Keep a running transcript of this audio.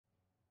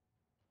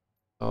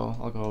So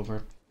I'll go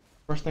over.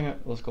 First thing,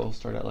 let's go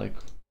start at like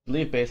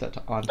leave base on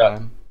Uh,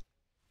 time,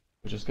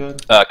 which is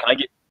good. can I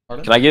get?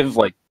 Pardon? Can I give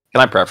like?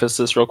 Can I preface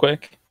this real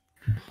quick?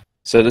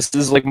 So this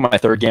is like my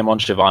third game on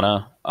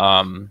Shyvana.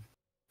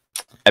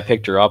 I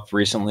picked her up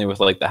recently with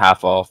like the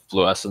half off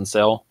Blue Essence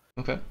sale.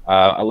 Okay.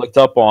 I looked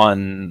up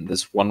on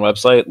this one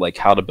website like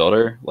how to build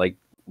her, like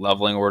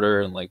leveling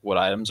order and like what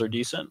items are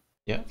decent.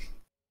 Yeah.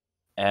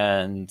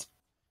 And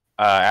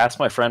I asked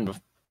my friend,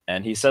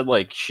 and he said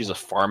like she's a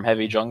farm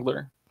heavy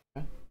jungler.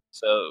 Okay.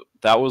 So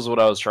that was what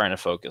I was trying to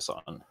focus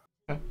on.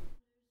 Okay.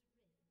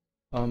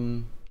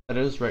 That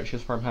is right.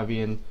 She's farm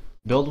heavy and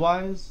build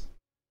wise,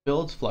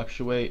 builds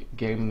fluctuate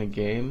game to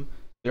game.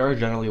 There are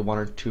generally one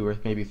or two or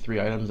maybe three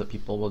items that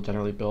people will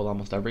generally build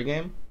almost every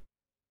game.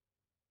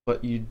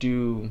 But you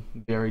do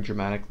vary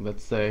dramatically.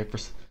 Let's say, for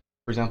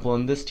example,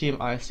 in this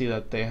team, I see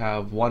that they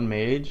have one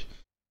mage.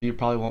 You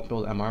probably won't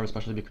build MR,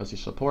 especially because you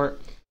support.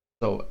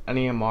 So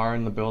any MR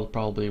in the build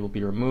probably will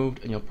be removed,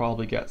 and you'll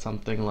probably get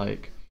something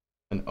like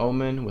an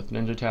Omen with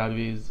Ninja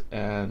Tabbies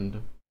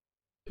and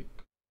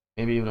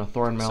maybe even a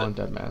Thornmail So, and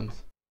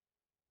Deadman's.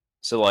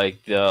 so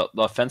like the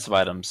offensive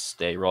items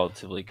stay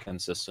relatively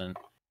consistent.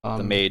 The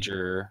Um,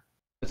 major.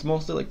 it's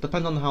mostly like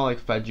depends on how like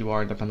fed you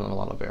are and depends on a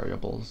lot of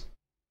variables.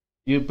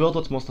 You build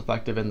what's most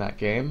effective in that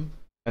game,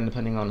 and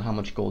depending on how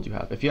much gold you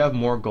have. If you have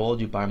more gold,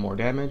 you buy more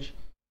damage.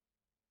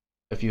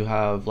 If you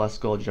have less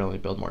gold, you generally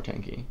build more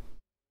tanky.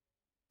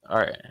 All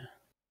right.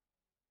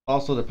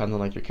 Also depends on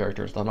like your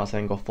characters. I'm not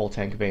saying go full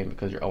tank vein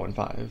because you're 0 and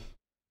 5.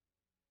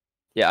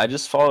 Yeah, I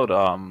just followed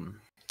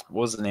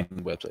what was the name of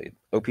the website?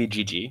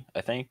 OPGG,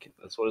 I think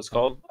that's what it's Yeah.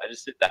 called. I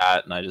just did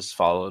that and I just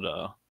followed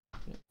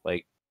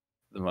like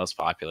the most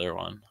popular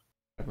one.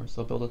 Whatever.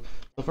 So build it.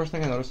 The first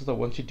thing I noticed is that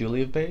once you do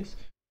leave base,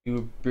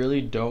 you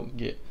really don't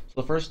get.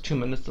 So the first 2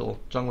 minutes, the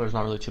jungler is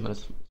not really 2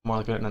 minutes. It's more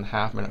like a minute and a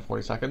half, minute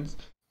 40 seconds.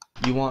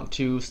 You want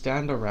to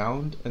stand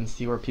around and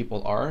see where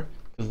people are,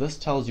 because this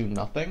tells you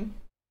nothing.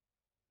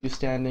 You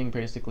standing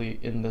basically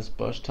in this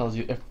bush tells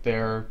you if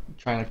they're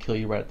trying to kill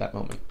you right at that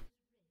moment.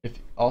 If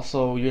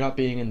also you're not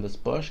being in this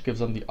bush gives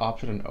them the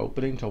option and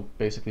opening to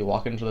basically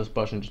walk into this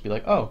bush and just be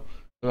like, oh,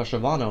 there's a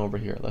Shyvana over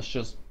here. Let's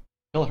just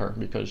kill her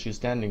because she's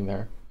standing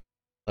there.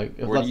 Like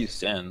if Where do that's you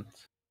stand?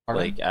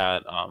 pardon? Like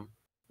at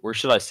where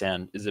should I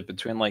stand? Is it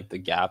between like the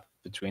gap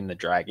between the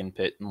dragon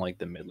pit and like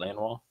the mid lane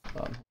wall?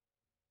 Um,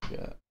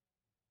 yeah.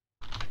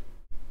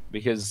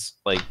 Because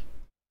like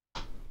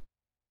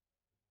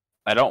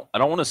I don't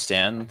want to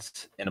stand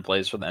in a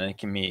place where the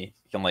enemy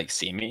can like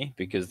see me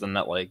because then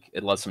that like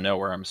it lets them know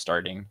where I'm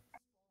starting.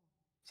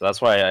 So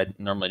that's why I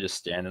normally just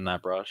stand in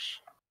that brush.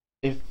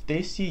 If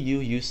they see you,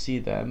 you see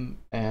them,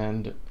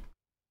 and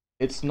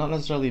it's not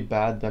necessarily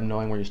bad them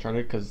knowing where you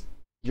started because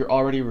you're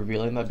already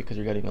revealing that because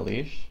you're getting a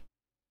leash.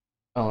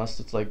 Unless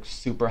it's like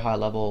super high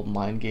level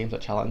mind games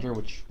at Challenger,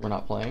 which we're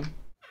not playing.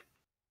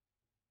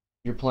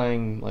 You're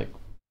playing like,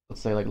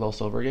 let's say like low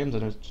silver games,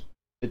 and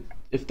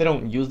if they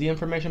don't use the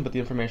information, but the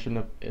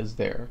information is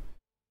there,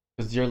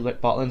 because your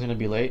bot lane's gonna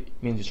be late,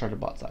 means you started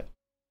bot side.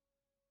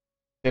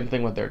 Same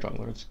thing with their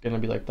jungler. It's gonna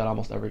be like that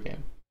almost every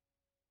game.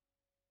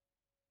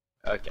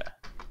 Okay.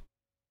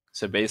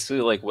 So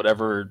basically, like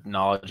whatever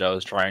knowledge I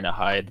was trying to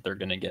hide, they're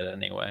gonna get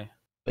anyway.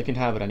 They can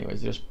have it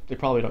anyways. They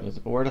probably don't use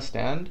it. But where to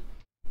stand?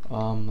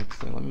 Let's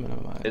see. Let me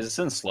minimize. Is this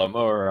in slow mo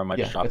or am I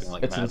Yeah, just dropping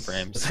like mad it's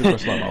frames? super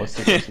slow mo. It's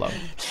super slow.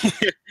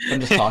 I'm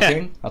just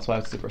talking. That's why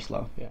it's super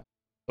slow. Yeah.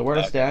 So where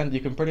to Okay. stand?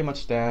 You can pretty much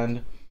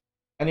stand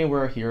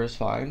anywhere here is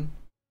fine.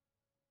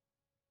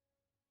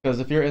 Because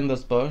if you're in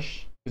this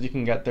bush, because you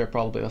can get there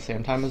probably the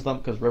same time as them.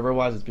 Because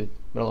river-wise, it's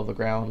middle of the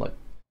ground, like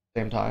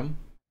same time.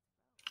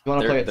 If you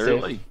want to play it They're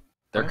safe. like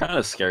they're Okay. kind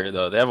of scary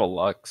though. They have a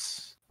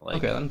Lux. Okay,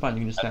 Like then fine.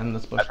 You can just stand in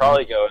this bush I'd then.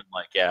 probably go in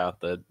like yeah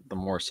the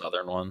more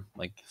southern one,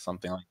 like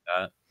something like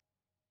that.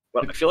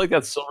 But I feel like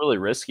that's still really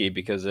risky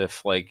because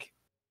if like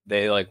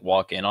they like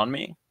walk in on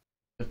me,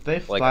 If they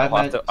like five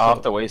man, I'll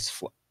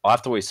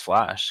have to waste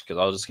flash because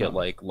I'll just get no.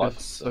 like If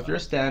Lux. so, if you're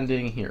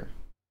standing here,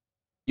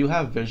 you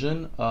have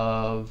vision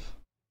of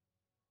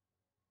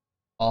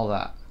all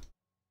that.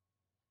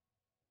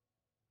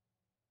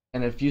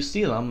 And if you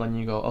see them, then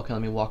you go, okay,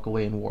 let me walk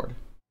away and ward.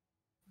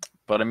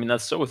 But I mean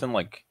that's still within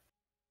like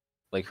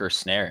her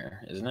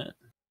snare, isn't it?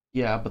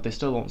 Yeah, but they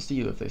still won't see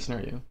you if they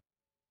snare you.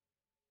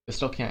 They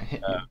still can't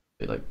hit Uh, you.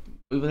 They like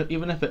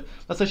even if it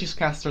let's say she's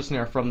cast her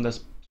snare from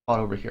this spot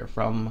over here,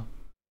 from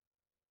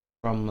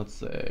let's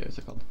say what's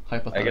it called? I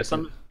guess Hypothetically.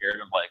 I'm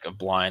scared of like a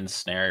blind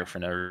snare for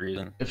no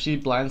reason. If she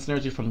blind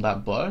snares you from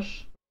that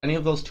bush, any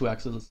of those two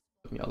X's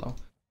yellow.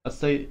 Let's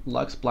say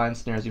Lux blind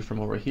snares you from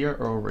over here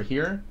or over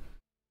here,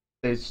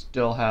 they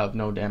still have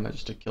no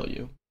damage to kill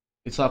you.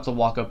 They still have to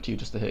walk up to you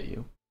just to hit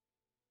you.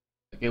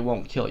 Like, it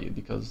won't kill you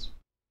because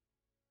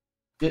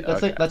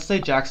Okay. let's say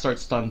Jack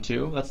starts stun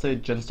too. Let's say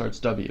Jin starts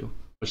W,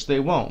 which they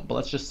won't, but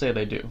let's just say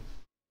they do,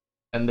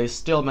 and they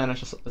still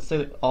manage to. Let's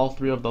say all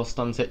three of those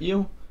stuns hit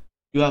you.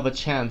 You have a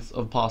chance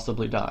of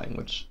possibly dying,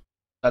 which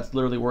that's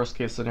literally worst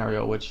case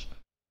scenario, which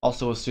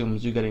also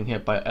assumes you getting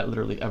hit by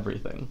literally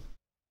everything,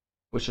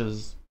 which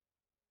is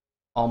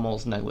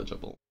almost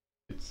negligible.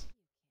 It's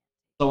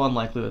so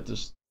unlikely that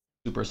it's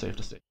super safe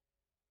to stay.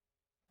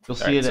 You'll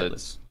see Alright, it so at,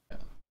 it's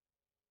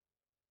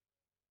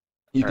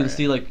you can alright.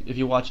 see like if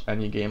you watch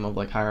any game of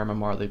like higher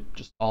MMR, they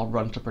just all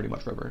run to pretty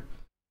much river.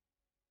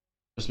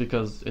 Just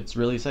because it's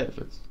really safe.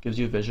 It gives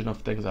you vision of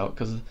things out.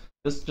 Because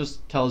this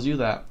just tells you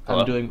that Hello?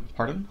 I'm doing.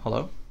 Pardon?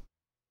 Hello?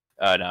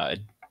 No,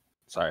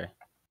 sorry.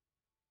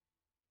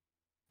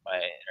 My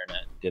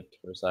internet dipped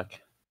for a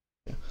sec.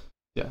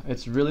 Yeah,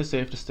 it's really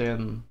safe to stay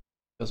in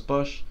this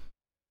bush.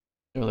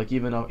 Or like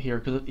even out here,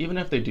 because even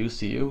if they do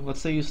see you,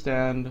 let's say you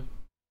stand.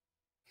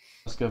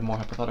 Let's give more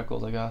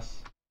hypotheticals, I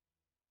guess.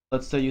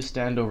 Let's say you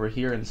stand over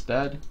here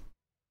instead.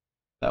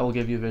 That will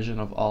give you vision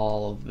of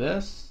all of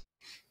this.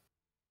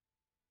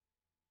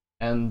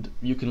 And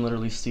you can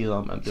literally see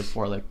them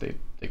before like they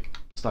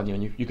stun you,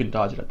 and you can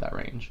dodge it at that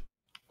range.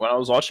 When I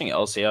was watching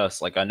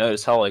LCS, like I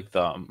noticed how like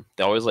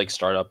they always like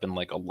start up in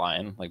like a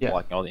line, like Yeah.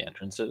 blocking all the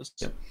entrances.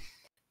 Yep.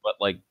 But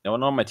like no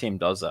one on my team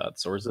does that.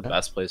 So where's the Yeah.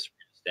 best place for me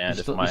to stand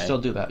if You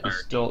still do that.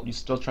 You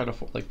still try to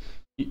like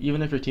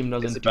even if your team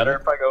doesn't. Is it better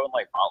if I go in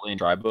like bot lane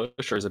dry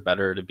bush, or is it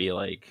better to be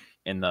like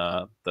in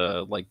the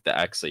like the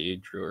X that you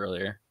drew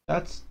earlier?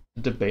 That's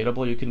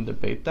debatable. You can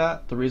debate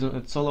that. The reason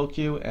it's solo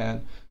queue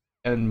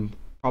and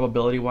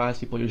probability wise,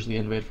 people usually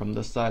invade from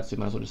this side, so you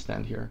might as well just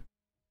stand here.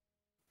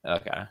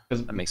 Okay,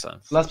 Because that makes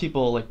sense. less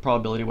people like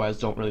probability wise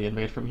don't really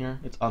invade from here.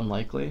 It's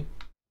unlikely.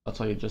 That's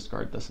why you just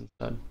guard this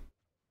instead.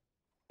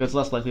 It's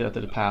less likely that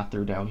they path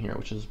through down here,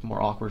 which is more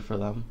awkward for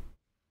them.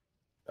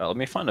 Let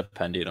me find a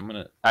pen, dude. I'm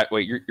gonna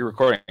wait. You're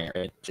recording it,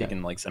 right? So Yeah. you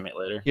can like send me it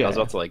later. Yeah, I was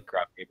yeah. about to like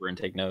grab paper and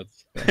take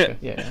notes. Okay.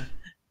 Yeah.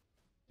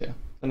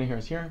 Then here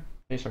is here.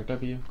 A start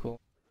W. Cool.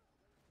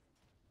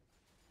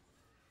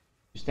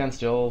 You stand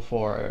still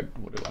for I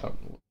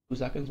don't know, 2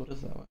 seconds. What is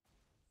that one?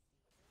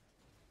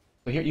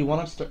 So here you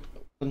want to start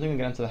something to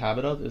get into the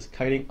habit of is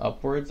kiting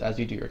upwards as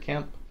you do your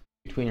camp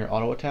between your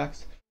auto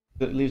attacks.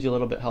 That leaves you a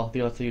little bit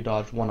healthier. Let's say you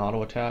dodge 1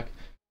 auto attack.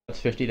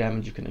 That's 50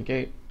 damage you can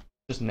negate.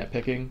 Just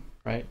nitpicking,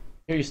 right?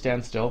 Here you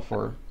stand still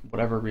for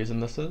whatever reason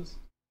this is.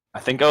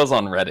 I think I was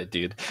on Reddit,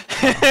 dude.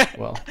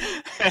 Well.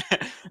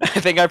 I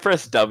think I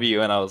pressed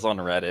W and I was on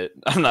Reddit.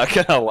 I'm not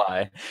gonna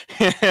lie.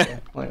 Yeah,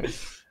 well,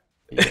 anyways.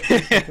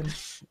 Here.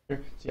 So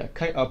yeah,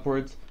 kite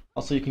upwards.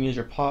 Also, you can use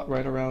your pot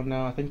right around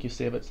now. I think you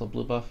save it till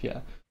blue buff.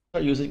 Yeah.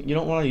 Start using. You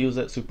don't want to use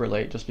it super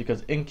late, just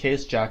because in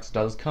case Jax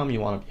does come,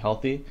 you want to be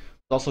healthy.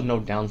 There's also no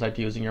downside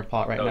to using your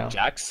pot right now.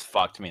 Jax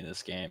fucked me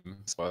this game.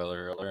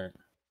 Spoiler alert.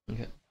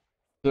 Okay.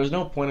 There's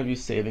no point of you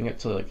saving it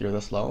till like you're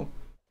this low,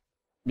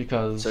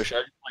 because. So should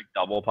I just like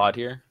double pot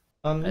here?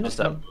 Don't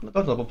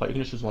double pot. You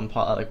can just use 1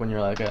 pot like when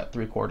you're like at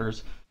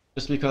 3/4,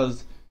 just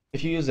because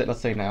if you use it,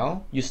 let's say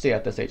now, you stay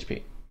at this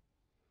HP.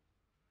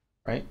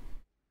 Right?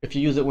 If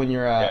you use it when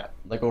you're at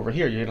like over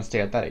here, you're gonna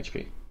stay at that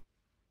HP.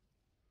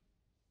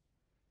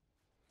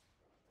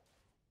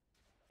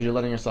 You're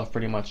letting yourself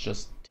pretty much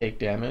just take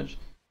damage.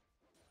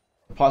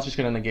 The pot's just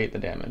gonna negate the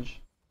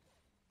damage.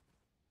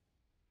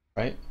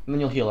 Right? And then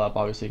you'll heal up,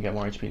 obviously, and get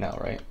more HP now,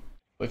 right?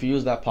 But if you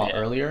use that pot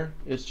earlier,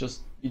 it's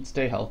just, you'd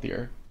stay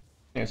healthier.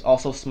 And it's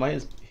also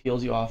Smite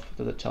heals you off,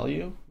 does it tell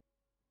you?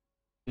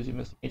 Gives you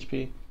missing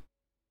HP.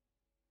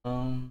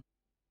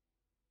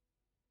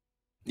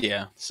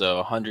 Yeah, so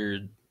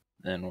 100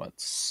 and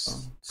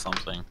what's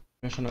something.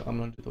 I'm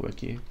gonna do the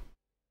wiki.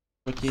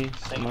 Wiki. I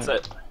think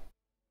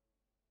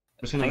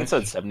it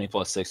said 70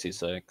 plus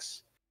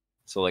 66.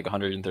 So like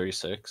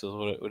 136 is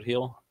what it would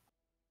heal.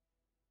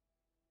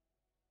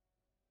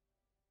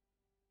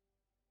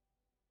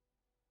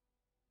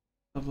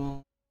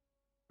 Level.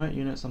 Right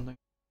unit something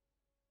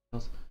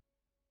else.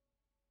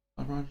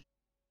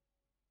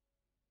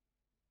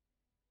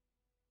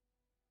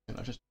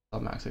 Just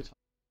max HP.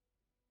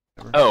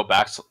 Oh,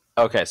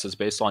 okay, so it's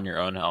based on your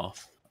own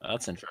health.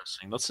 That's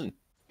interesting. That's a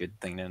good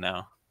thing to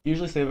know.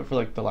 Usually save it for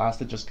like the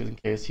last, just in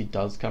case he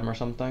does come or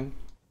something.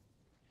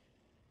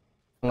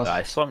 Unless...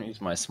 I still haven't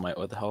used my smite.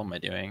 What the hell am I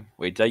doing?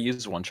 Wait, did I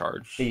use 1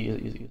 charge?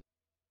 Easy.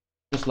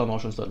 Just slow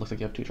motion, so it looks like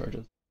you have 2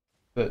 charges.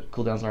 But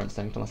cooldowns aren't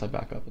synced unless I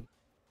back up.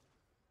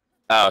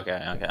 Oh, okay.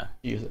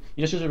 You use it.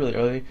 You just use it really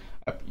early.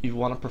 You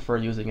want to prefer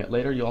using it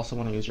later. You also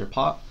want to use your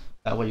pot.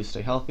 That way you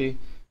stay healthy.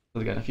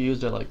 Because again, if you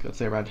used it like, let's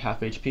say around half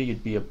HP,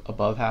 you'd be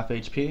above half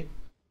HP.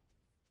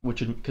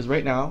 Because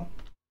right now,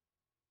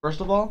 first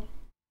of all,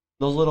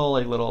 those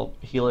little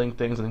healing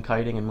things and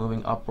kiting and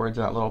moving upwards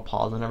and that little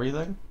pause and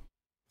everything.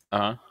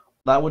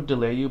 That would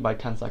delay you by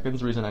 10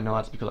 seconds. The reason I know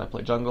that's because I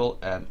play jungle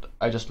and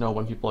I just know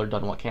when people are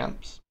done what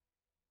camps.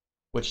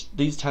 Which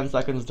these 10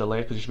 seconds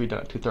delay because you should be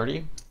done at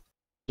 2:30.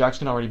 Jax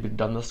can already be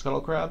done the Scuttle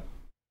Crab.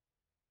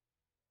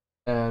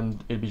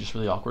 And it'd be just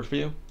really awkward for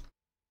you.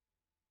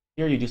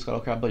 Here you do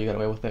Scuttle Crab, but you get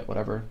away with it,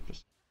 whatever.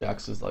 Just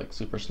Jax is like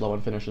super slow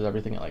and finishes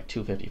everything at like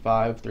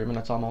 2:55, 3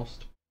 minutes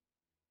almost.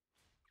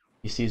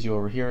 He sees you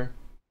over here.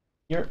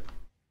 Here,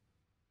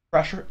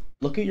 pressure.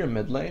 Look at your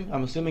mid lane.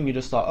 I'm assuming you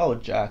just thought, oh,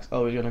 Jax.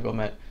 Oh, he's gonna go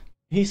mid.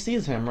 He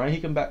sees him, right? He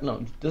can back.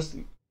 No, just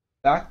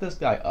back this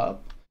guy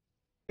up.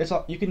 It's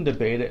all, you can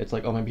debate it. It's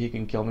like, oh, maybe he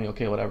can kill me.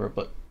 Okay, whatever.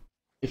 But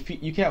if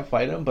you can't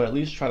fight him, but at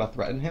least try to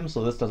threaten him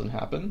so this doesn't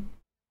happen.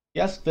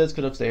 Yes, Fizz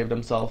could have saved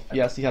himself.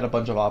 Yes, he had a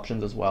bunch of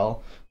options as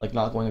well, like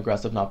not going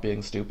aggressive, not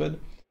being stupid.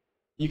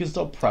 You can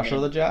still I pressure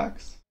mean, the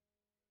Jax,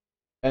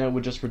 and it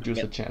would just I reduce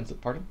mean, the chance.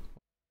 Pardon?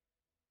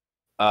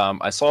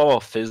 I saw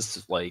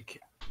Fizz like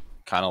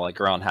kind of like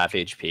around half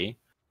HP,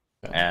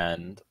 Okay.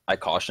 and I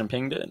caution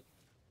pinged it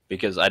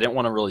because I didn't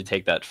want to really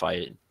take that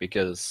fight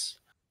because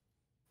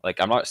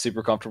like I'm not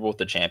super comfortable with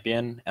the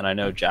champion, and I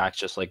know Jax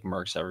just like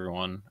murks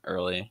everyone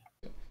early.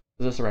 Is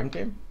this a ranked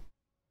game?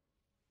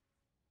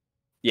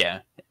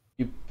 Yeah,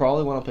 You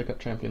probably want to pick up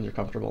champions you're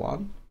comfortable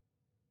on.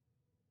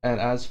 And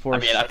as I for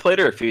mean I played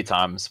her a few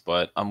times,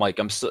 but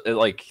I'm still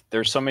like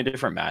there's so many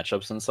different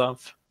matchups and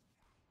stuff.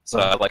 So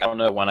so like I don't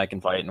know when I can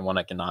fight and when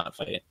I cannot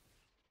fight.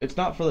 it's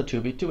not for the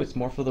 2v2, it's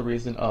more for the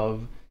reason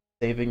of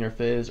saving your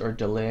Fizz or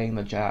delaying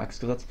the Jax.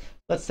 Because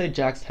let's say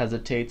Jax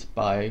hesitates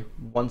by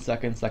 1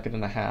 second, second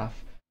and a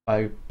half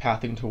by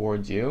pathing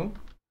towards you.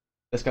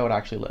 This guy would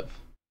actually live.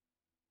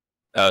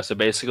 So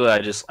basically,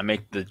 I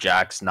make the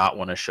Jax not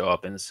want to show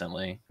up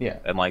instantly, Yeah.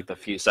 and like the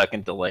few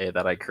second delay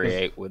that I Just,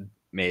 create would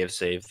may have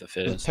saved the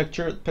just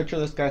Fizz. picture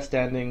this guy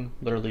standing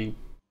literally.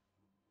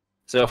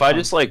 So if I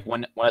just like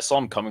when I saw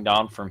him coming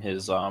down from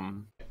his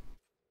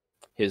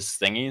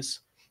thingies,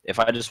 if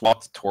I just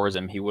walked towards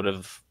him, he would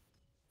have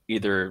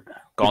either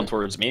gone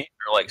towards me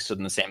or like stood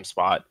in the same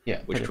spot,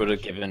 Yeah, which pretty would have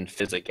much. given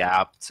Fizz a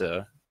gap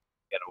to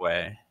get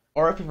away.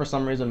 Or if you for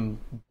some reason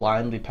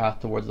blindly path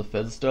towards the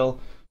Fizz still,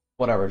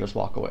 whatever, just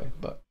walk away.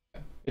 But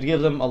it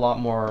gives them a lot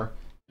more.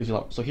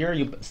 So here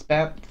you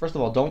spam. First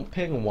of all, don't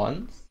ping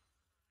once,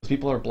 because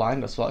people are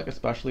blind as fuck,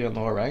 especially in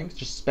lower ranks.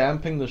 Just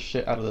spam ping the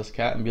shit out of this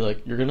cat and be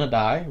like, "You're gonna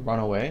die, run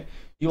away."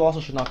 You also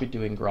should not be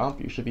doing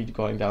Gromp. You should be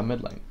going down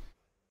mid lane.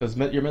 Because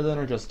your mid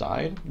laner just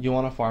died. You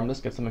want to farm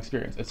this, get some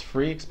experience. It's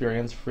free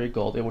experience, free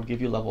gold. It would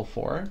give you level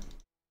 4.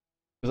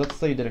 Because let's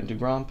say you didn't do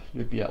Gromp,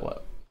 you'd be at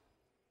what?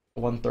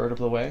 1/3 of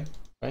the way,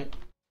 right?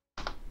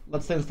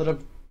 Let's say instead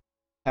of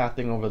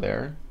pathing over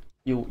there,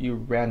 you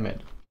ran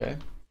mid, okay?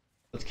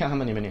 Let's count how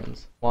many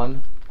minions.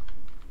 1,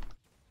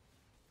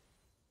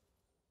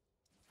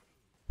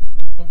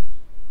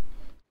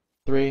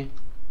 3,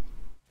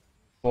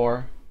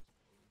 4.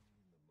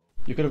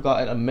 You could have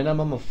gotten a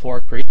minimum of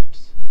 4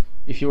 creeps.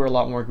 If you were a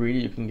lot more greedy,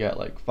 you can get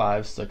like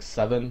 5, 6,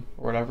 7,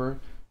 or whatever.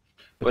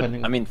 But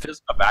Depending. I mean,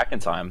 Fizz got back in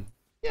time.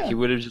 Yeah. He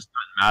would have just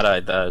gotten mad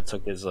at that it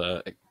took his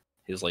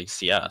like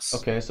CS.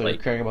 Okay, so like,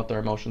 you're caring about their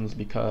emotions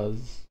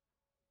because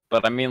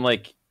but I mean,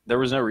 like there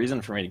was no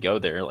reason for me to go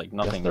there. Like yes,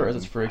 nothing. there is.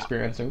 It's free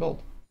experience and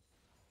gold.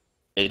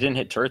 It didn't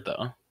hit turret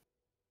though.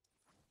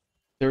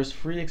 There's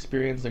free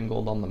experience and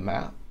gold on the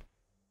map.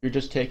 You're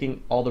just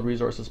taking all the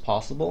resources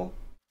possible,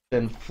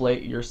 then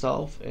inflate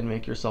yourself and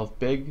make yourself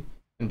big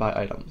and buy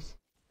items.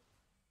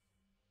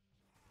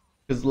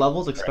 Because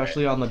levels,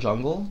 especially on the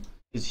jungle,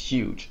 is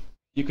huge.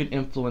 You can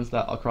influence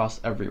that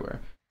across everywhere.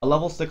 A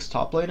level 6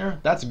 top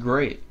laner, that's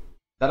great.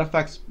 That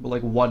affects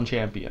like one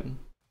champion,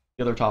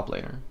 the other top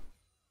laner.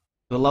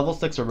 The level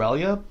 6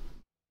 Aurelia,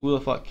 who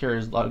the fuck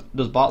cares?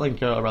 Does bot lane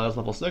care Aurelia's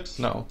level 6?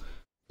 No.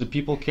 Do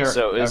people care?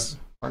 So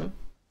Pardon?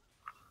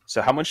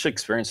 So how much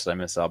experience did I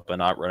miss out by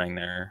not running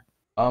there?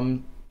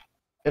 Um,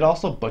 it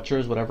also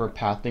butchers whatever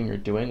pathing you're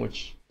doing,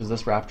 which is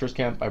this Raptors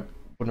camp I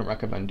wouldn't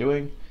recommend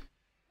doing.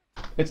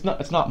 It's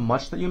not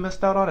much that you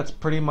missed out on. It's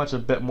pretty much a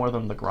bit more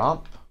than the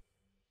Gromp.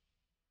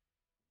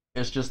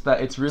 It's just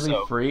that it's really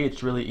So free,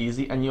 it's really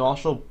easy, and you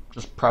also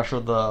just pressure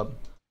the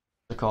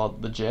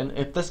Jhin.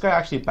 If this guy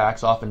actually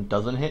backs off and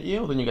doesn't hit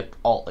you, then you get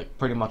all like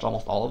pretty much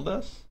almost all of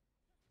this.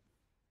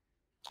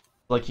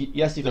 Like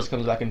yes, he just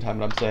comes back in time,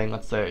 but I'm saying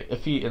let's say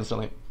if he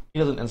doesn't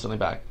instantly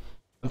back.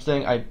 I'm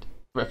saying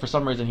for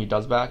some reason he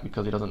does back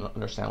because he doesn't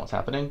understand what's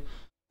happening.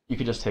 You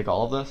could just take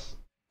all of this.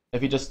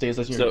 If he just stays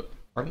as your so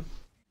pardon?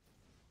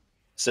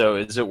 so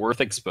is it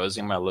worth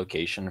exposing my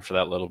location for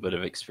that little bit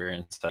of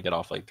experience to get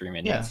off like 3 Yeah,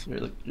 minions?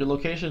 your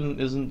location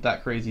isn't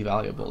that crazy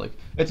valuable. Like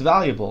it's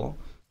valuable,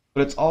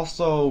 but it's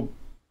also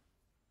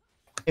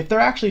if they're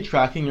actually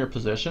tracking your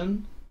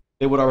position,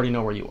 they would already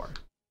know where you are.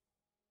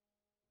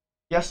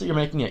 Yes, you're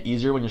making it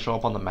easier when you show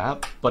up on the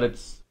map, but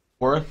it's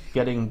worth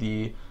getting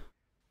the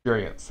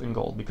experience in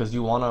gold because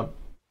you want to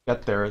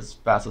get there as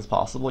fast as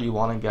possible. You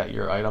want to get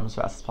your items as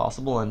fast as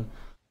possible, and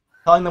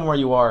telling them where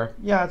you are,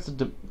 yeah, it's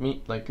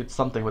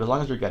something, but as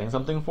long as you're getting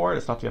something for it,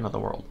 it's not the end of the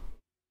world.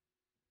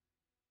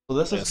 So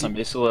this Yeah, is so I'm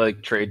basically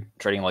like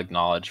trading like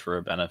knowledge for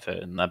a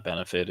benefit, and that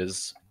benefit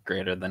is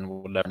greater than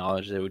whatever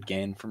knowledge they would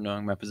gain from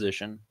knowing my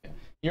position.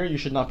 here. You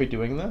should not be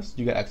doing this.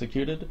 You get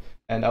executed,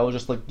 and I was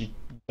just like, you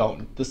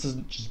don't. This is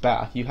just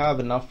bad. You have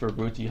enough for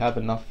boots. You have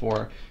enough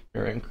for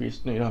your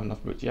increased. No, you don't have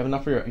enough boots. You have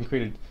enough for your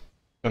increased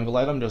jungle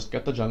item. Just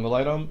get the jungle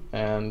item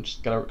and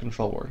just get a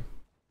control ward.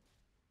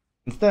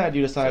 Instead,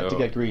 you decide to So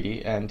get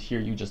greedy, and here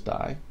you just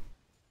die.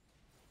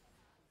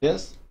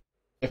 This,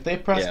 if they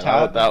press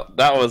yeah, tab,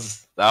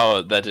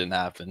 that didn't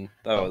happen.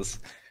 That oh, was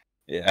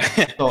yeah.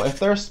 so if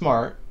they're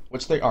smart,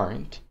 which they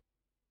aren't,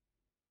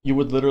 you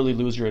would literally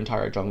lose your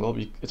entire jungle.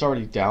 It's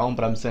already down,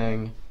 but I'm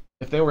saying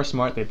if they were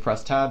smart, they'd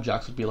press tab.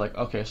 Jax would be like,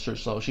 okay, sure.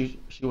 So she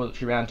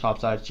ran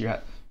topside. She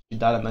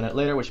died a minute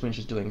later, which means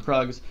she's doing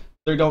Krugs.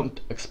 they don't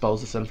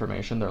expose this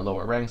information. They're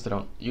lower ranks. They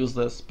don't use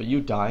this. But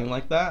you dying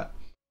like that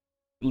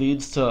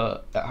leads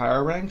to, at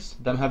higher ranks,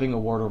 them having a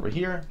ward over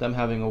here, them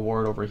having a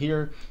ward over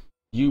here,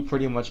 you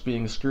pretty much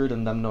being screwed,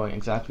 and them knowing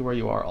exactly where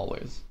you are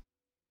always.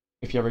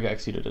 If you ever get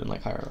exceeded in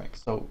like higher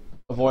ranks, so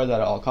avoid that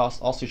at all costs.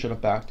 Also, you should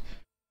have backed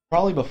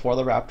probably before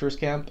the Raptors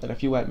camp, and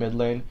if you went mid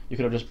lane, you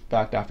could have just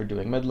backed after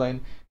doing mid lane.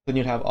 Then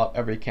you'd have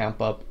every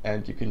camp up,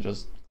 and you can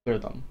just clear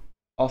them.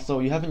 Also,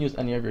 you haven't used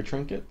any of your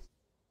trinkets.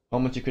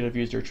 Moments you could have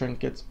used your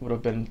trinkets would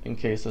have been in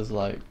cases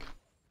like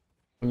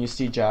when you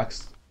see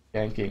Jax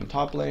ganking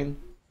top lane,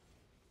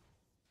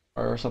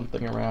 or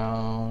something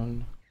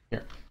around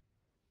here.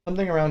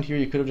 Something around here,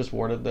 you could have just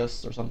warded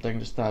this or something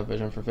just to have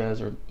vision for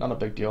Fizz, or not a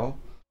big deal.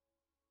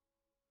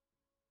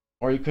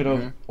 Or you could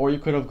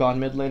have gone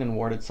mid lane and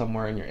warded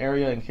somewhere in your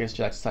area in case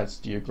Jax decides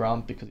to do your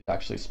Gromp, because he's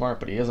actually smart,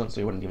 but he isn't,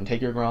 so he wouldn't even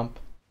take your Gromp.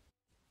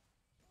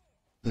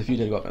 If you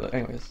did go up mid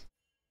lane. Anyways,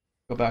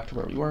 go back to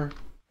where we were,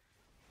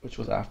 which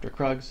was after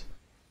Krugs,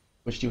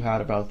 which you had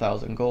about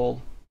 1,000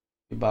 gold.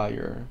 You buy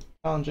your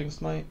challenging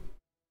smite,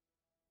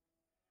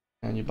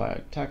 and you buy a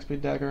attack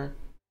speed dagger.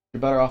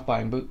 You're better off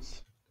buying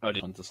boots. Oh,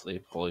 dude, went to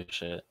sleep. Holy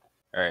shit.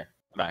 Alright,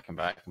 I'm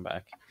back.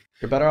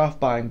 You're better off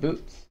buying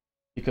boots,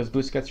 because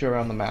boots gets you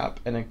around the map,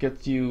 and it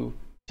gets you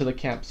to the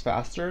camps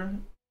faster,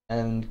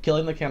 and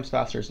killing the camps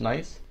faster is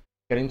nice.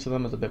 Getting to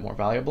them is a bit more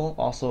valuable.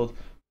 Also,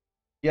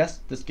 yes,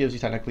 this gives you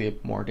technically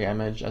more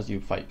damage as you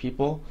fight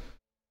people,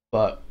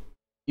 but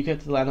you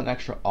get to land an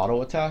extra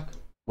auto attack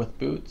with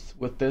boots.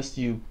 With this,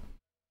 you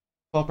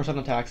 12%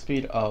 attack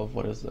speed of,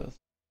 what is this?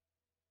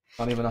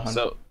 Not even 100.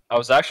 So, I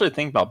was actually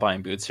thinking about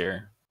buying boots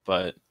here,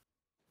 but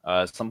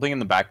something in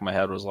the back of my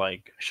head was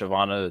like,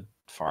 Shyvana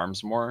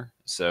farms more,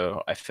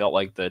 so I felt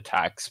like the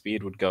attack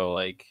speed would go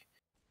like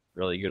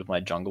really good with my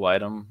jungle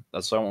item.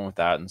 That's why I went with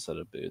that instead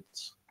of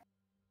boots.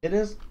 It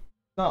is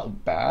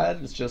not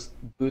bad, it's just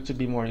boots would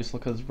be more useful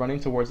because running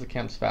towards the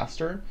camps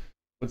faster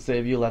would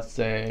save you, let's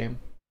say,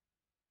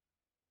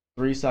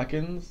 3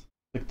 seconds.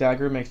 The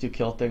dagger makes you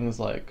kill things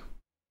like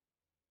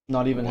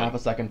not even half a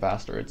second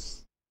faster.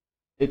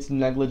 It's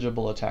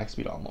negligible attack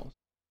speed almost.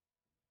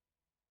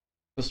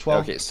 It's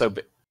 12. Okay,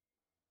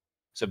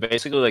 so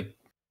basically, like,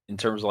 in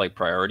terms of like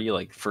priority,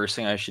 like first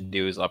thing I should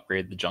do is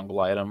upgrade the jungle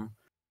item,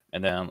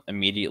 and then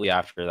immediately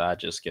after that,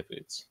 just get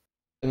boots.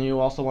 And you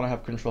also want to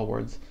have control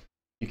wards.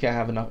 You can't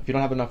have enough if you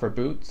don't have enough for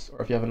boots,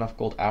 or if you have enough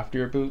gold after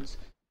your boots,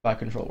 buy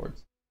control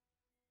wards.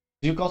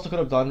 You also could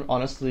have done,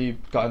 honestly,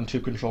 gotten 2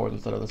 control wards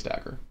instead of this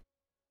dagger,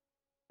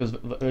 because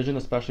vision,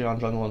 especially on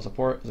jungle and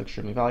support, is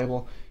extremely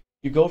valuable.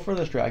 You go for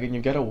this dragon,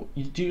 you get a.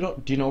 Do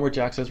you know where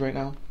Jax is right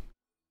now?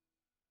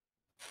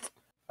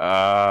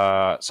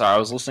 Sorry, I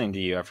was listening to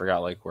you. I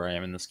forgot like where I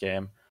am in this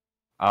game.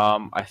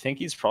 I think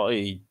he's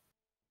probably.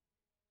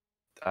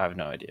 I have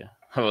no idea.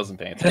 I wasn't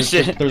paying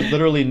attention. There's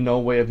literally no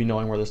way of you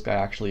knowing where this guy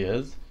actually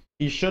is.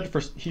 He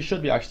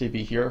should actually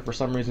be here. For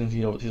some reason,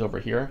 he's over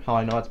here. How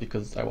I know it's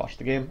because I watched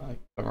the game. I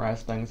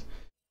memorized things.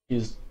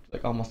 He's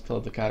like almost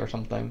killed the cat or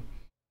something.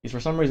 He's for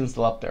some reason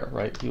still up there,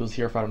 right? He was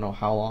here for I don't know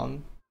how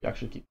long. He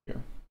actually keeps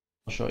here.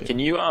 I'll show you. Can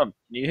you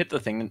hit the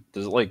thing?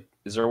 Does it like?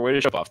 Is there a way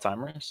to show buff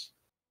timers?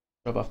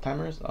 Show buff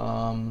timers?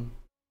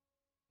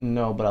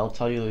 No, but I'll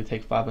tell you they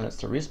take 5 minutes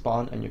to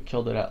respawn, and you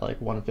killed it at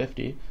like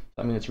 150.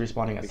 I mean, it's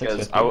respawning at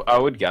 650. I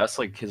would guess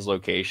like his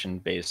location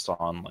based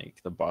on like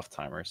the buff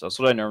timers. That's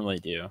what I normally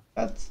do.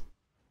 That's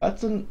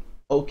an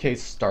okay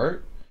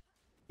start,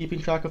 keeping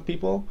track of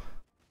people,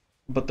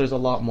 but there's a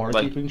lot more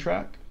to keeping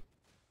track.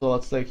 So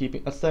let's say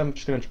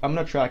I'm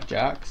gonna track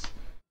Jax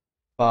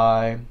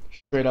by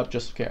straight up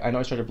just okay. I know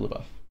I started blue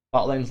buff.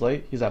 Bot lane's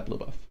late. He's at blue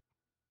buff.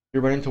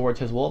 You're running towards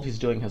his wolves. He's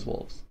doing his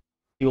wolves.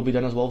 He will be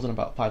done his wolves in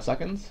about 5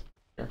 seconds.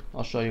 Here,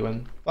 I'll show you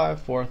in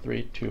 5, 4,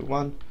 3, 2,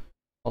 1.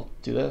 I'll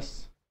do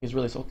this. He's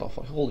really so tough.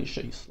 Holy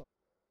shit, he's slow.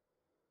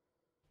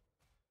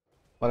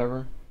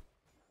 Whatever.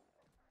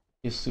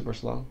 He's super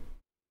slow.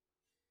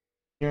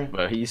 Here.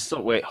 But he's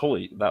still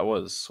holy, that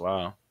was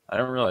wow. I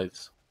didn't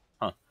realize.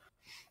 Huh.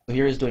 So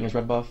here he's doing his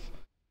red buff.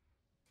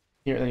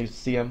 Here, then you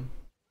see him.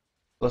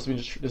 This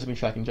will be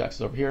tracking Jax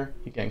is over here.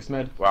 He ganks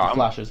mid. Wow. He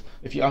flashes.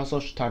 If you also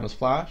time his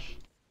flash,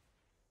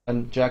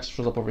 and Jax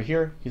shows up over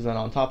here. He's then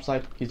on top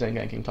side. He's then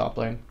ganking top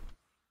lane.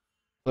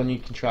 Then you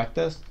can track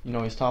this. You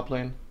know he's top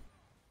lane.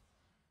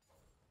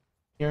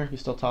 Here,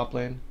 he's still top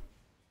lane.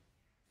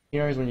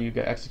 Here is when you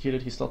get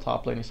executed. He's still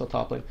top lane. He's still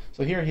top lane.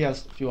 So here he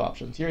has a few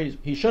options. Here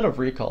he should have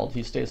recalled.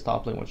 He stays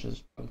top lane, which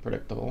is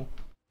unpredictable.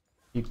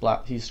 He's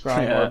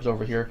scrying orbs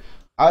over here.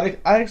 I'd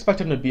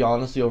expect him to be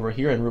honestly over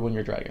here and ruin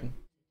your dragon.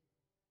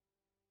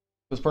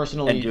 Because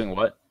personally, and doing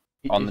what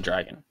on the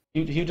dragon?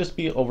 He'd just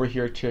be over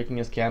here taking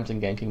his camps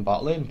and ganking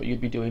bot lane, but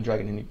you'd be doing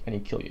dragon and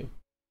he'd kill you.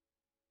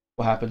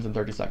 What happens in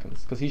 30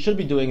 seconds? Because he should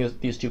be doing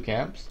these 2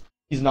 camps.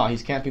 He's not.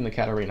 He's camping the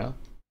Katarina,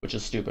 which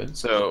is stupid.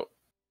 So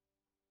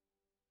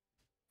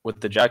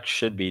what the Jack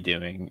should be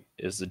doing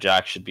is the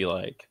Jack should be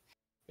like,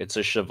 it's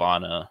a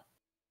Shyvana.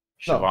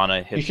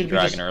 Shyvana hits the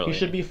dragon early. He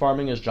should be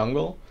farming his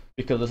jungle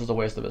because this is a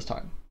waste of his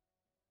time.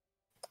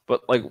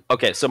 But like,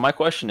 okay, so my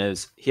question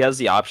is, he has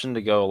the option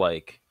to go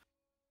like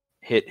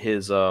hit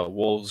his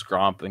Wolves,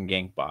 Gromp, and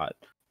gank bot.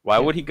 Why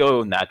Yeah. would he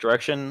go in that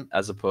direction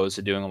as opposed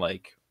to doing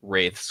like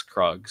Wraiths,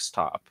 Krugs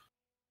top?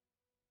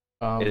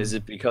 Is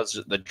it because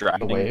the The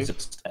drafting is wave.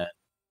 just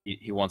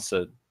he wants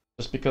to?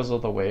 Just because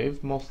of the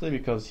wave, mostly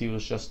because he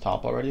was just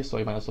top already, so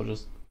he might as well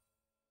just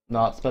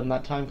not spend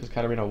that time because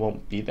Katarina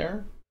won't be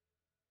there.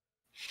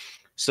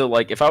 So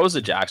like, if I was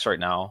a Jax right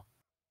now,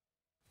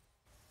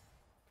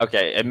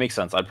 okay, it makes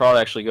sense. I'd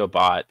probably actually go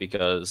bot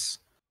because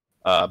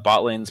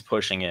bot lane's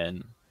pushing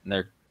in,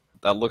 and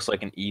that looks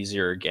like an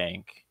easier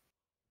gank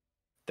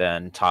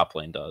than top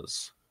lane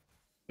does.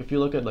 If you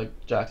look at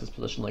like Jax's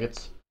position, like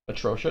it's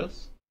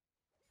atrocious.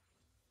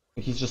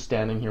 Like, he's just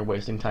standing here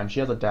wasting time. She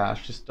has a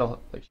dash. She's still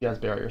like she has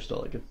barrier still.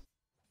 Like it's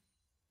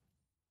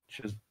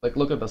She's like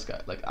look at this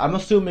guy. Like I'm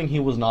assuming he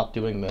was not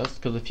doing this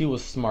because if he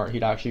was smart,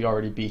 he'd actually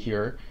already be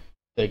here,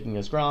 taking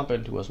his Gromp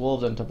into his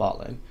Wolves into bot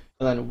lane.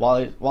 And then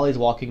while he's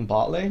walking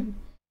bot lane,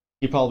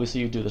 he probably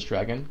see you do this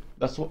dragon.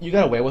 That's what you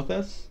get away with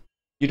this.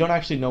 You don't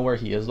actually know where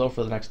he is though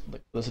for the next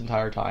like this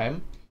entire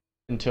time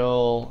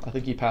until I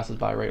think he passes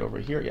by right over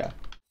here. Yeah,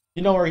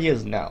 you know where he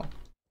is now.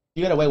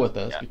 You get away with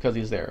this because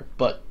he's there.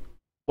 But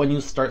when you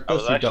start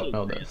this, you don't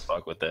know this.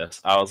 Fuck with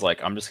this. I was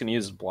like, I'm just gonna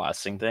use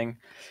blasting thing,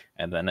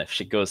 and then if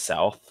shit goes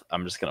south,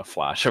 I'm just gonna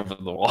flash over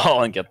the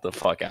wall and get the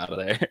fuck out of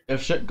there.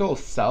 If shit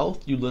goes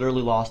south, you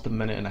literally lost 1.5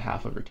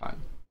 minutes of your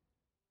time.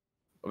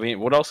 I mean,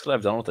 what else could I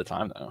have done with the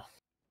time though?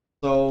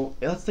 So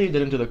let's say you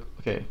didn't do the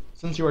okay.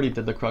 Since you already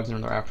did the Krugs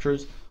and the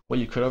Raptors, what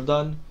you could have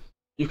done,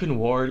 you can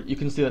ward. You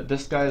can see that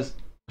this guy's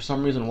for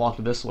some reason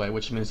walked this way,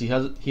 which means he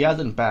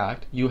hasn't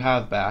backed. You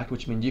have backed,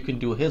 which means you can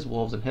do his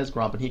Wolves and his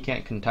Gromp, and he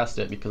can't contest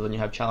it because then you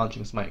have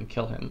challenging smite and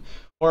kill him.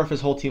 Or if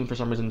his whole team for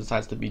some reason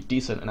decides to be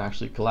decent and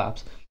actually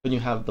collapse, then you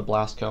have the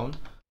Blast Cone.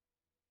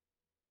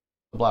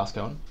 The Blast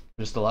Cone,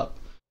 which is still up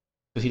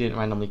because he didn't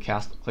randomly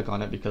click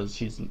on it because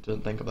he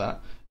didn't think of that,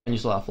 and you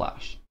still have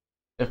Flash.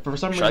 If for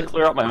some reason, should I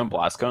clear out my own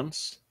blast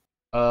cones?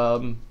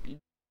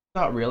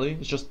 Not really.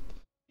 It's just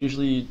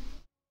usually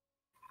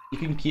you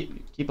can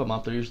keep them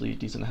up. They're usually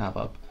decent to have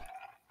up.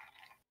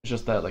 It's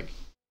just that like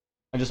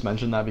I just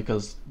mentioned that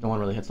because no one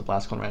really hits the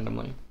blast cone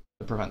randomly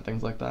to prevent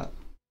things like that.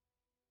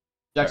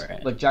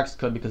 Jax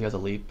could because he has a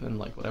leap and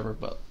like whatever,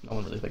 but no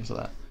one really thinks of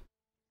that.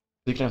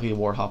 You can actually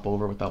war hop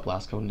over without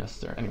blast cone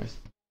necessary. Anyways,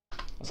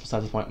 that's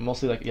besides the point.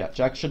 Mostly like yeah,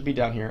 Jax should be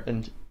down here,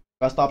 and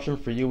best option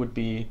for you would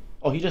be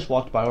oh he just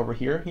walked by over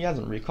here. He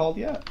hasn't recalled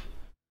yet.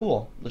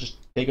 Cool. Let's just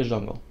take a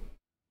jungle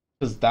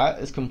because that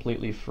is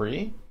completely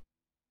free.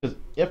 Because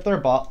if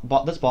their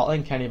this bot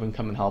lane can't even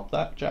come and help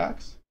that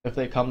Jax. If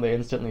they come, they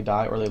instantly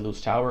die, or they lose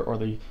tower, or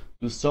they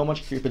lose so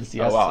much creep in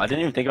CS. Oh wow! I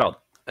didn't even think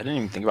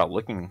about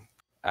looking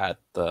at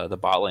the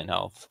bot lane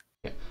health.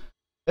 Yeah.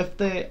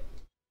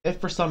 If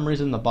for some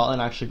reason the bot lane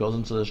actually goes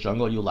into this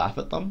jungle, you laugh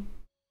at them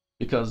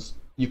because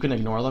you can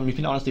ignore them. You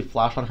can honestly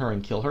flash on her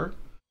and kill her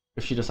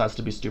if she decides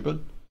to be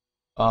stupid.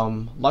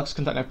 Lux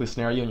can technically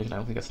snare you, and you can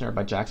technically get snared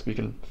by Jax, but you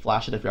can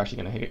flash it if you're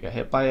actually gonna get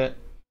hit by it.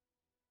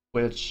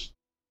 Which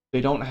they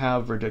don't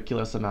have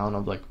ridiculous amount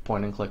of like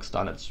point and click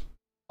stun. It's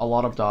a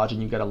lot of dodge,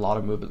 and you get a lot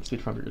of movement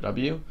speed from your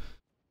W.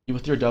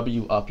 With your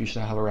W up, you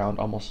should have around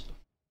almost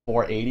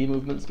 480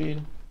 movement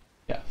speed.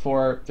 Yeah,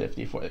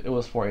 450. It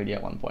was 480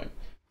 at one point.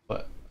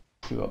 But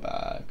to go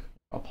back,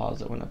 I'll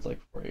pause it when it's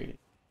like 480.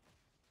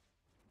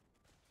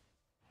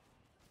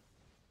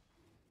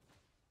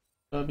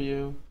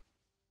 W.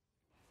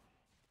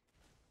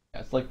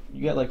 Yeah, it's like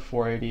you get like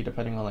 480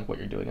 depending on like what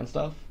you're doing and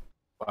stuff.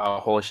 Wow,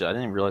 holy shit! I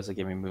didn't even realize it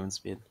gave me movement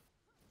speed.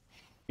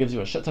 Gives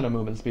you a shit ton of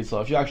movement speed, so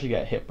if you actually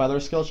get hit by their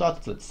skill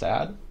shots, it's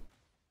sad.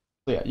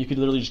 So yeah, you could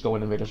literally just go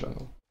in and invade a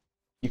jungle.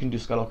 You can do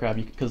Scuttle Crab,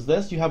 because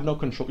this, you have no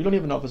control. You don't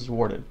even know if it's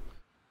rewarded,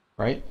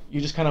 right?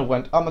 You just kind of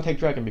went, I'm gonna take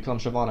Dragon, become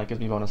Shyvana, it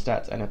gives me bonus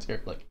stats, and it's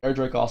like Air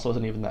Drake also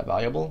isn't even that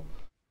valuable.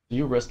 So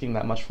you risking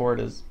that much for it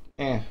is,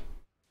 eh.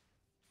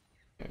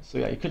 Okay, so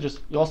yeah,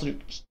 you also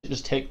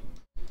just take.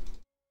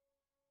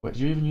 Wait, do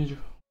you even use your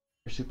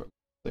super?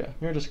 So yeah,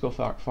 you're just go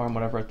farm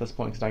whatever at this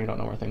point, because now you don't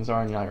know where things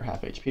are, and now you're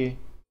half HP.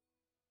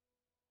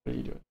 What are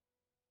you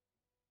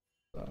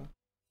doing?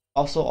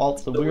 Also,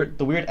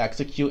 the weird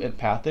execute and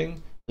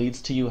pathing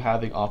leads to you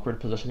having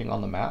awkward positioning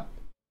on the map.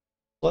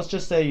 Let's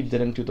just say you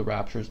didn't do the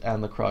Raptors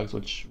and the Krugs,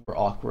 which were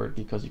awkward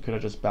because you could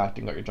have just backed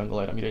and got your jungle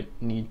item. You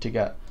didn't need to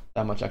get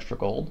that much extra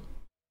gold.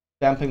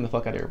 Damping the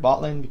fuck out of your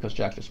bot lane because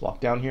Jack just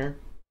walked down here.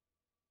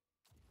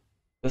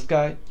 This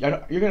guy, you're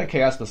gonna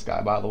KS this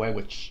guy, by the way,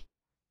 which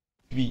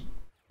you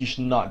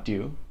should not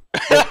do.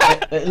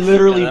 It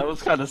literally, yeah, that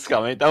was kind of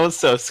scummy. That was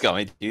so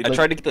scummy, dude. Like, I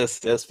tried to get the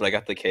assist, but I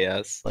got the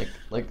KS.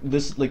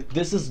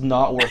 This is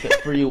not worth it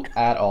for you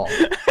at all.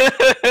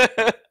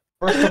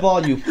 First of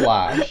all, you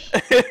flash.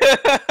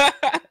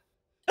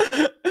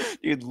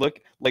 Dude,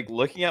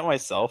 looking at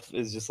myself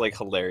is just like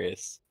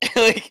hilarious.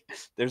 Like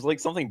there's like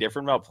something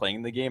different about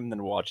playing the game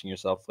than watching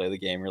yourself play the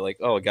game. You're like,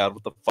 oh god,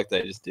 what the fuck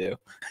did I just do?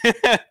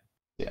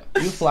 Yeah,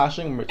 you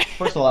flashing.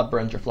 First of all, that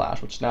burns your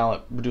flash, which now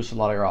it reduces a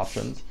lot of your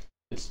options.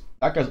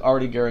 That guy's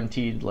already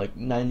guaranteed like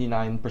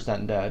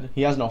 99% dead.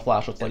 He has no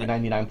flash, so it's like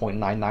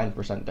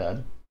 99.99%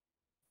 dead.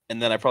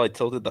 and then I probably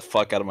tilted the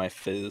fuck out of my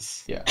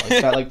fizz. Yeah,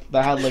 like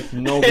that had like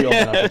no real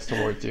benefits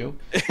towards you.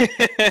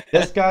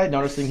 This guy,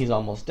 noticing he's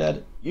almost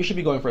dead, you should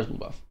be going for his blue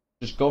buff.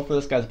 Just go for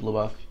this guy's blue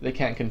buff. They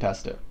can't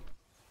contest it.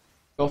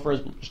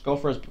 Just go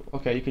for his.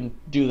 Okay, you can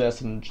do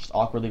this and just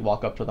awkwardly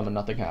walk up to them and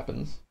nothing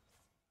happens.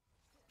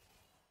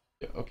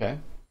 Okay,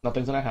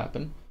 nothing's gonna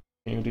happen.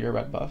 Can you do your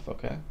red buff?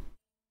 Okay.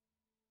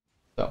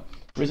 So,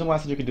 the reason why I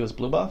said you could do his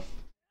blue buff,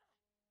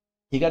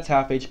 he gets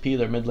half HP,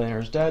 their mid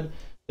laner is dead,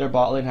 their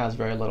bot lane has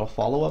very little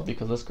follow-up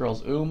because this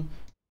girl's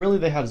Really,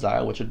 they have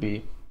Xayah, which would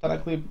be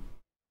technically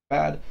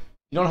bad.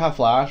 You don't have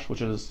Flash,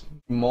 which is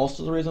most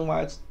of the reason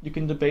why you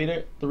can debate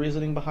it, the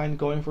reasoning behind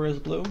going for his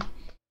blue.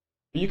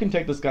 But you can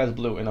take this guy's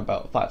blue in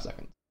about 5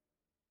 seconds.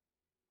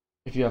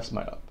 If you have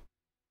Smite up.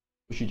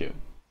 Which you do.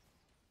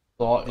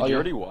 So Did you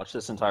already watch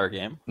this entire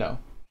game? No.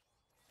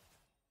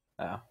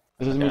 Oh.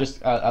 This is me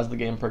just, as the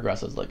game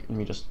progresses, like,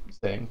 me just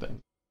saying things.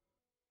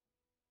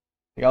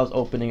 Like, I was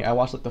opening, I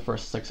watched like the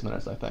first 6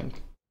 minutes, I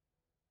think.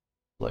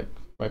 Like,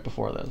 right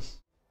before this.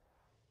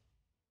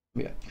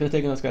 Yeah, could have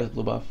taken this guy's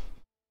blue buff.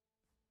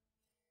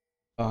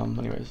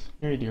 Anyways,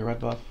 here you do your red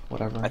buff,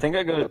 whatever. I think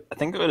I go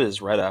to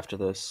his red after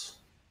this.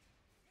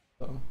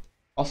 So.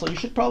 Also, you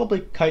should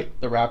probably kite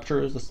the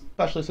Raptures,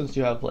 especially since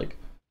you have, like,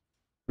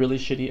 really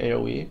shitty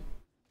AoE.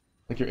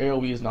 Like, your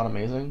AoE is not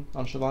amazing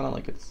on Shyvana,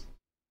 like,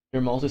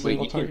 you're mostly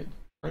single target.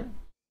 Right?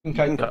 You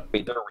can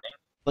kite them.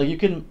 Like, you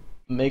can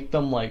make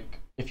them, like,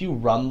 if you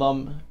run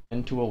them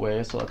into a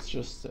way, so let's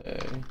just say...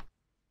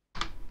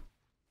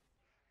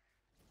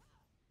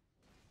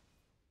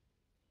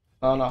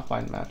 Oh, not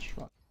find match.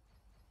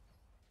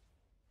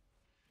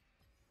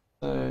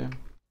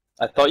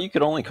 I thought you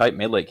could only kite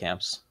melee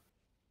camps.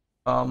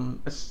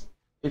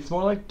 It's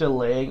more like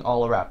delaying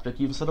all around. Like,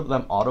 instead of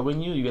them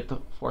autoing you, you get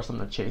to force them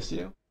to chase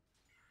you.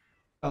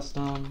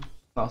 Custom.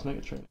 No, let's make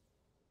it training.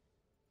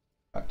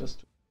 Practice.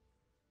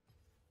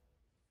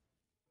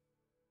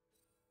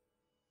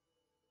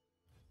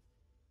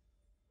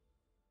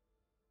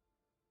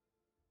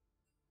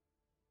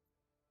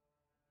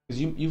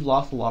 Because you've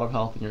lost a lot of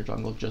health in your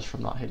jungle just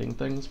from not hitting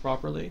things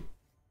properly.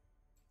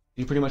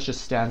 You pretty much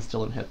just stand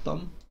still and hit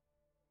them.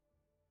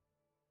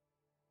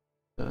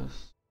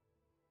 This.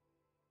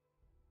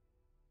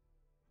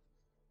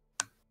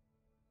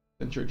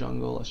 Enter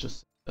jungle, let's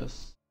just do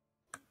this.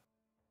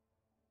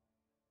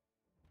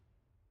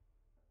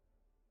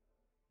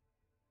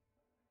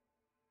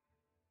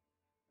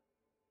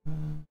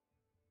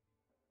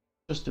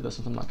 Just do this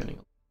since I'm not getting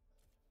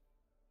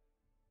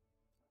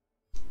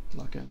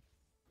lock in.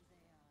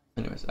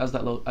 Anyways, as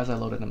I load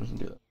it, I'm just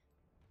gonna do this.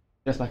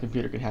 Yes, my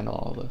computer can handle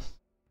all of this.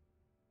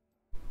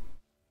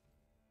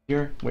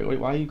 Here, wait,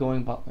 why are you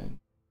going bot lane?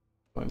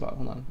 Going bot,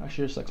 hold on.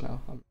 Actually, you're 6 now.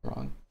 I'm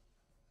wrong.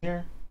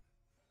 Here.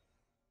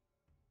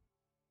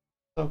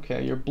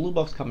 Okay, your blue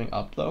buff's coming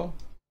up though.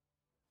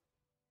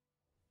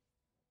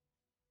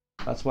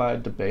 That's why I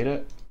debate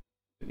it.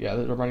 Yeah,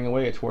 they're running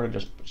away. It's warded.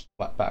 Just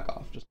back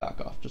off. Just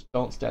back off. Just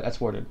don't stand. That's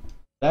warded.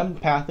 Them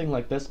pathing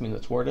like this means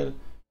it's warded.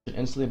 You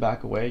instantly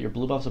back away. Your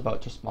blue buff's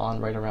about to spawn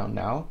right around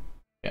now.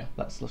 Yeah,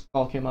 that's the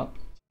call came up.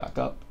 Back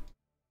up.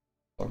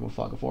 Or move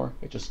Fog 4.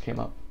 It just came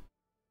up.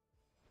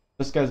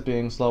 This guy's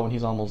being slow and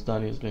he's almost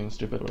done. He's being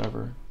stupid,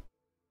 whatever.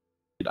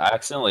 Dude, I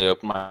accidentally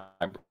opened my...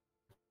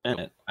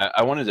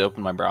 I wanted to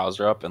open my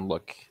browser up and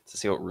look to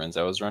see what runes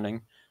I was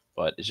running,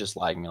 but it's just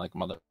lagging me like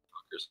motherfuckers.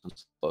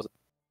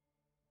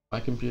 My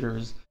computer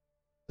isn't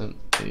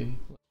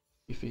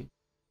beefy.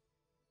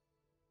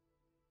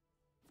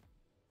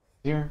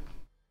 Here.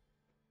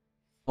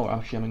 Oh,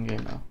 actually, I'm in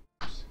game now.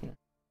 Here.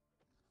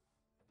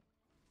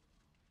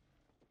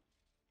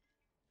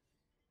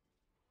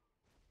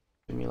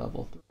 Give me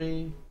level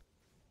 3.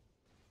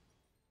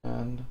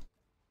 And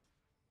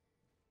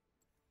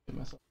give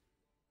myself.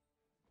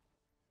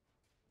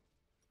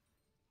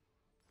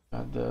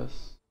 Add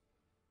this.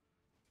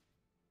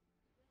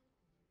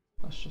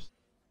 Let's just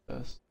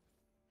this.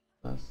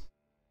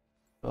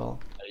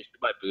 Well, you should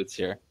buy boots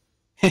here.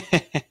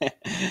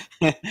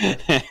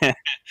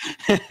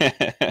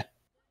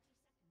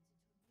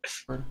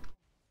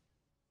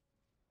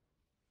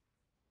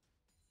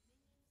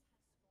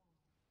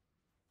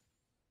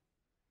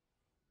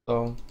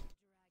 So,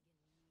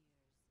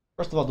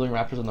 first of all, doing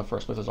Raptors in the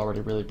first place is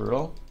already really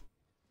brutal.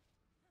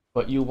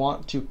 But you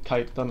want to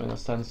kite them in a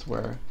sense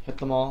where hit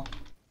them all,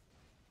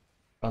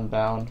 run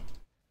down,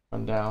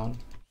 run down.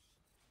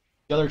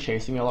 The other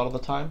chasing you a lot of the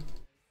time.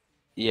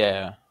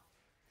 Yeah.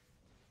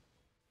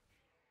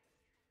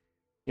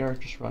 Here,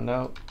 just run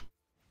out.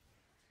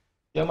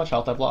 See how much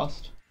health I've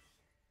lost?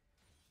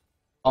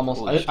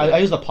 Almost. I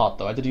used a pot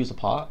though. I did use a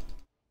pot,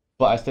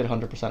 but I stayed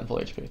 100% full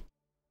HP.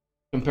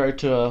 Compared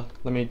to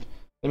let me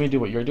do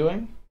what you're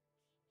doing.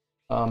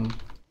 There's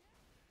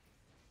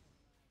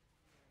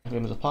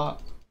a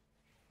pot.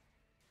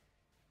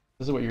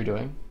 This is what you're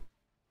doing.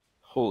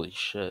 Holy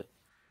shit.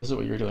 This is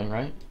what you're doing,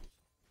 right?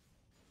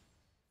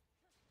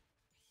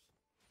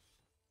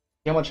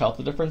 See how much health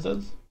the difference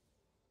is?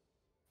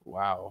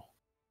 Wow.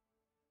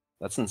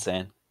 That's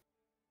insane.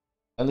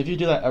 And if you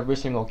do that every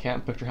single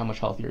camp, picture how much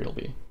healthier you'll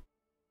be.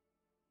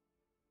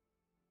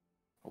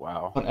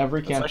 Wow. On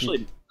every That's camp,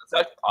 actually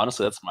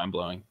honestly that's mind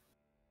blowing.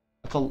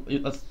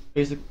 that's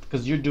basic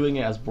because you're doing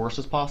it as worst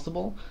as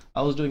possible.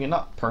 I was doing it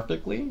not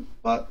perfectly,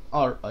 but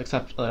at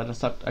an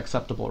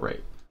acceptable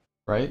rate,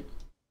 right?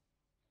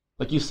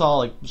 Like you saw,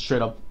 like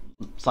straight up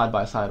side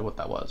by side what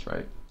that was,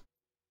 right?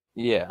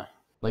 Yeah.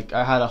 Like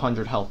I had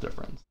 100 health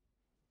difference.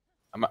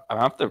 I'm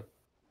have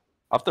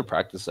to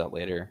practice that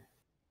later.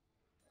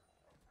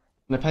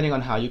 And depending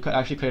on how you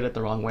actually created it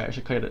the wrong way, I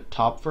should create it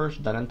top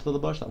first, then into the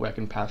bush. That way I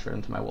can pass right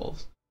into my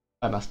wolves.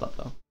 I messed up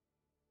though,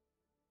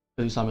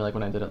 because you saw me like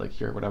when I did it like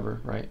here, whatever,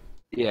 right?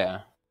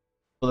 Yeah.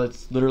 So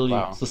that's literally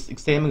Wow. it's the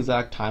same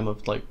exact time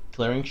of like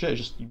clearing shit,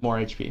 it's just more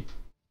HP.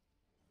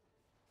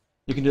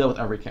 You can do that with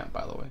every camp,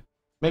 by the way.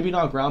 Maybe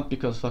not Gromp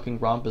because fucking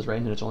Gromp is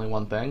ranged and it's only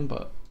one thing,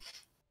 but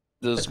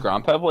Does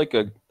Gromp have like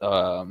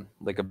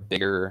a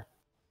bigger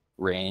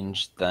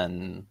range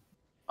than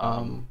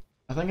um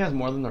I think it has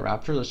more than the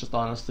Raptors. It's just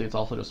honestly, it's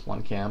also just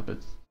one camp.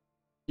 It's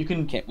you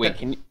can can wait,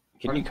 can you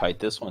pardon? kite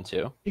this one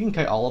too? You can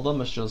kite all of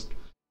them. It's just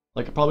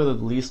like probably the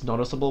least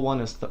noticeable one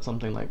is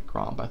something like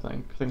Gromp. I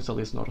think it's the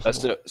least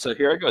noticeable. So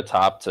here I go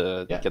top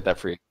to Yeah, get that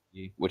free,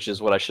 which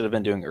is what I should have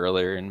been doing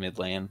earlier in mid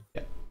lane.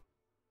 yeah.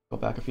 Go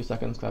back a few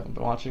seconds because I haven't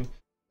been watching.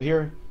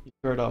 Here, you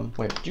heard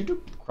wait, did you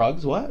do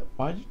Krugs? What?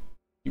 Why'd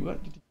you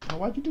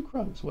do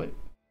Krugs? Wait.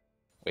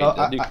 Wait, did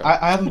I do Krugs?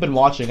 I haven't been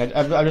watching.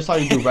 I just saw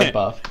you do red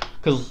buff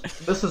because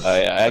this is. Oh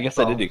yeah, I guess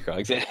I so, did do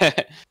Krugs.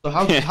 so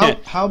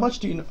how much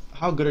do you know,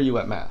 how good are you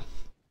at math?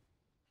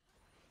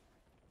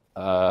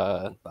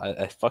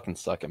 I fucking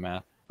suck at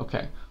math.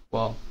 Okay,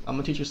 well I'm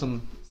gonna teach you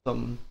some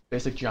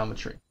basic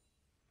geometry.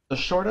 The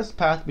shortest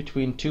path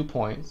between 2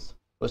 points,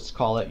 let's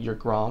call it your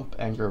Gromp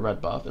and your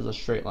red buff, is a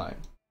straight line.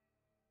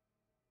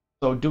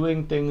 So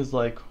doing things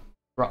like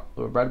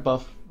red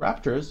buff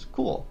Raptors,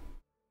 cool.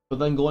 But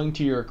then going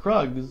to your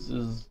Krugs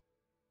is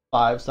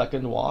 5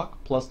 second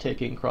walk plus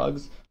taking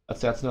Krugs. Let's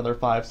say that's another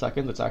 5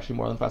 seconds. It's actually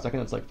more than 5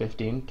 seconds. It's like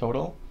 15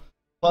 total.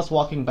 Plus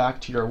walking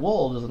back to your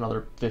wolves is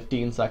another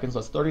 15 seconds. So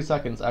it's 30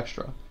 seconds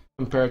extra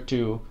compared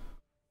to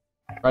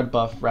red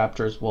buff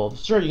Raptors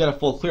wolves. Sure, you get a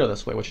full clear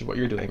this way, which is what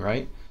you're doing,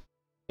 right?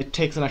 It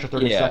takes an extra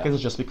 30 Yeah.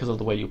 seconds just because of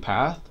the way you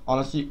path.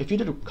 Honestly, if you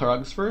did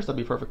Krugs first, that'd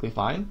be perfectly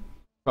fine.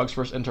 Krugs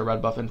first into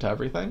red buff into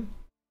everything.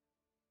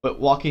 But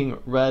walking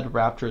red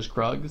Raptors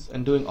Krugs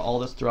and doing all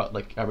this throughout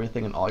like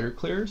everything and all your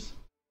clears.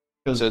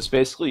 So it's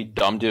basically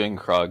dumb doing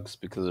Krugs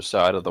because they're so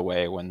out of the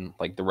way when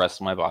like the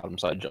rest of my bottom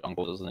side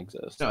jungle doesn't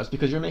exist. No, it's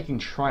because you're making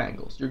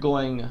triangles. You're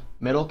going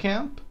middle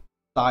camp,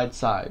 side,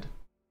 side.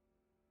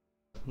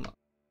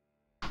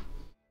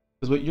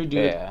 Because what you're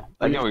doing, Yeah,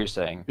 I know what you're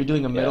saying. you're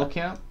doing a middle Yeah.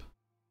 camp,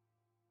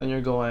 then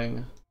you're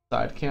going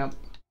side camp,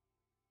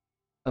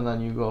 and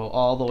then you go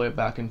all the way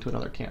back into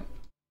another camp.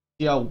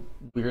 See how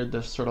weird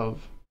this sort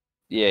of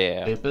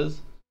Yeah. shape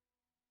is?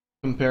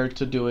 Compared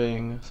to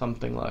doing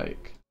something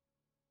like,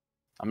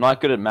 I'm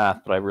not good at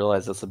math, but I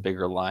realize that's a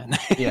bigger line.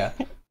 yeah,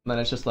 and then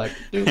it's just like,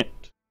 doot,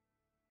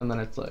 and then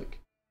it's like,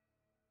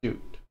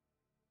 doot.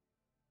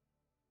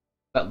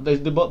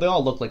 They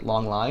all look like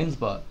long lines,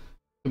 but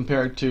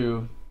compared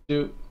to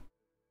doot,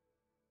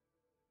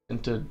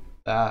 into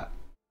that,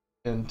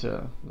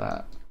 into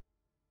that,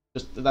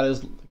 just that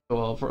is,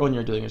 well, for when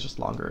you're doing it's just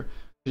longer.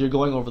 Because you're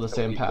going over the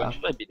same When path.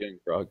 should I be doing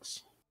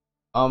Krugs?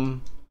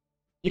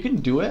 You can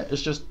do it,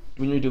 it's just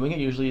when you're doing it,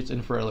 usually it's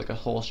in for like a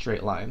whole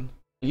straight line.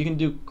 You can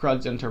do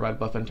Krugs into red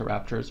buff into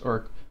Raptors,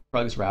 or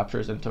Krugs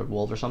Raptors into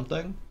Wolves or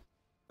something.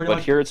 Pretty But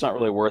much, here it's not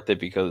really worth it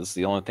because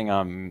the only thing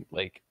I'm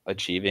like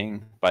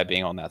achieving by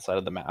being on that side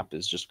of the map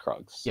is just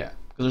Krugs. yeah,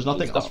 because there's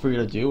nothing It's else dumb. for you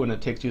to do, and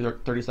it takes you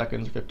 30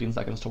 seconds or 15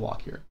 seconds to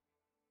walk here.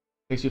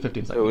 It takes you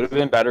 15 So it would seconds. have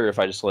been better if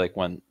I just like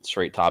went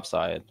straight top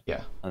side.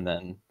 Yeah. And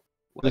then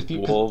If like you-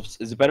 Wolves.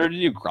 Is it better to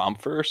do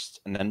Gromp first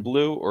and then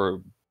Blue,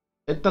 or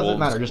It doesn't Wolves,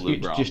 matter. Just Blue,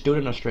 do, Gromp? just do it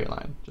in a straight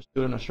line. Just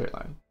do it in a straight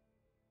line.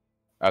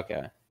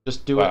 Okay.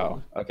 Just do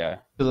Wow. it Okay.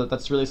 because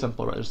that's really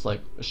simple, right? Just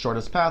like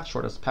shortest path,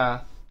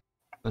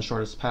 then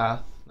shortest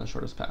path, then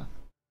shortest path.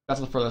 That's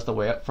the furthest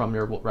away up from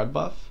your red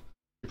buff.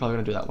 You're probably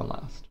gonna do that one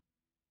last.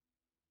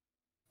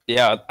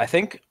 Yeah, I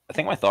think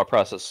my thought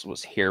process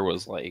was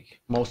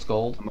like Most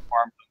gold. I'm a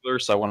farm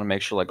jungler, so I want to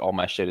make sure like all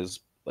my shit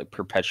is like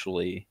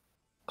perpetually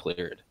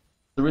cleared.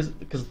 The reason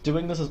because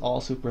doing this is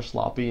all super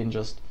sloppy and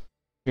just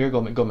here go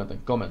mid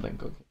lane, go mid lane,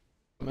 go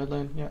mid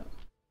lane. Yeah.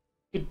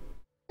 Good.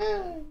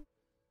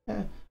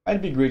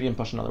 I'd be greedy and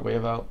push another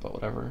wave out, but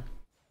whatever.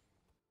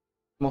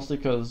 Mostly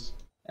because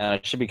And I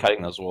should be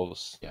cutting those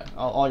wolves. yeah,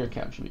 all your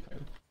camps should be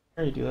covered.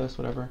 Here, you do this,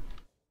 whatever.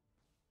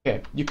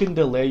 Okay, you can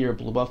delay your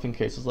blue buff in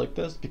cases like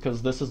this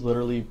because this is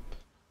literally.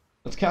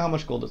 Let's count how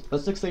much gold is.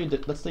 Let's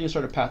say you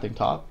started pathing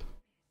top.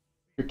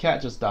 Your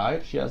cat just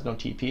died. She has no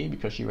TP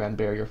because she ran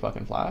barrier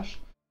fucking flash.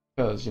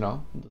 Because you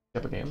know the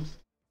type of games.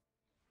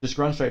 Just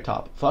run straight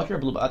top. Fuck your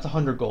blue buff. That's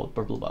 100 gold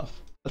for blue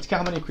buff. Let's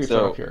count how many creeps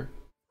are up here.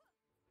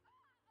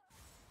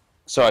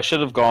 So I should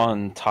have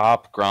gone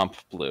top, Gromp,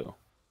 Blue.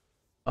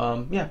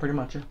 Yeah, pretty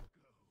much. Yeah.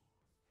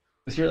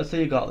 This here, let's say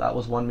you got that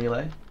was one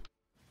melee,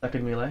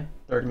 second melee,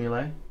 third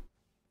melee,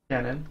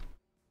 cannon,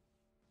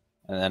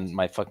 And then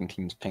my fucking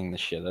team's pinging the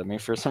shit out of me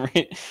for some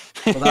reason.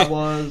 So that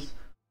was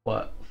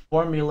what?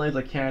 4 melees,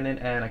 a cannon,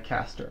 and a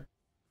caster.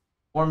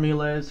 4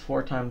 melees,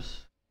 4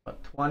 times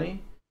what?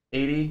 20,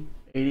 80,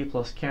 80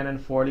 plus cannon,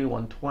 40,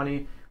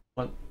 120.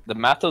 The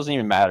math doesn't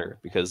even matter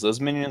because those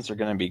minions are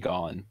gonna be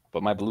gone,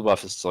 but my blue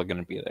buff is still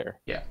gonna be there.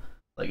 Yeah,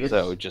 like it's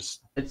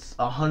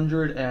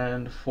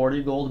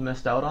 140 gold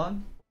missed out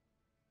on.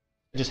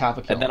 Just half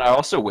a kill. And then I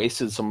also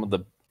wasted some of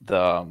the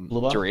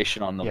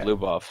duration on the blue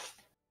buff.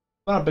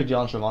 Not a big deal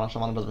on Shyvana.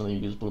 Shyvana doesn't really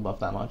use blue buff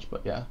that much,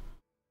 but yeah.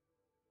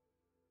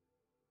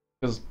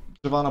 Because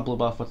Shyvana blue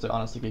buff, what's it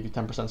honestly give you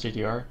 10%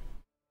 CTR?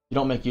 You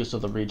don't make use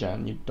of the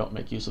regen. You don't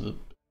make use of the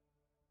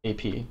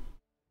AP.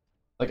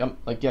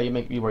 Like yeah,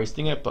 you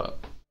wasting it, but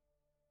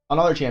on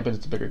other champions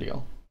it's a bigger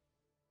deal.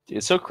 Dude,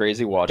 it's so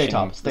crazy watching. Stay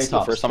top. This is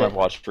the first time I've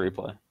watched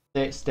replay.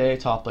 Stay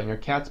top lane. Your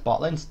cat's bot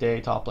lane. Stay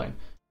top lane.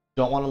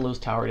 Don't want to lose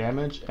tower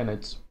damage, and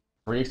it's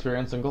free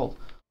experience and gold.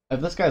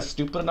 If this guy's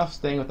stupid enough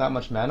staying with that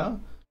much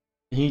mana,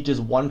 and he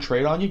just one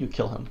trade on you, you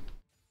kill him.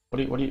 What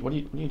do you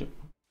do?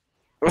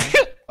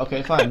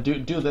 Okay, fine.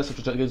 Do this,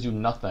 which gives you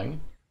nothing.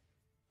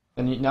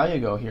 And now you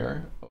go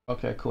here.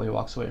 Okay, cool. He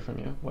walks away from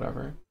you.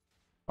 Whatever.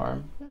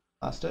 Farm.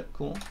 Last it.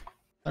 Cool.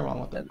 Nothing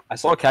wrong with it. I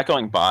saw a cat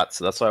going bot,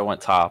 so that's why I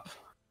went top.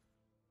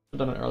 I've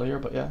done it earlier,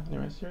 but yeah.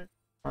 Anyways, here.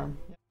 Farm.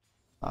 Yeah.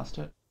 Last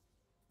it.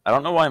 I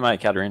don't know why my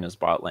Katarina's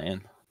bot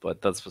lane,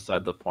 but that's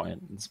beside the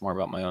point. It's more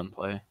about my own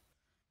play.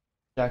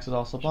 Jax is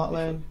also bot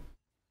lane.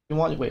 You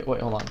want wait,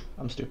 hold on.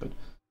 I'm stupid.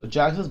 So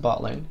Jax is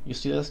bot lane. You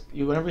see this?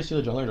 Whenever you see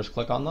the jungler, just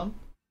click on them.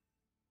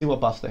 See what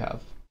buffs they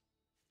have.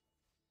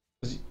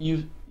 Because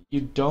you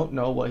don't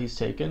know what he's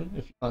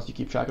taken unless you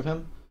keep track of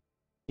him.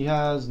 He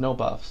has no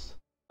buffs.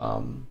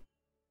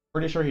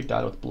 Pretty sure he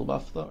died with blue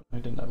buff though. He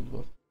didn't die with blue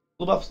buff.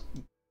 Blue buff's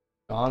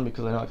gone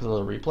because I know because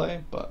of the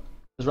replay, but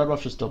his red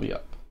buff should still be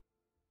up.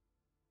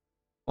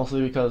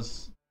 Mostly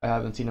because I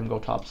haven't seen him go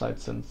topside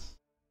since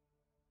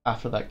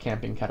after that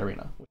camping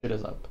Katarina, which it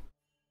is up.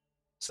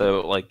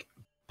 So like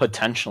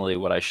potentially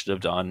what I should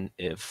have done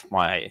if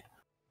my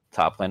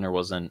top laner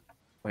wasn't.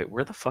 Wait,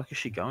 where the fuck is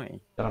she going?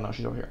 I don't know.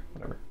 She's over here.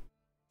 Whatever.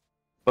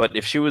 But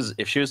if she was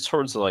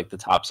towards like the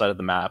top side of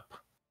the map,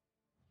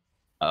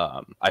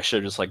 I should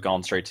have just like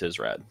gone straight to his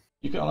red.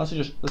 You can honestly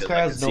just this guy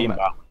has no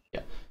mana.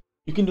 Yeah,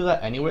 you can do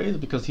that anyways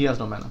because he has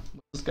no mana.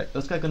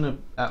 This guy gonna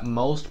at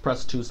most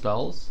press 2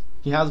 spells.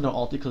 He has no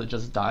ulti because it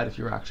just died. If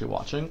you were actually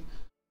watching,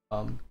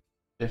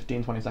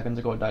 15-20 seconds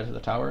ago it died to the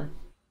tower.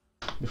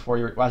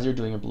 Before as you're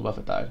doing your blue buff,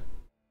 it died.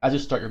 As you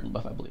start your blue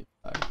buff, I believe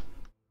it died.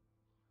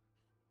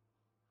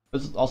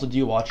 This is also, do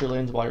you watch your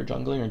lanes while you're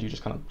jungling, or do you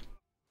just kind of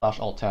slash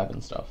alt tab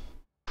and stuff?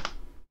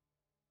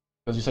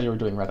 Because you said you were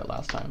doing Reddit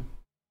last time.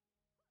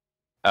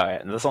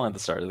 Alright, and that's only at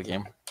the start of the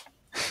game.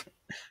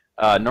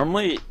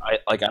 Normally,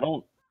 I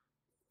don't.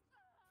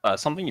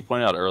 Something you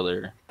pointed out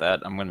earlier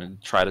that I'm gonna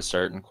try to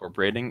start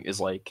incorporating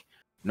is like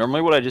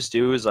normally what I just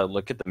do is I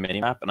look at the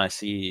minimap and I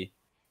see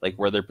like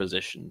where they're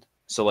positioned.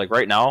 So like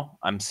right now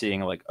I'm seeing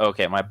like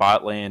okay, my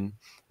bot lane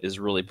is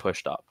really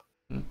pushed up,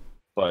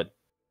 but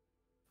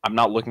I'm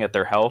not looking at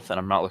their health and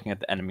I'm not looking at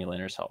the enemy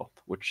laner's health,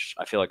 which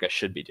I feel like I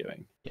should be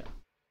doing. Yeah.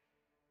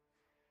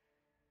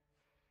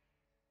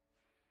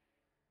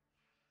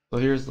 So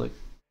here's like,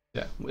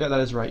 yeah, that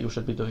is right. You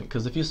should be doing,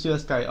 because if you see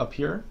this guy up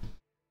here,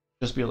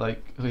 just be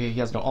like, okay, he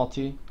has no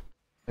ulti.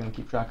 And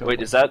keep track of.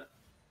 Wait, is that?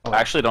 Oh, I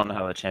actually don't know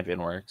how that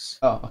champion works.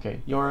 Oh, okay.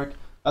 Yorick,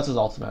 that's his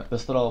ultimate.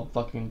 This little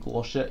fucking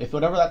glow shit. If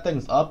whatever that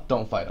thing's up,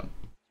 don't fight him.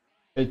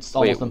 It's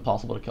almost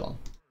impossible to kill him.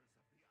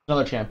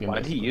 Another champion. Why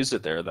did he use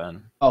it there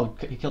then? Oh,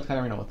 he killed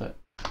Katarina with it.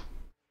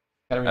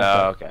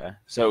 Oh, okay.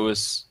 So it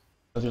was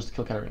just to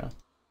kill Katarina.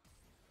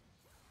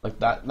 Like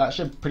that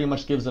shit pretty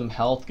much gives him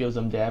health, gives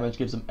him damage,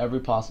 gives him every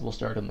possible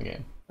start in the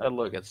game. Oh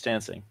look, it's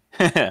dancing.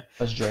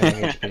 That's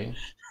draining HP.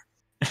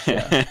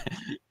 Yeah.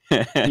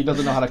 He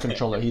doesn't know how to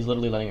control it. He's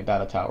literally letting it die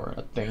to tower.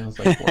 That thing's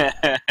like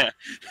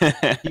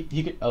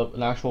he could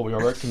an actual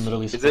Yorick can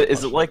literally. Is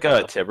it like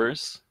a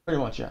Tibbers? Pretty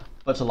much, yeah.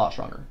 But it's a lot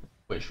stronger.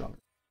 Way stronger.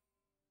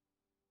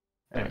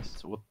 Anyways,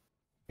 so what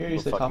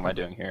the fuck am I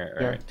doing here?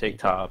 Alright, take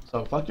top.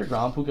 So fuck your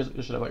Grom. Who gives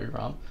a shit about your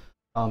Grom?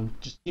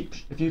 Just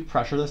if you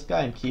pressure this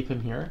guy and keep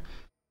him here,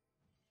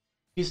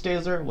 he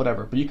stays there,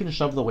 whatever. But you can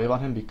shove the wave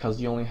on him because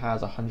he only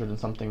has 100 and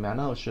something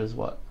mana, which is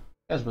what?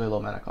 He has really low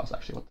mana cost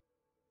actually.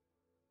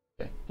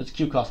 Okay, his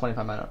Q costs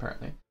 25 mana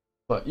apparently.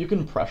 But you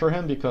can pressure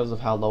him because of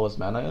how low his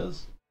mana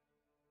is.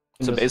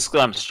 So basically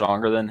I'm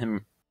stronger than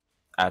him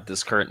at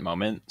this current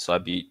moment, so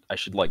I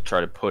should like try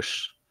to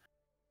push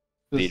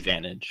the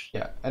advantage.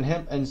 Yeah,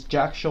 and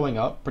Jack showing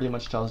up pretty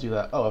much tells you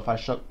that, oh,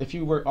 if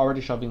you were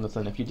already shoving this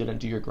in, if you didn't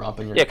do your Gromp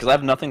and your... Yeah, because I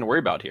have nothing to worry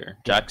about here.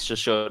 Jack's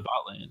just showed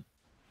bot lane.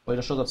 Well, he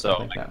just shows up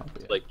so now.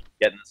 Like,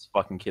 get in this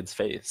fucking kid's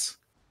face.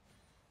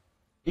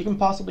 You can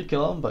possibly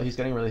kill him, but he's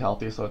getting really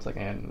healthy, so it's like,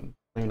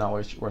 maybe not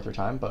worth your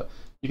time, but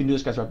you can do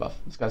this guy's red buff.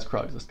 This guy's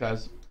Krugs. This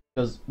guy's...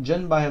 Because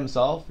Jhin by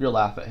himself, you'll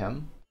laugh at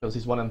him, because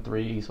he's 1 in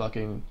 3, he's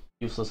fucking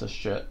useless as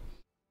shit.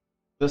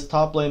 This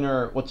top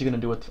laner, what's he gonna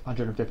do with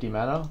 150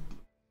 mana?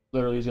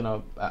 Literally, he's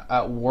gonna,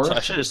 at worst... So I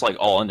should just like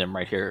all in him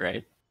right here,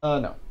 right?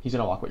 No, he's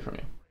gonna walk away from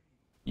you.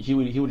 He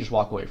would just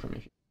walk away from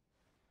you.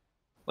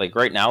 Like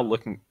right now,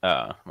 looking.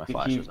 My He,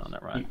 flash he, is on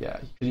that, right? yeah,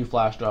 because you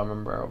flashed.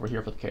 Remember over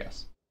here for the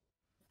chaos.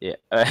 Yeah.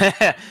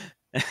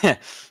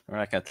 We're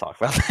not gonna talk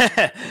about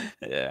that.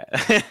 Yeah.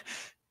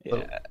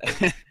 So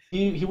Yeah.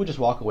 he would just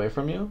walk away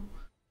from you,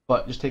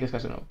 but just take his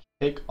guys note.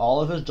 Take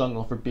all of his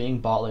jungle for being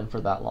bot lane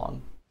for that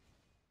long.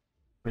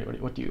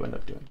 What do you end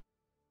up doing?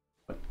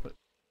 What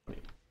do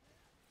you...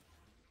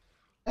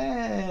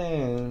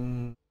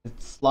 And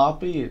it's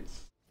sloppy.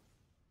 It's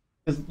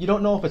because you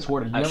don't know if it's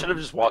worded. I should have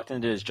just walked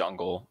into his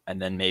jungle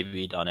and then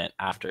maybe done it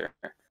after.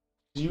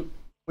 When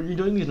you're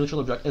doing these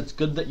neutral objectives, it's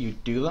good that you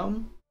do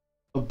them,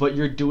 but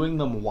you're doing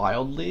them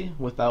wildly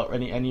without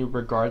any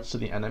regards to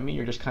the enemy.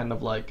 You're just kind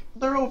of like,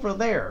 they're over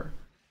there.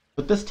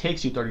 But this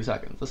takes you 30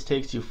 seconds. This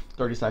takes you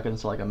 30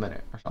 seconds to like a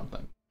minute or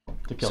something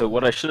to kill So him.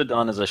 what I should have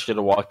done is I should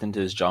have walked into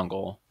his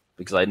jungle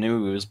because I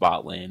knew he was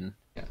bot lane,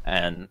 Yeah.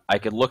 and I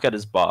could look at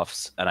his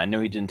buffs, and I knew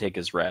he didn't take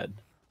his red.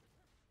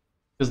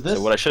 Because this,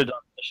 So what I should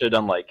have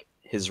done like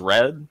his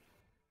red,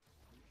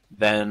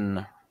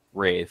 then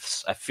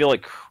wraiths. I feel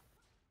like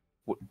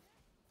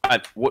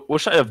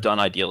what should I have done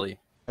ideally?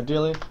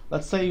 ideally,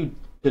 let's say you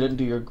didn't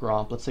do your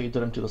Gromp. Let's say you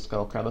didn't do the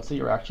Skull Crab. Let's say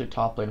you're actually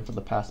top lane for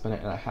the past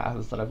minute and a half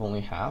instead of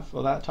only half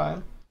of that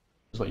time.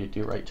 Is what you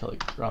do, right? Till like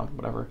Gromp,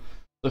 whatever.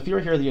 So if you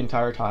were here the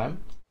entire time,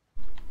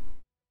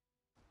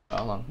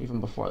 hold on, even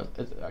before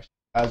it's actually,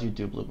 as you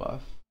do blue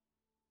buff,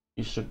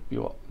 you should be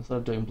instead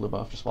of doing blue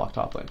buff, just walk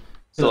top lane.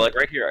 So like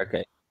right here,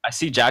 okay, I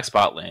see Jack's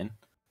bot lane,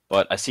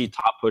 but I see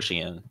top pushing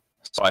in,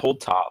 so I hold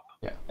top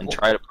Yeah, and well,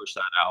 try to push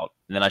that out,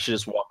 and then I should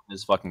just walk in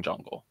his fucking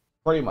jungle.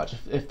 pretty much.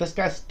 If this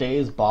guy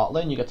stays bot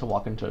lane, you get to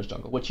walk into his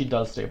jungle, which he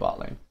does stay bot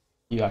lane.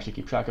 You actually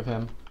keep track of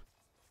him.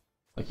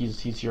 Like he's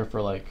here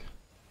for like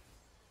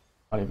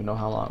I don't even know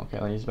how long. Okay,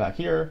 then he's back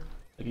here.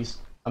 Like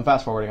I'm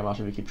fast forwarding. I'm not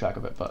sure if you keep track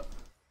of it, but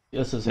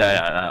this is him.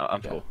 Yeah, no,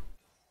 I'm Yeah. cool.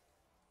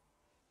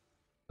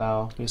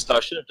 Now he's So I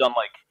should have done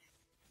like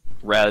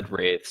red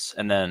wraiths,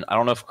 and then I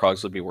don't know if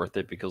Krogs would be worth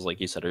it because, like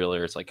you said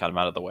earlier, it's like kind of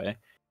out of the way.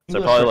 you So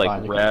can do a probably straight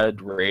like line.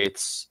 red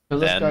wraiths,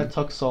 Because this guy then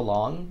took so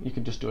long, you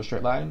could just do a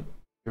straight line.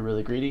 You're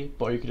really greedy,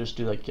 but you could just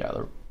do like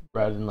the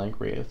red and like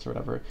wraiths or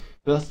whatever.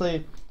 But let's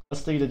say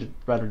you did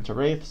red into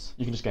wraiths,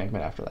 you can just gank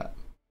mid after that.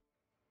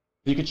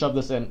 You could shove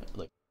this in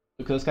like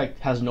because this guy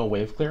has no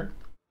wave clear.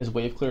 His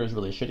wave clear is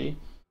really shitty.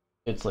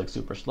 It's like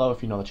super slow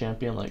if you know the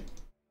champion. Like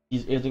he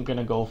isn't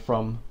gonna go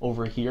from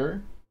over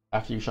here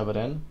after you shove it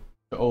in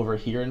to over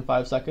here in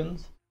 5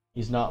 seconds.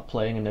 He's not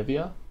playing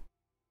Anivia.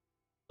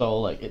 So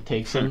like it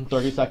takes him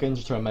 30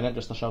 seconds to a minute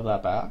just to shove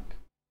that back.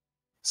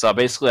 so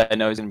basically I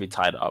know he's gonna be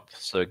tied up,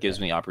 so it gives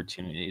me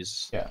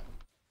opportunities. Yeah.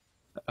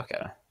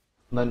 Okay.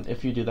 And then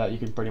if you do that, you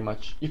could pretty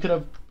much you could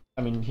have.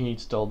 I mean, he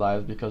still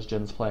dies because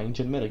Jin's playing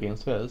Jin mid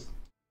against Fizz,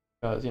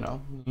 because you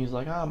know he's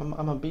like, I'm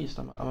a beast.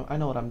 I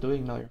know what I'm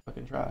doing. No, you're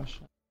fucking trash.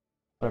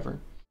 Whatever.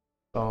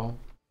 So,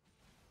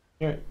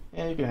 yeah,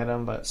 you can hit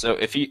him, but So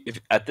if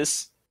at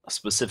this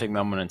specific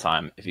moment in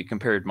time, if you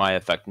compared my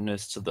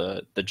effectiveness to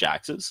the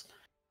Jax's,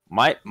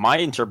 my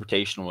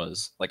interpretation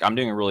was like I'm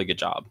doing a really good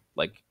job.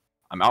 Like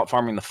I'm out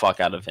farming the fuck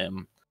out of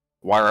him.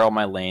 Why are all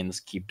my lanes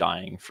keep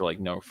dying for like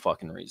no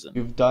fucking reason?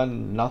 you've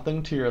done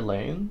nothing to your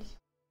lanes.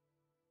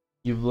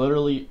 You've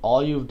literally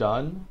all you've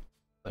done,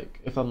 like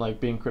if I'm like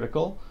being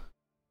critical,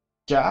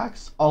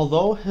 Jax,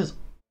 although his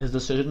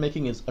decision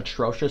making is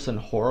atrocious and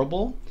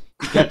horrible,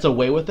 he gets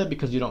away with it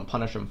because you don't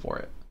punish him for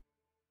it.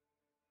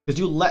 Because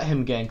you let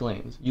him gank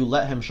lanes. You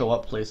let him show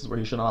up places where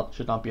he should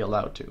not be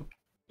allowed to.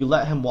 You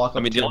let him walk up I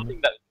mean, the to only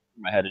thing that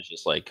in my head is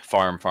just like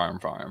farm, farm,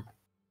 farm.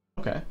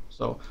 Okay,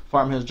 so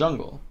farm his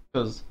jungle.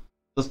 Because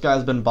this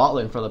guy's been bot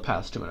lane for the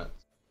past 2 minutes.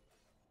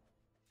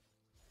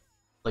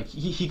 Like,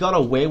 he got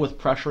away with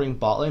pressuring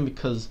bot lane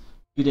because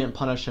you didn't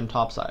punish him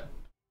topside.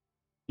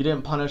 You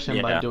didn't punish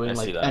him by Yeah, doing I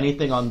like see that.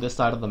 anything on this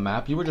side of the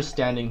map. You were just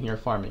standing here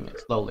farming it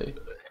slowly.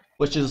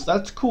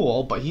 That's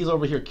cool, but he's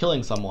over here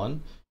killing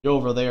someone. You're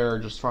over there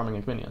just farming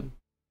a minion.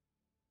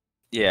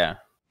 Yeah.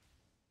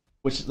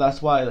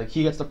 That's why like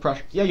he gets the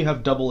pressure. Yeah, you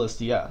have double his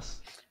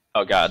CS.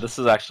 Oh god, this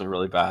is actually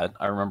really bad.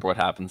 I remember what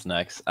happens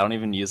next. I don't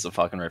even use the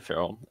fucking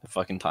referral. It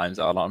fucking times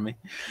out on me.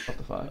 What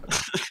the fuck?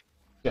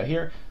 Yeah,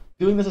 here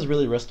doing this is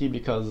really risky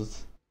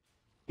because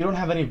you don't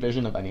have any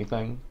vision of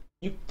anything.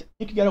 You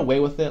could get away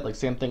with it, like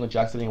same thing with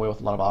Jax getting away with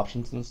a lot of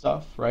options and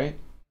stuff, right?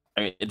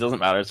 I mean, it doesn't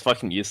matter. It's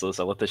fucking useless.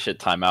 I let this shit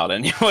time out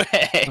anyway.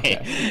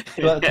 Okay.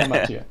 So let it come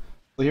out to you.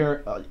 So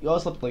here, you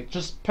also like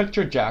just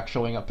picture Jax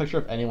showing up. Picture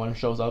if anyone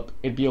shows up,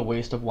 it'd be a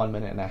waste of 1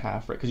 minute and a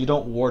half, right? Because you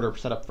don't ward or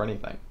set up for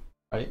anything,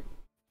 right?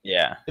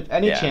 Yeah. If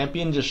any Yeah.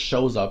 champion just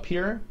shows up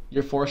here,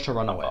 you're forced to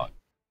run away. Fuck.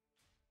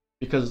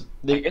 Because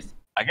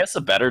I guess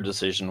a better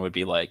decision would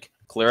be like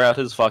clear out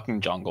his fucking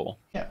jungle,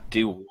 Yeah.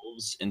 do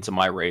wolves into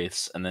my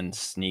wraiths, and then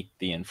sneak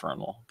the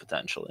infernal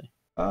potentially.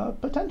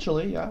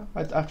 Potentially, yeah.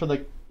 After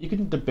like you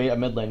can debate a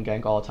mid lane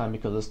gank all the time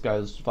because this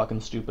guy's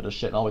fucking stupid as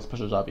shit and always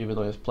pushes up even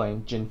though he's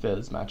playing Jin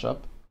Fizz matchup.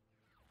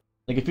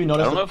 Like if you I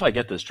notice, don't know if I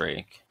get this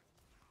Drake.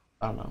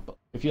 I don't know, but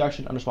if you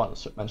actually, I just want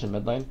to mention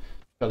mid lane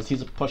because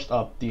he's pushed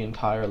up the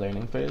entire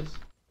laning phase.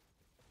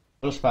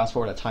 Just fast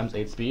forward at times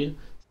 8 speed.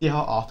 See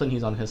how often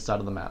he's on his side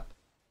of the map.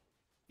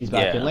 He's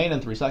back in lane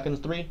in 3 seconds.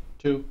 3,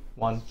 2,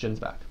 1. Jin's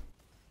back.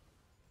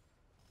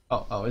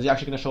 Oh, is he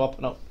actually going to show up?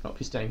 No,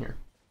 he's staying here.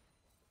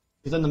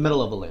 He's in the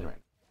middle of the lane right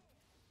now.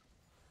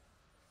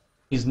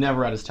 He's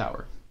never at his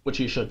tower, which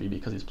he should be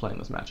because he's playing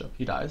this matchup.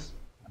 He dies.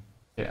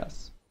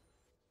 Yes.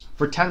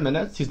 For 10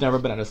 minutes, he's never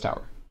been at his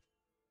tower.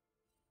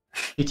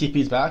 He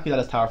TP's back. He's at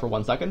his tower for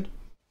 1 second.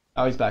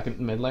 Now he's back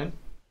in mid lane.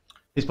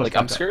 He's like,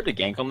 I'm scared to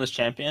gank on this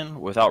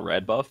champion without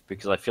red buff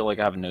because I feel like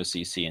I have no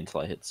CC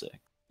until I hit 6.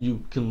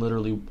 You can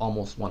literally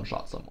almost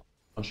one-shot someone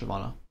on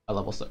Shyvana at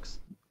level 6.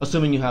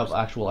 Assuming you have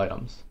actual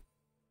items.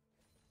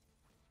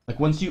 Like,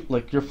 once you,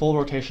 like, your full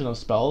rotation of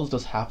spells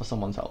does half of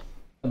someone's health.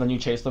 And then you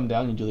chase them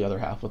down and you do the other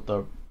half with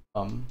the,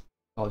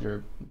 called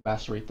your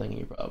mastery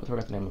thingy, I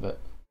forgot the name of it.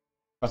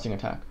 Pressing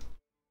attack.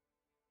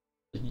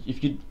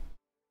 If you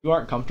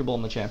aren't comfortable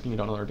in the champion, you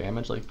don't know their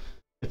damage, like,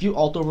 if you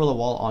ult over the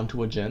wall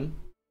onto a Jhin,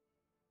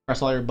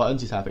 press all your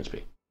buttons, he's half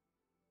HP.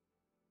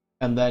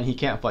 And then he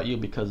can't fight you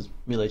because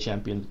melee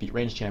champions beat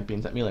range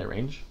champions at melee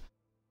range.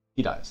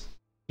 He dies.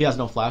 He has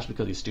no flash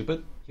because he's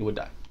stupid. He would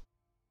die.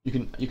 You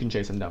can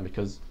chase him down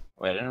because.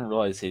 Wait, I didn't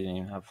realize he didn't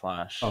even have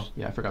flash. Oh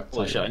yeah, I forgot.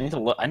 Holy shit! I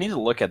need to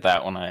look at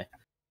that when I.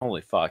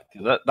 Holy fuck!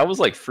 That was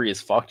like free as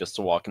fuck just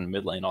to walk in the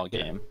mid lane all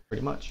game. Yeah,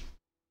 pretty much.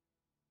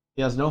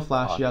 He has no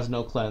flash. He has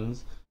no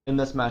cleanse. In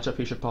this matchup,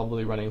 he should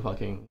probably be running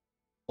fucking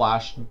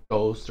flash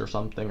ghost or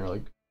something, or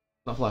like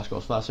not flash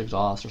ghost, flash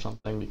exhaust or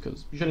something,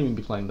 because you shouldn't even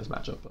be playing this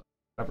matchup. But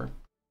whatever.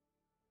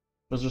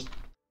 There's just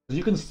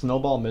you can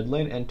snowball mid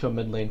lane into a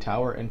mid lane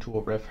tower, into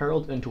a Rift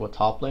Herald, into a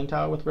top lane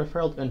tower with Rift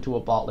Herald, into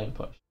a bot lane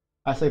push.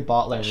 I say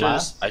bot lane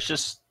last. I should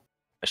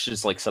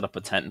just like set up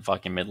a tent in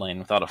fucking mid lane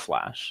without a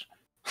flash.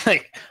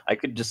 Like I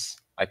could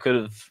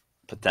have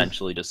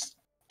potentially just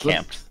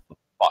camped the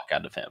fuck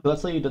out of him.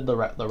 Let's say you did the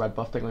red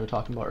buff thing we were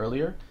talking about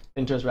earlier.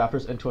 Into his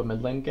Raptors, into a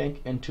mid lane gank,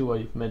 into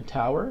a mid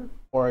tower,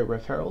 or a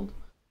Rift Herald.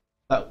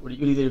 That would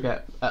either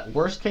get at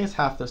worst case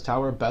half this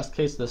tower, best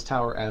case this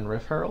tower and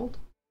Rift Herald.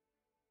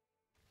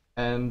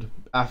 And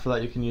after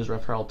that you can use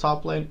Rift Herald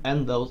top lane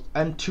and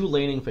 2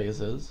 laning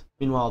phases.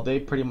 Meanwhile they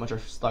pretty much are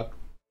stuck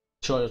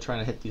trying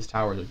to hit these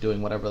towers or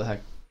doing whatever the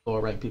heck lower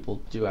rank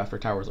people do after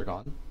towers are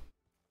gone.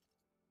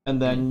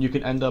 And then you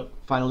can end up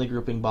finally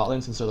grouping bot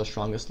lane since they're the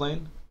strongest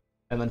lane,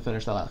 and then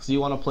finish that out. So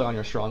you want to play on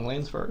your strong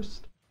lanes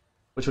first,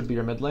 which would be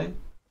your mid lane.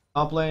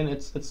 Top lane,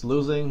 it's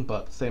losing,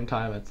 but at the same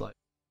time, it's like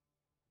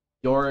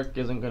Yorick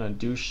isn't gonna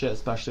do shit,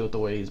 especially with the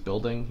way he's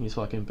building. He's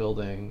fucking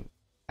building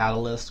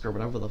Catalyst or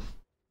whatever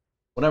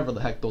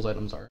the heck those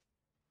items are,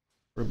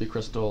 Ruby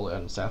Crystal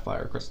and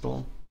Sapphire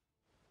Crystal.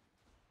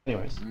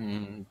 Anyways,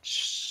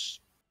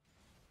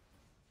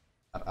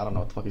 I don't know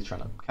what the fuck he's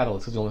trying to.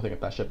 Catalyst is the only thing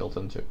that shit built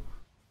into.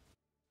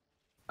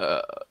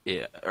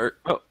 Yeah,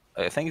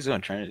 I think he's going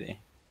Trinity.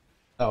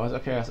 Oh,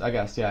 okay. I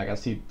guess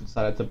he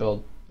decided to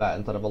build that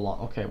instead of a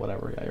long. Okay,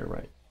 whatever. Yeah, you're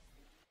right.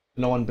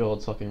 No one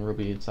builds fucking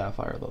Ruby and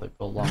Sapphire though. They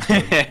build long.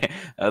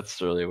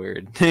 That's really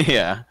weird.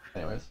 Yeah.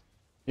 Anyways,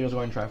 he was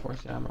going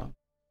Triforce. Yeah, I'm wrong.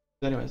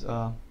 Anyways,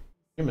 your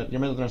mid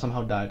laner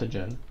somehow died to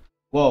Jhin.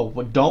 Whoa!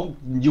 But don't.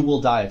 You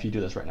will die if you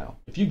do this right now.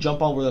 If you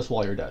jump over this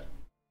wall, you're dead.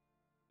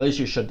 At least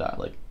you should die.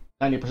 Like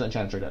 90%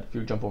 chance you're dead if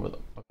you jump over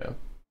them. Okay.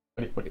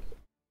 What do you?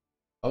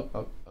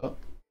 Oh.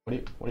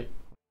 What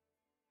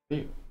do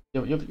you?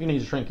 You need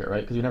to shrink it,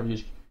 right? Because you never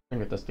used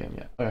shrink it this game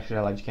yet. Oh, actually,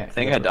 I lied. You can't. I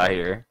think I die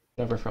here.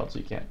 You never failed, so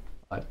you can't.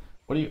 I lied.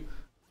 What do you?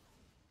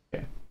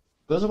 Okay.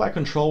 Those are why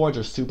control wards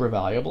are super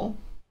valuable.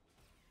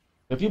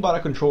 If you bought a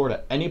control ward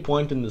at any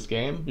point in this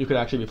game, you could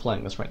actually be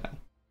playing this right now.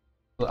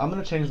 So I'm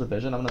gonna change the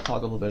vision. I'm gonna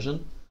toggle the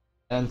vision,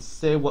 and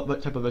say what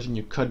type of vision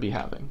you could be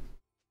having.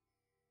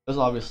 This is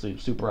obviously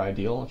super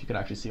ideal if you could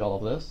actually see all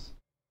of this.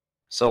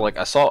 So like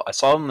I saw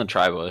him in the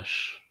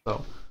tri-bush.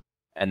 So.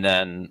 And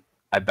then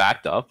I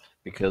backed up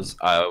because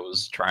I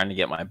was trying to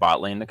get my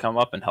bot lane to come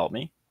up and help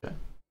me. Okay.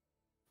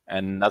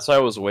 And that's why I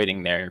was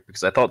waiting there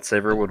because I thought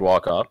Sivir would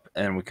walk up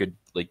and we could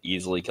like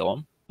easily kill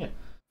him. Yeah.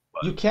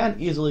 But you can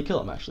easily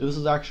kill him actually. This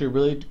is actually a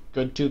really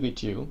good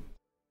 2v2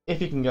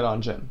 if you can get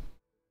on Jhin.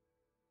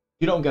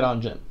 You don't get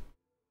on Jhin,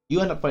 you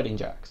end up fighting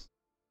Jax.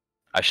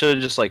 I should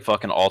have just like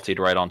fucking ultied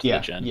right onto the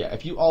Jhin. Yeah,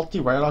 if you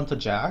ulti right onto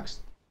Jax,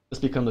 this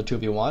becomes a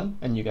 2v1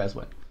 and you guys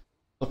win.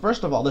 So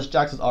first of all, this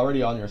Jax is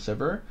already on your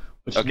Sivir.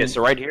 Okay,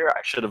 so right here,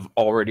 I should have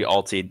already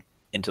ultied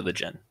into the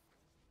Jhin.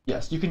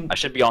 Yes, you can. I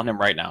should be on him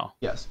right now.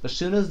 Yes, as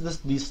soon as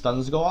these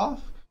stuns go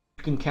off,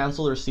 you can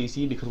cancel their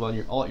CC because when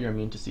you're ult, you're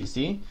immune to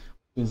CC. It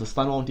means the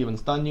stun won't even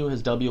stun you.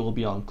 His W will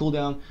be on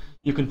cooldown.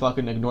 You can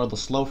fucking ignore the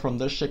slow from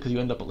this shit because you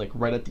end up like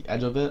right at the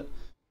edge of it,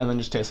 and then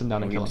just chase him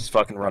down and kill him. Just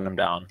fucking run him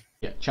down.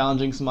 Yeah,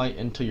 challenging smite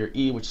into your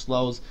E, which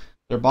slows.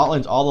 Their bot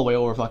lane's all the way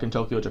over fucking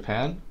Tokyo,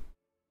 Japan.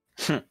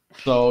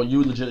 So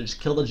you legit just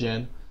kill the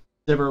Jhin.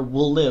 Sivir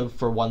will live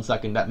for 1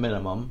 second at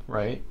minimum,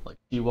 right? Like,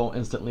 he won't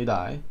instantly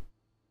die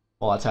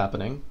while that's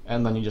happening,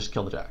 and then you just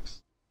kill the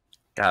Jax.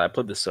 God, I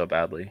played this so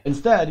badly.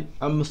 Instead,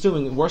 I'm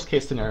assuming worst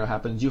case scenario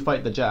happens, you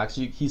fight the Jax,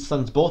 he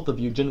stuns both of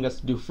you, Jhin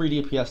gets to do free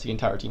DPS the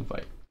entire team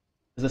fight.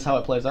 Is this how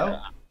it plays out?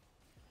 Yeah.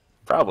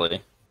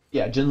 Probably.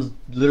 Yeah, Jin's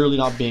literally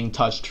not being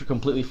touched.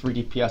 Completely free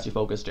DPS. You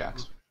focus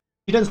Jax.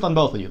 He didn't stun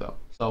both of you though,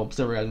 so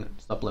Sivir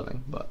didn't stop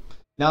living. But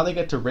now they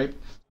get to rape.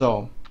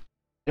 So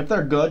if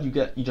they're good,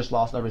 you just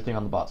lost everything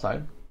on the bot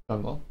side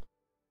jungle.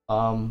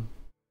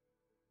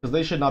 Because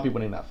they should not be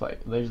winning that fight.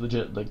 They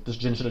legit like this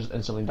Jin should have just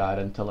instantly died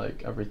until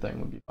like everything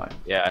would be fine.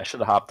 Yeah, I should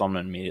have hopped on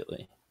him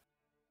immediately.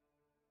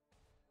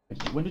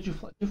 When did you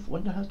fly?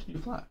 When the hell did you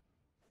fly?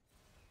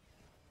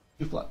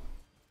 You fly.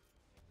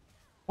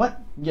 What?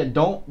 Yeah,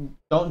 don't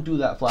do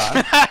that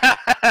flash.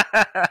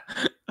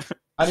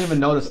 I didn't even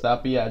notice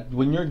that, but yeah,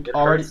 when you're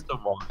already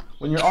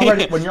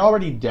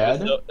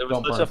dead, It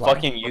was such a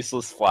fucking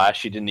useless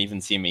flash. You didn't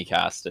even see me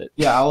cast it.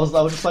 Yeah, I was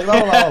just like,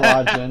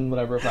 la, Jin,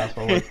 whatever, fast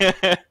forward.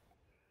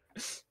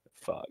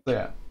 Fuck. So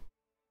yeah.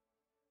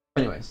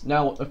 Anyways,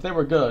 now if they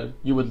were good,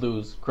 you would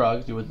lose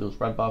Krugs, you would lose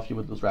Red Buff, you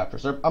would lose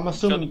Raptors. I'm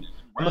assuming.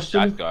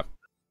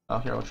 Oh,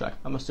 here we'll check.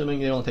 I'm assuming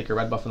they only take your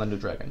Red Buff and then do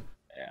Dragon.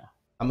 Yeah.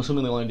 I'm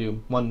assuming they only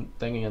do one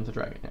thing against the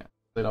Dragon. Yeah.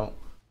 They don't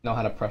know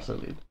how to press their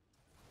lead.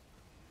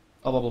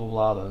 Blah blah blah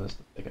blah. Then it's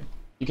taken.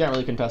 You can't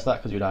really contest that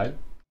because you died.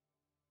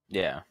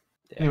 Yeah.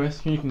 Anyways,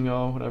 here you can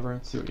go, whatever.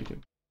 Let's see what you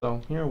can.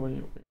 So here, what do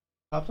you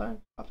top side?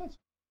 Top side.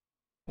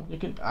 You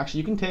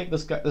can take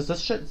this guy.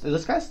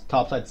 This guy's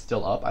top side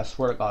still up. I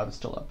swear to God, it's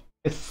still up.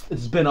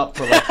 It's been up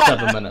for like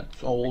 7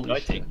 minutes. Holy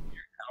shit! I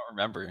don't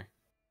remember.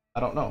 I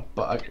don't know,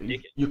 but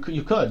you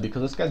could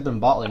because this guy's been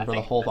bottling for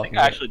the whole fucking.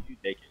 I actually do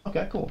take it.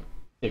 Okay, cool.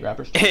 Take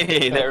Raptors. Hey,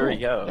 okay, there cool. we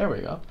go. There we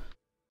go.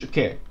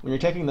 Okay, when you're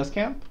taking this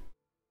camp.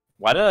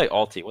 Why did I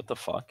ulti? What the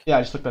fuck? Yeah,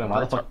 I just looked at him. Why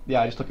the fuck?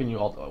 Yeah, I just looked at you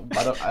all.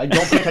 I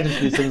don't pay attention to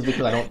these things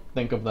because I don't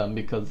think of them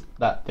because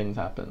that things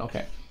happen.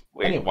 Okay.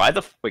 Wait, anyway.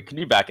 Wait, can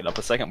you back it up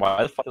a second?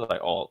 Why the fuck did I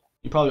ult?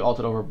 You probably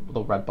ulted over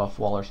the red buff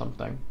wall or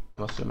something.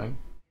 I'm assuming.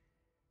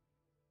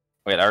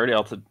 Wait, I already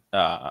ulted.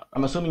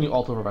 I'm assuming you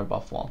ulted over red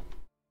buff wall.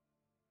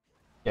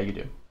 Yeah, you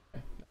do.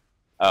 Okay.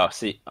 Oh,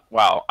 see,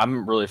 wow,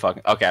 I'm really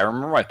fucking. Okay, I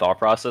remember my thought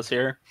process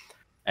here,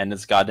 and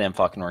it's goddamn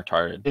fucking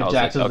retarded. If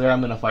Jax is there,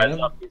 I'm gonna fight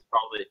him.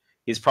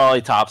 He's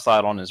probably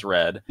topside on his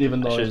red.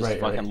 Even though I he's just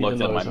fucking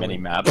looked at my mini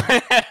map.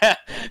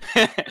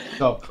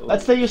 So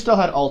let's say you still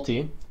had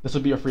ulti. This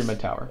would be your free mid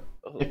tower.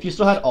 If you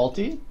still had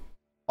ulti,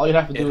 all you'd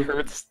have to do. It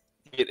hurts.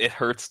 It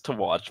hurts to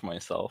watch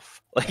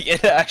myself. Like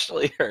it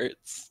actually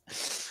hurts.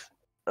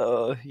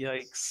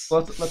 Yikes. So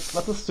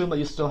let's assume that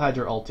you still had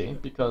your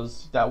ulti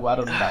because that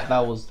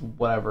was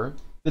whatever.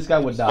 This guy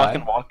would die.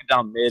 Fucking walking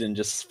down mid and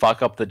just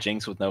fuck up the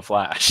Jinx with no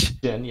flash.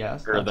 Jin,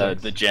 yes. Or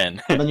the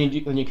Jin. And then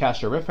you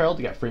cast your Rift Herald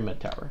to get free mid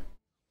tower.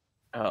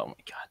 Oh my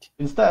god.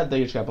 Instead,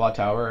 they just got bot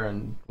tower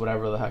and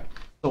whatever the heck.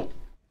 So,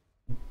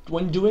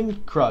 when doing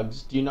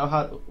Krugs, do you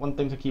know one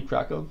thing to keep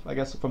track of? I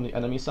guess from the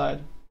enemy side.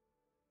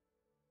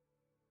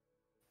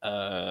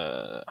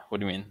 What do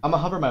you mean? I'm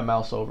gonna hover my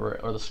mouse over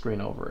it or the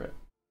screen over it.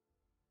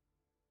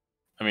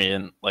 I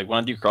mean, like when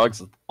I do Krugs,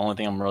 the only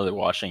thing I'm really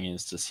watching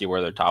is to see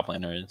where their top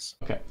laner is.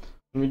 Okay.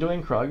 When you're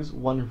doing Krugs,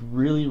 one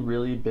really,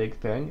 really big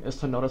thing is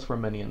to notice where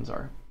minions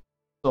are.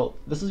 So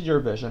this is your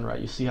vision, right?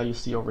 You see how you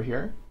see over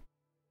here?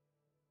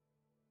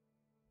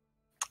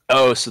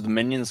 Oh, so the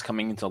minions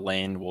coming into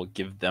lane will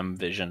give them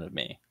vision of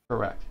me.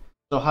 Correct.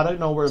 So how do I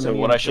know where minions are? So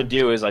what I should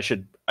do is I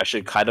should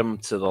kite them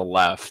to the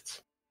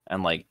left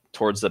and like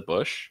towards the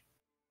bush.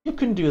 You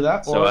can do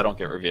that. So I don't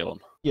get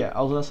revealed. Yeah,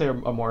 I was gonna say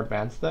a more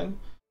advanced thing.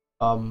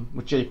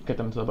 Which yeah, you can get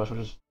them to the bush, which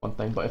is one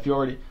thing. But if you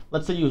already,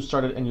 let's say you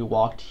started and you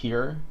walked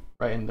here,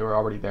 right, and they were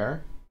already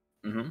there,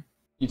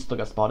 you'd still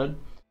get spotted.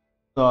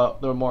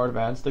 The more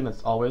advanced thing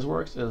that always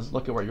works is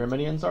look at where your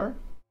minions are.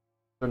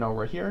 They're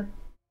nowhere here.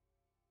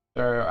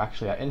 They're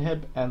actually at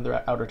inhib and they're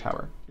at outer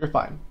tower. You're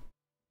fine.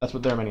 That's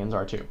what their minions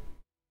are too.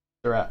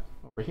 They're at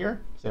over here,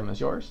 same as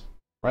yours,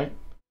 right?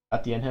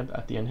 At the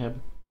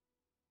inhib.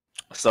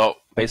 So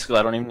basically,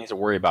 I don't even need to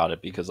worry about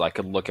it because I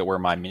could look at where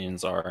my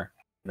minions are.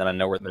 Then I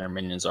know where their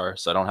minions are,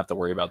 so I don't have to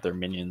worry about their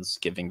minions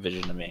giving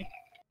vision to me.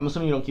 I'm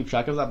assuming you don't keep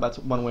track of that. That's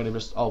one way to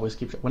just always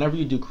keep track. Whenever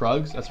you do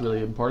Krugs, that's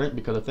really important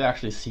because if they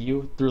actually see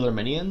you through their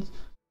minions,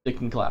 they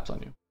can collapse on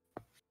you.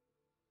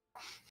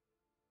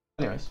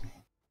 Anyways,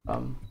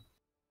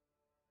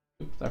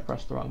 oops, I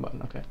pressed the wrong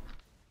button. Okay,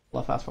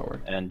 well, fast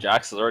forward. And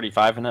Jax is already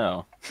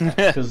 5-0.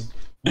 Because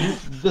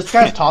this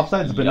guy's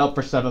topside's been up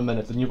for 7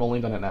 minutes, and you've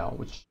only done it now,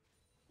 which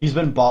he's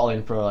been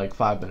balling for like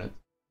 5 minutes.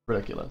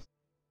 Ridiculous.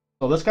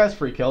 So this guy's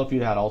free kill if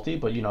you had ulti,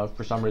 but you know,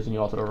 for some reason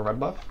you ulted over red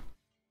buff.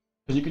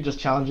 Because you could just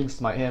challenging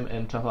smite him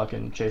into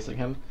fucking chasing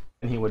him,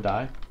 and he would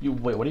die.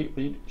 Wait, what do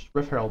you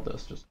Rift Herald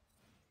this? Just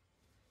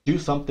do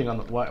something on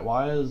the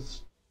why is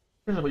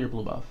here's about your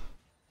blue buff.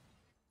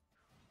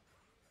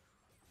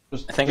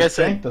 Just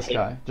gank this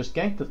guy. Just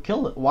gank the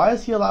kill it. Why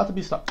is he allowed to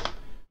be stopped?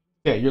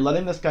 Okay, you're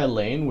letting this guy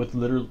lane with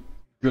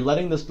you're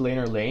letting this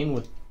laner lane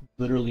with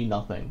literally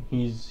nothing.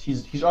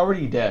 He's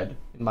already dead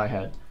in my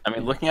head. I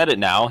mean, looking at it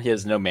now, he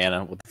has no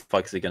mana. What the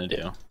fuck is he gonna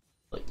do?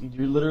 Like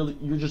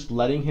you're just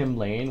letting him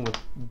lane with.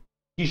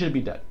 He should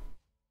be dead.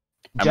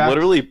 I'm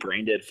literally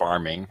brain dead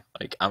farming.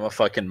 Like I'm a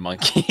fucking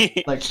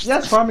monkey. Like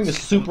yes, farming is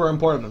super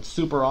important. It's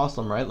super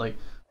awesome, right? Like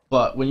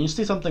But when you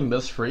see something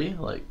this free,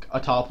 like a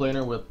top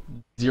laner with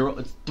zero,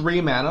 it's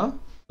 3 mana,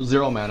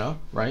 0 mana,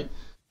 right?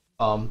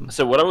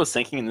 So what I was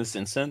thinking in this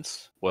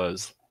instance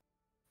was,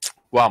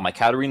 wow, my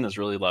Katarina is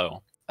really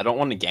low. I don't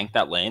want to gank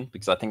that lane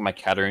because I think my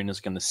Katarina is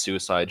going to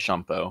suicide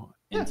Shumpo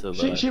Yeah, into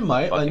she the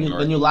might. fucking Then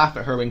you Yorick. laugh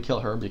at her and kill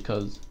her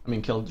because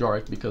kill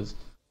Jorik because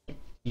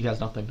he has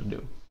nothing to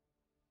do.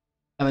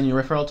 And then you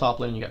referral top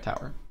lane and you get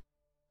tower.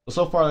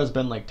 So far there's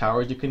been like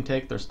towers you can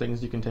take. There's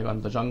things you can take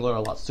on the jungler a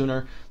lot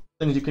sooner.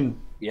 Things you can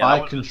Yeah, buy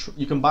that would've control.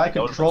 You can buy that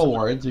would've been control so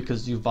wards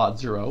because you've bought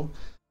 0.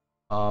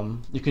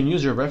 You can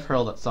use your Rift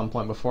Herald at some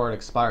point before it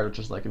expires, which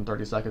is like in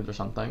 30 seconds or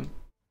something.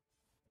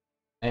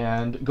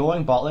 And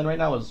going bot lane right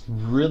now is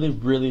really,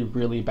 really,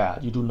 really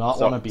bad. You do not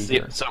want to be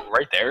here. So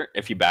right there,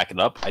 if you back it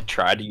up, I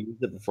tried to use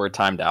it before it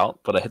timed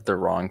out, but I hit the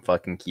wrong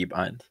fucking key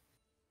bind.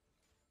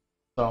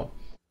 So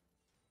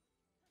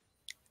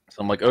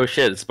So I'm like, oh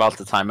shit, it's about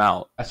to time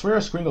out. I swear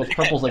your screen goes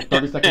purple's like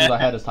 30 seconds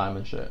ahead of time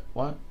and shit.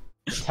 What?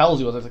 It tells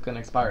you when it's gonna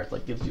expire. It's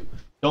like gives you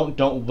don't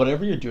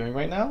whatever you're doing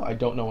right now. I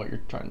don't know what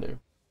you're trying to do.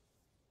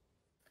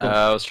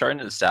 I was trying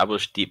to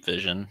establish deep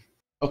vision.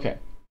 Okay,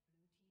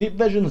 deep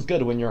vision is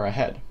good when you're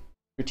ahead.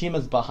 Your team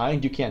is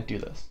behind. You can't do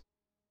this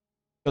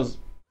because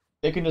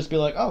they can just be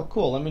like, oh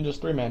cool, let me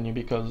just 3-man you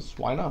because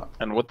why not?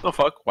 And what the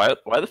fuck? Why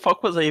the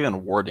fuck was I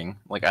even warding?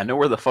 Like I know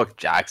where the fuck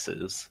Jax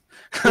is.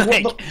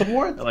 The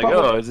ward's like,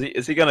 probably... oh,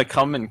 is he gonna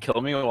come and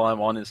kill me while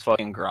I'm on his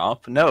fucking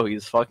Gromp? No,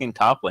 he's fucking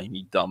top lane,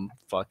 you dumb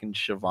fucking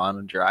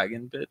Shyvana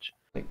dragon bitch.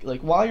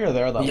 Like while you're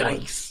there, that Yikes.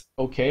 was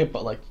okay,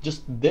 but like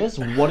just this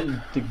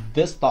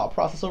this thought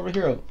process over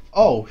here of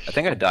I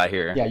think I die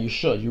here. yeah, you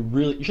should.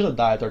 You should have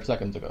died 30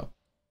 seconds ago.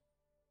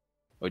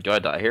 Wait, do I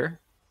die here?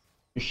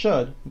 You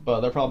should, but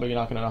they're probably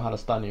not gonna know how to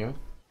stun you.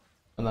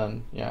 And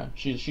then yeah,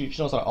 she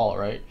knows how to ult,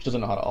 right? She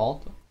doesn't know how to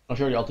ult. Oh,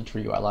 she already ulted for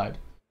you. I lied.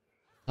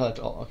 How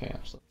to ult? Okay,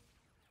 actually.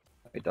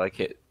 Wait, do I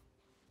hit?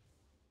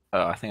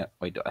 Oh, I think.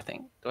 Wait, do I die?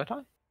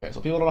 Okay,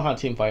 so people don't know how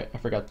to team fight. I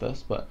forget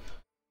this, but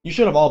you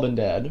should have all been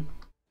dead.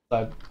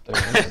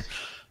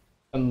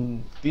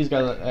 And these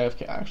guys at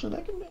AFK, actually,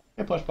 they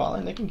can push bot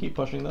lane. They can keep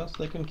pushing this.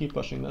 They can keep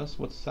pushing this.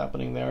 What's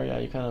happening there? Yeah,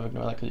 you kind of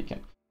ignore that because you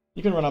can't.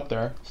 You can run up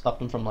there, stop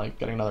them from like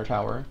getting another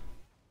tower.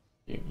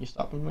 You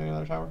stop them from getting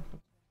another tower.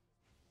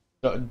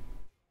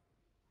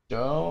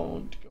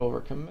 Don't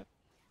overcommit.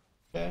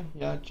 Okay,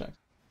 yeah, check.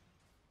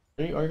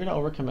 Are you gonna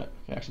overcommit?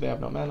 Okay, actually they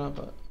have no mana,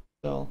 but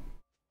still.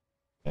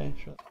 Okay,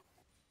 sure.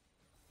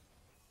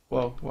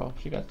 Whoa,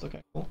 she got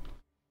okay, cool.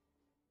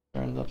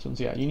 Turns up soon.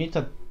 So yeah, you need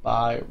to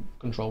buy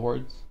control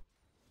wards.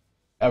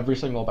 Every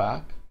single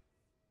back.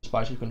 Just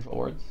buy 2 control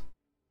wards.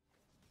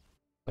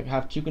 Like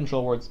have 2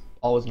 control wards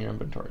always in your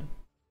inventory.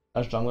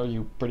 As jungler,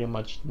 you pretty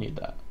much need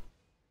that.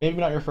 Maybe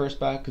not your first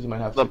back because you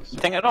might have The 6.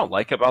 thing I don't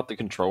like about the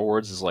control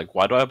wards is like,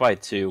 why do I buy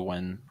 2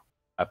 when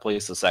I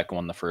place the second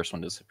one, the first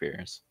one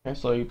disappears? Okay,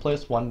 so you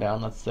place 1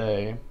 down. Let's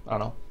say I don't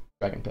know,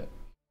 Dragon Pit.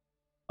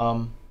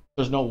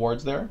 There's no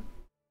wards there.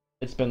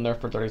 It's been there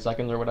for 30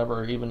 seconds or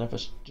whatever, or even if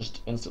it's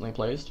just instantly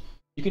placed.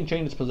 You can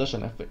change its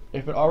position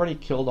if it already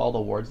killed all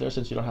the wards there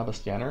since you don't have a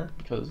scanner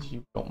because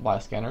you don't buy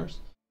scanners.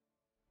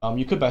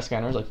 You could buy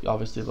scanners, like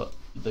obviously, but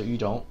you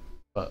don't.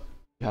 But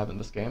you have in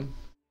this game.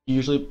 You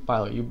usually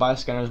buy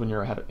scanners when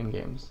you're ahead in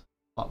games.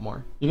 A lot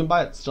more. You can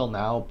buy it still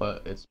now,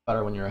 but it's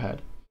better when you're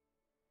ahead.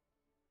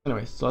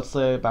 Anyways, so let's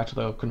say back to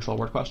the control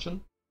word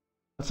question.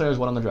 Let's say there's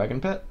one on the Dragon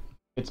Pit.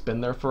 It's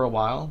been there for a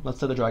while. Let's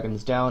say the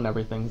dragon's down.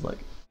 Everything's like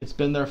it's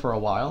been there for a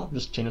while.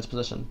 Just change its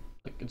position.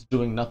 Like it's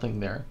doing nothing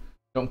there.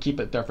 Don't keep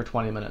it there for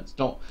 20 minutes.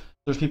 Don't.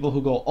 There's people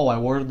who go, oh, I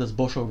warded this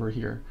bush over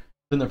here.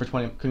 It's been there for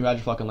 20.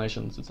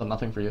 Congratulations. It's done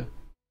nothing for you.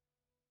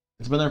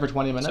 It's been there for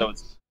 20 minutes. So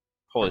it's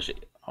holy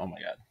shit. Oh my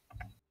god.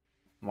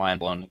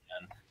 Mind blown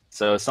again.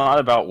 So it's not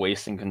about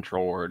wasting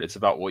control word, it's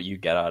about what you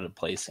get out of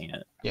placing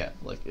it. Yeah,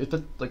 like if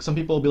it, like some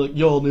people will be like,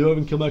 yo, maybe I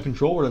haven't killed my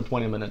control word in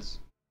 20 minutes.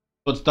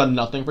 So it's done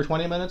nothing for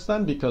 20 minutes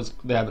then because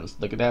they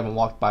haven't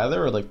walked by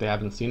there or like they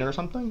haven't seen it or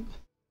something.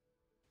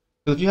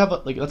 Because if you have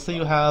like let's say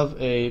you have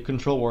a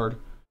control word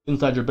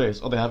inside your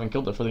base, oh they haven't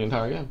killed it for the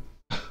entire game.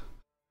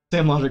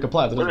 Same logic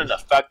applies. What an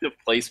effective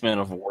placement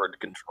of word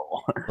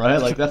control.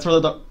 Right? Like that's where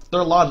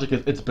their logic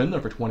is. It's been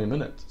there for 20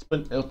 minutes.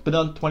 It's been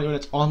on 20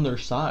 minutes on their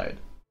side.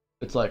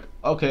 It's like,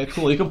 okay,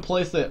 cool. You can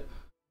place it.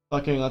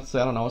 Fucking, let's say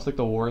I don't know. It's like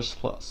the worst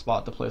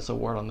spot to place a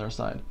ward on their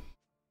side.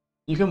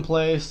 You can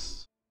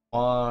place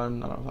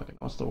on I don't know. Fucking,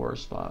 what's the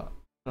worst spot?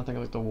 I think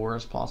of like the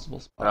worst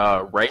possible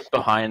spot. Right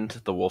behind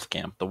the wolf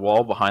camp. The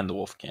wall behind the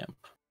wolf camp.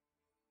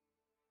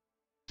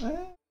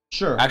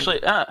 Sure.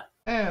 Actually,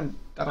 and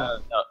I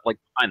don't. like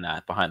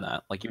behind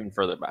that, like even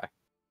further back.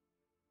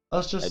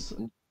 Let's just.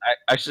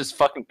 I should just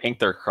fucking pink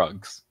their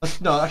Krugs.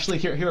 No, actually,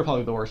 here are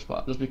probably the worst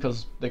spot, just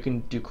because they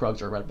can do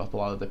Krugs or Red Buff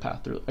while they pass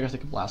through. I guess they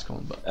can Blast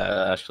Cone, but.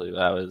 Actually,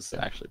 that was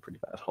actually pretty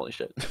bad. Holy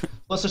shit.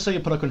 Let's just say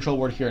you put a control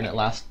word here and it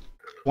lasts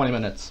 20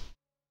 minutes.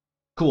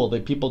 Cool.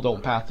 People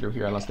don't pass through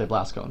here unless they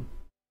Blast Cone,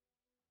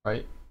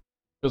 right?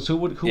 Because who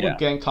would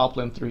gank top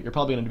lane through? You're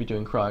probably going to be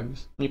doing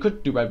Krugs. You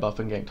could do Red Buff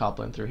and gank top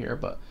lane through here,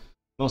 but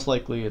most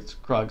likely it's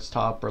Krugs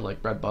top or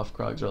like Red Buff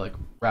Krugs or like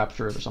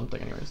Raptures or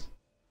something. Anyways.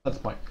 That's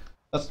the point.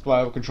 That's why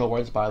I would control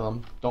words by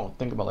them. Don't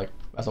think about like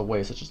as a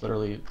waste. It's just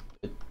literally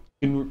it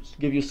can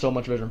give you so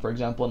much vision. For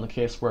example, in the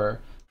case where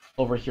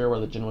over here where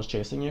the Jin was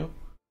chasing you,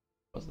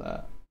 what was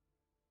that?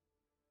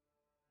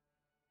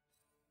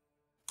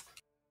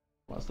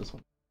 What was this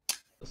one?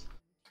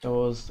 It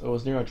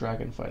was near a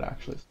dragon fight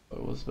actually. So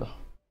it was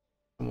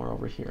somewhere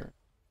over here.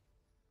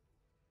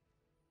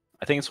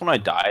 I think it's when I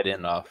died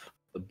in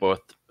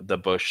the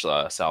bush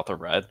south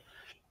of red,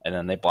 and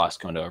then they blast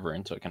going over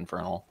into a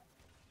Confernal.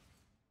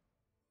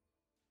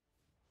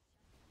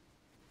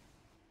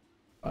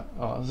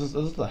 Oh, this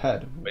is the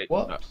head. Wait,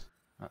 Whoops.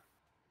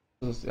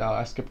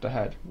 I skipped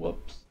ahead.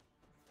 Whoops.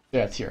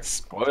 Yeah, it's here.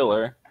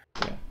 Spoiler.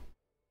 Yeah.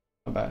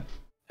 My bad.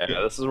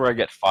 Yeah, this is where I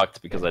get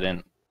fucked because I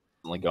didn't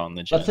only go in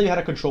the gym. Let's say you had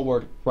a control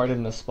word right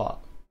in this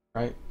spot,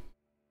 right?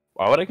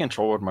 Why would I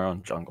control word my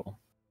own jungle?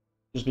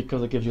 Just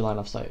because it gives you line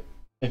of sight.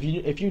 If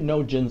you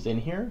know Jin's in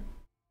here,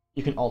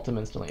 you can ult him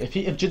instantly.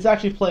 If Jin's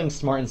actually playing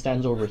smart and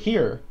stands over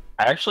here.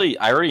 I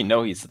already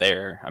know he's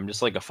there. I'm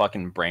just like a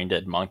fucking brain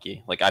dead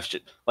monkey. Like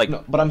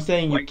No, but I'm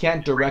saying you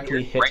can't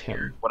directly hit him.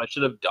 Here. What I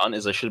should have done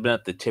is I should have been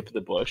at the tip of the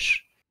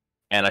bush,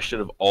 and I should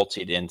have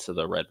ulted into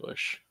the red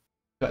bush.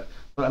 Good,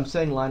 but I'm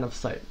saying line of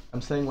sight.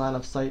 I'm saying line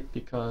of sight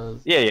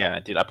because yeah,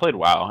 dude. I played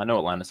WoW. I know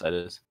what line of sight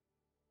is.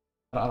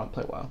 I don't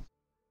play WoW.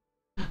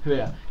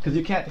 Yeah, because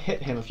you can't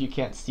hit him if you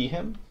can't see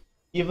him.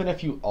 Even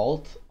if you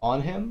ult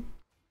on him,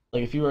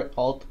 like if you were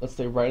ult, let's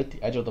say right at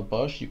the edge of the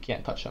bush, you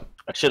can't touch him.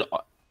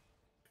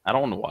 I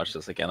don't want to watch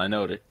this again. I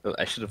know it.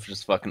 I should have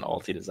just fucking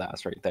ulted his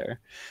ass right there.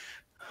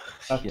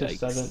 Back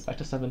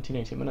to 17,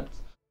 18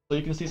 minutes. So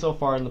you can see so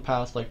far in the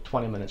past like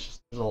 20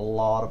 minutes, there's a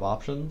lot of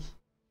options.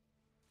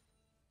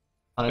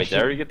 And Wait, did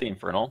I already get the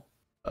Infernal?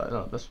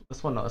 No, this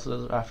one no. This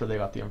is after they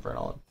got the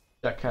Infernal.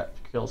 Jetcat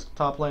kills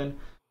top lane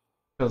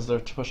because they're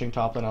pushing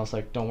top lane. I was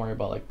like, don't worry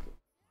about like,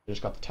 they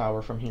just got the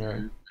tower from here,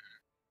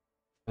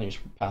 and you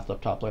just path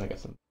up top lane and get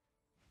some.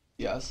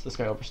 Yes, this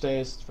guy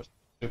overstays.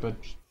 Stupid,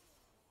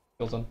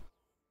 kills him.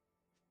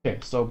 Okay,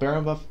 so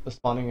Baron buff is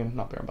spawning in,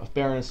 not Baron buff,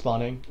 Baron is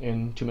spawning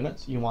in 2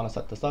 minutes. You want to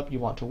set this up, you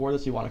want to ward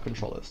this, you want to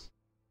control this.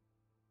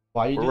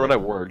 Why you do Where would I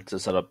word to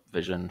set up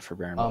vision for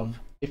Baron buff?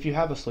 If you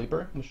have a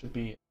sleeper, which would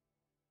be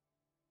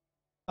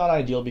not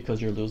ideal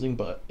because you're losing,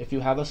 but if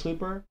you have a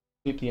sweeper,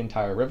 sweep the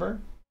entire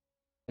river,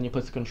 and you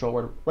put the control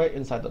word right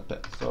inside the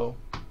pit. So,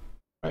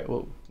 right,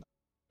 whoa.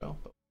 No,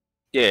 but...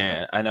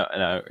 Yeah, I know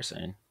what you're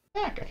saying.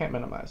 Heck, I can't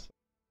minimize.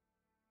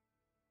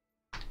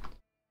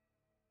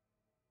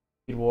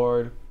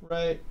 Ward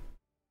right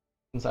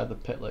inside the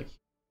pit, like,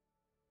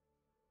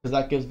 because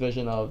that gives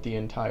vision of the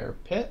entire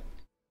pit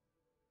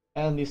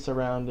and the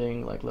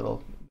surrounding like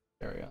little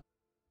area,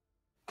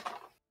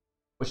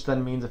 which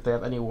then means if they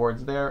have any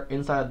wards there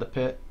inside the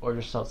pit or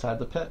just outside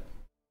the pit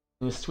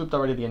and you swept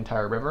already the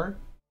entire river,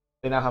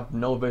 they now have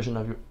no vision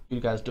of you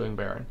guys doing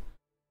Baron,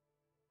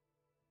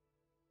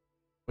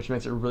 which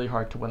makes it really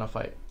hard to win a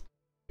fight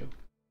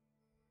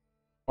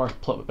or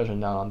put vision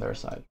down on their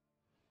side.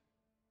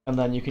 And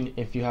then you can,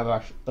 if you have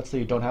actually, let's say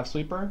you don't have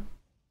sweeper,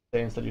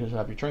 say instead you just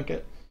have your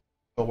trinket,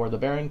 go ward the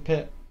Baron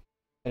pit,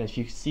 and if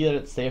you see that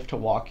it's safe to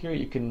walk here,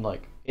 you can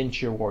like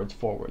inch your wards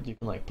forward. You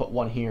can like put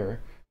one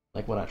here,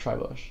 like one at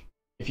Tribush.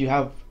 If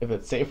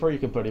it's safer, you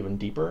can put it even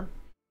deeper,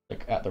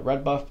 like at the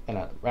red buff and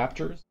at the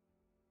Raptors,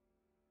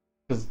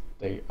 because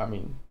they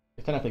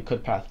technically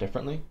could path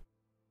differently,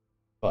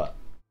 but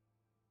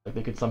like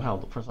they could somehow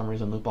for some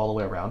reason loop all the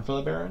way around for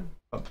the Baron.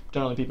 But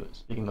generally, people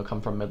speaking, they'll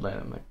come from mid lane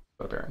and like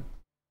go to Baron.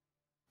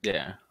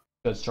 Yeah.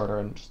 It's shorter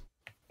and just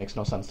makes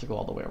no sense to go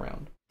all the way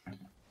around.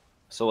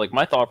 So like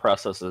my thought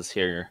process is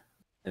here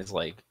is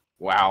like,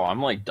 wow,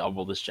 I'm like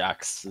double this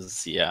Jax's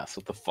CS.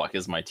 What the fuck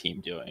is my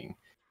team doing?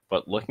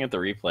 But looking at the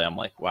replay, I'm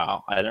like,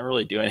 wow, I didn't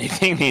really do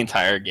anything the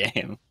entire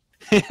game.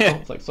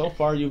 It's like so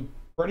far you've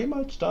pretty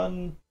much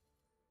done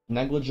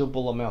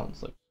negligible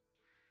amounts. Like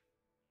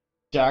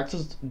Jax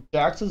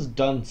has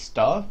done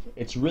stuff.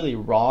 It's really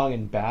wrong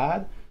and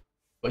bad,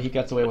 but he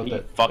gets away with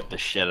it. Fuck the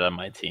shit out of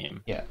my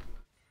team. Yeah.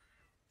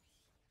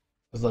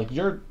 It's like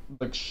you're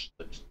like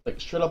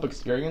straight up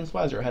experience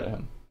wise, you're ahead of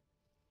him.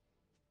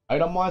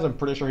 Item wise, I'm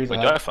pretty sure he's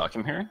ahead. Do I fuck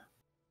him here?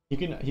 He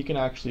can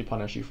actually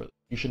punish you for this.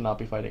 You should not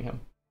be fighting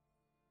him.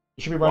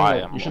 You should be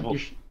running.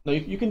 Why?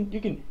 You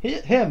can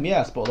hit him,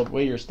 yes, but the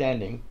way you're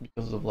standing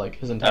because of like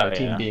his entire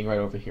team being right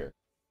over here.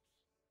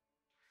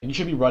 And you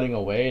should be running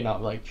away,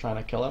 not like trying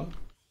to kill him.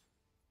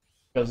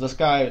 Because this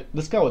guy,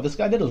 what this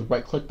guy did was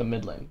right click the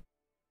mid lane.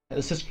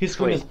 His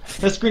screen is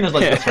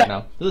like this right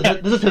now.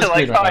 This is his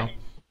screen right now.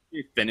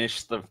 You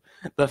finished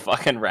the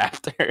fucking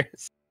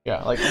Raptors.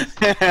 Yeah, like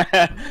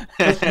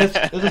this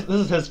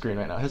is his screen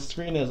right now. His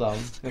screen is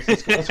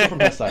let's go from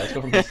his side. Let's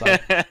go from his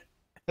side.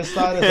 His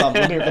side is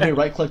let me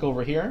right click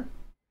over here.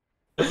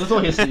 This is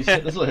what he sees.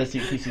 This is what he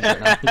sees right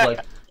now.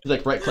 He's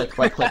like right click,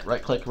 right click,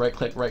 right click, right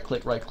click, right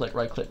click, right click,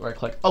 right click, right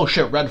click. Oh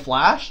shit, red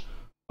flash.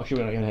 Oh shit,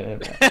 we're gonna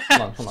hit it.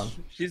 Hold on.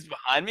 She's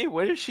behind me.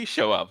 Where did she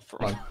show up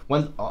from?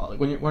 When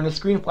the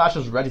screen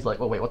flashes red, he's like,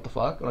 oh wait, what the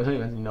fuck? I didn't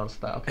even notice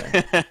that.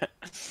 Okay.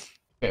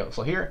 Okay,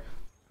 so here.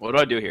 What do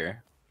I do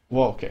here?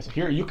 Whoa, okay, so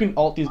here you can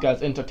ult these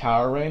guys into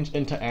tower range,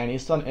 into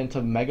Annie-stun,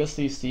 into Mega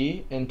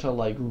CC, into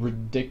like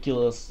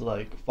ridiculous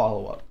like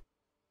follow-up.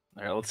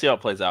 Alright, let's see how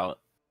it plays out.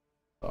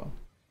 So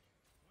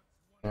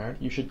there,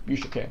 you should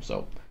okay,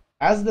 so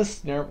as this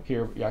snare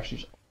here you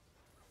actually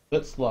a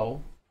bit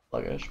slow,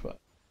 sluggish, but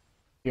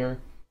here.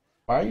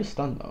 Why are you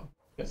stunned though?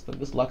 Yes,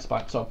 this Lux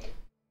bind. So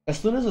as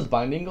soon as this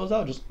binding goes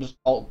out, just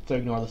alt to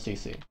ignore the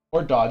CC.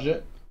 Or dodge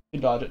it. You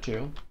dodge it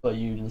too, but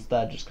you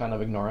instead just kind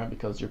of ignore it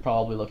because you're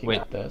probably looking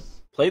at this.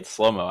 Played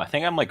slow-mo. I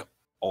think I'm like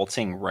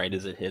ulting right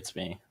as it hits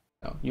me.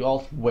 No, you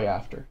alt way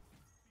after.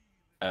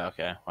 Oh,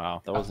 okay,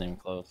 wow, that wasn't even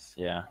close.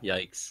 Yeah,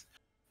 yikes.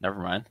 Never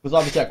mind. It's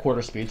obviously at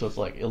quarter speed, so it's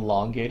like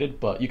elongated,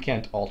 but you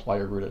can't alt while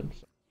you're rooted.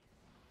 So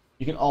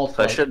you can alt.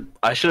 So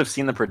I should have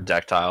seen the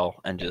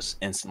projectile and just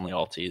instantly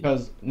ulted.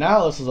 Because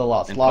now this is a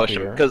lot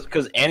sloppier.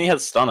 Because Annie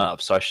has stun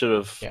up, so I should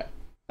have. Yeah.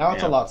 Now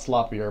it's a lot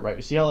sloppier, right?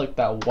 You see how like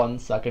that 1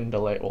 second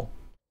delay? Well,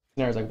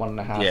 snare is like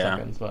 1.5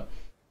 seconds, but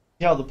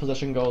see how the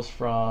position goes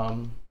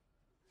from.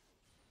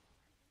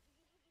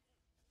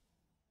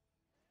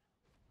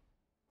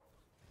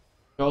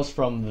 Goes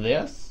from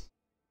this.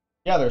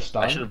 Yeah, they're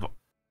stunned.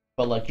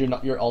 But like your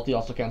ulti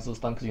also cancels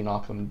stun because you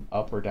knock them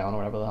up or down or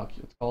whatever the heck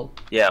it's called.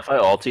 Yeah, if I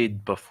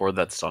ultied before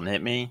that stun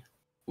hit me,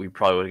 we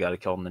probably would have got to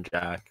kill him the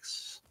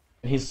Jax.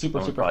 And he's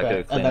super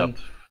fast. And then up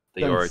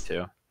the Yorick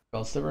too.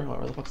 Well, Sivir,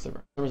 where the fuck's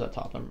Sivir? Sivir's at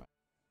top. Never mind.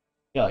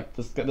 Yeah, like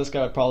this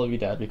guy would probably be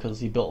dead because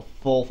he built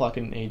full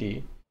fucking AD.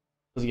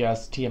 Because he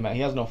has TMA.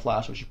 He has no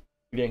flash, which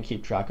we didn't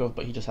keep track of,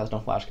 but he just has no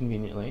flash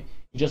conveniently.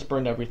 He just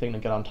burned everything to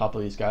get on top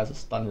of these guys, to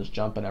stun his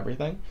jump and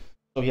everything.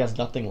 So he has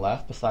nothing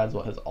left besides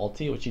his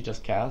ulti, which he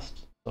just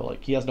cast. So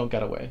like he has no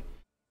getaway.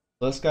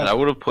 So this guy. And I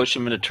would have pushed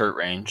him into turret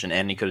range, and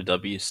Annie could have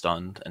W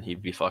stunned, and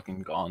he'd be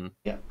fucking gone.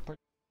 Yeah.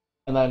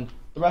 And then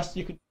the rest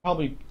you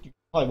probably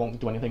won't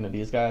do anything to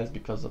these guys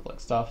because of like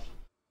stuff,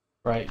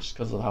 right? Just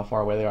because of how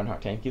far away they are and how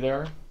tanky they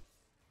are.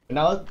 But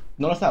now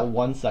notice that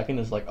 1 second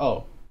is like,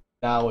 oh,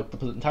 now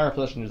the entire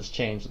position just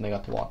changed and they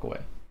got to walk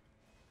away.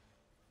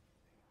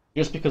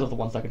 Just because of the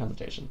 1 second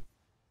hesitation.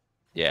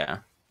 Yeah.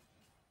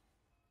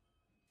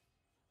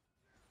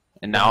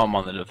 And now I'm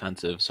on the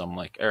defensive, so I'm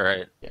like,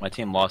 alright, my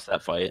team lost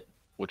that fight,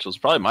 which was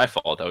probably my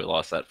fault that we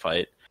lost that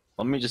fight.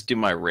 Let me just do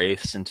my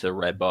Wraiths into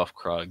red buff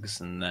Krugs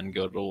and then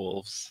go to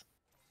Wolves.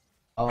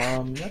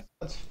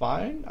 That's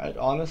fine. I'd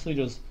honestly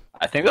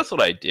I think that's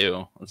what I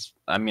do.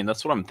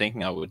 That's what I'm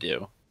thinking I would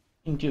do.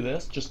 You can do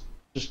this. Just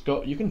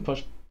go. You can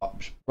push.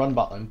 Run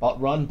bot lane.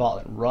 Run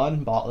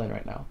bot lane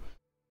right now.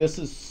 This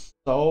is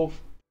so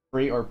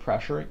free or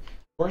pressuring.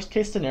 Worst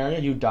case scenario,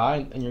 you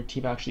die and your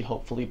team actually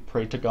hopefully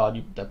pray to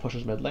God that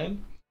pushes mid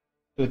lane.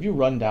 Because if you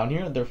run down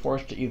here, they're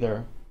forced to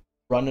either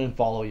run and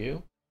follow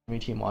you,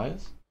 team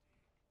wise,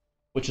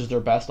 which is their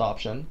best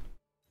option,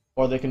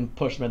 or they can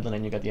push mid lane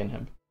and you get the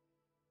inhib.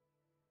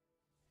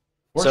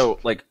 So,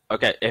 like,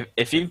 okay,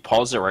 if you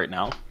pause it right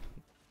now,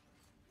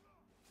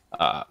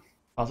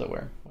 pause it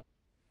where?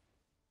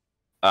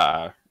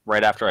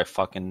 Right after I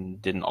fucking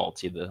didn't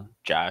ulti the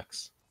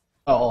Jax.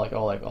 Oh, like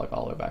all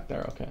the way back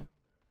there. Okay.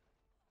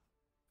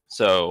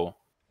 So,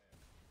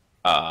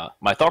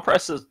 my thought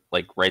process is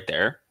like right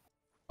there.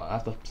 I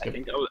have to skip.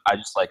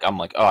 I'm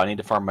like, oh, I need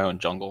to farm my own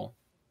jungle,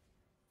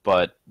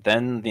 but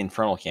then the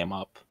Infernal came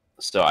up,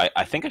 so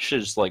I think I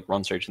should just like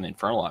run search in the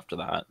Infernal after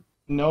that.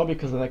 No,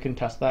 because then I can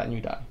test that and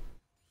you die.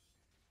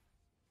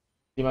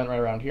 You might right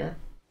around here.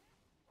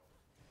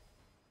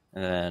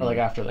 And then or like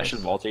after this. I should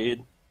have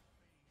ultied.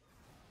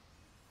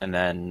 And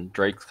then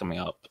Drake's coming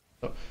up.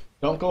 So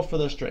don't go for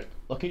this Drake.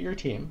 Look at your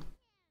team,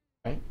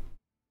 right?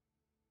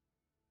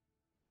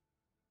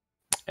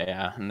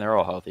 Yeah, and they're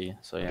all healthy,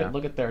 so yeah.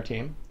 Look at their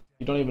team.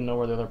 You don't even know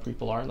where the other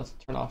people are. Let's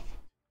turn off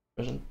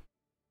vision.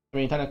 I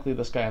mean, technically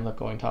this guy ends up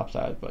going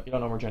topside, but you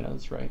don't know where Jhin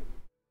is, right?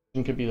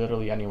 Jhin could be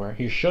literally anywhere.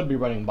 He should be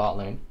running bot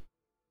lane.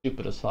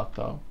 Stupid as fuck,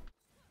 though.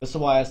 This is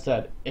why I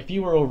said, if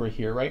you were over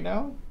here right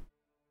now,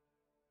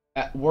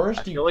 at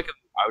worst, I feel like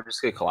I would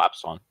just get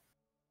collapsed on.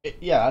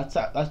 Yeah,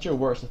 that's your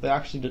worst. If they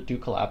actually do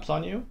collapse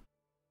on you,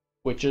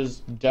 which is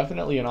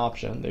definitely an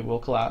option, they will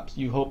collapse.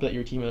 You hope that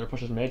your team either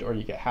pushes mid, or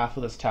you get half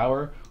of this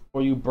tower,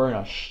 or you burn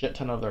a shit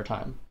ton of their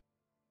time.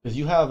 Because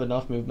you have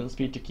enough movement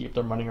speed to keep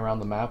them running around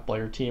the map while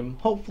your team,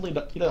 hopefully,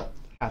 you don't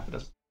have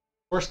this.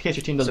 Worst case,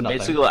 your team does nothing.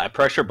 So basically, I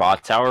pressure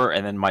bot tower,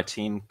 and then my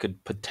team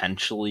could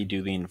potentially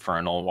do the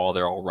Infernal while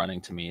they're all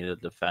running to me to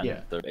defend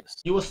their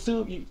base. You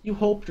assume, you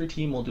hope your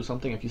team will do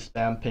something if you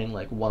spam ping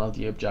like one of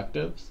the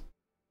objectives,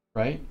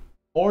 right?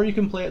 Or you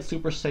can play it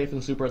super safe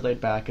and super laid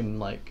back and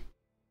like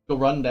go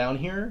run down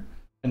here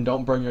and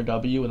don't burn your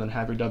W and then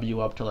have your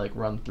W up to like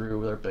run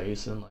through their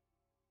base and like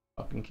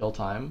fucking kill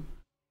time.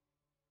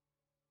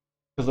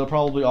 Because they're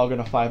probably all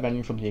going to 5-man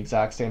you from the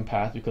exact same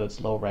path because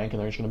it's low rank, and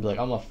they're just going to be like,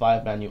 I'm going to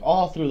 5-man you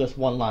all through this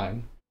one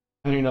line.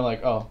 And you're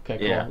like, oh, okay,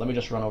 cool. Let me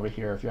just run over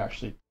here if you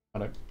actually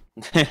kind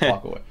of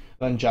walk away.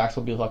 Then Jax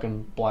will be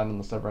fucking blind on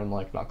the server and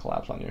like not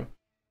collapse on you.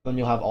 Then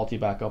you'll have ulti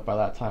back up by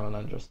that time and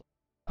then just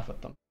laugh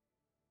at them.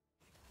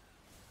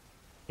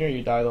 Here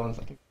you die though, and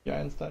I think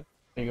instead.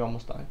 You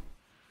almost die.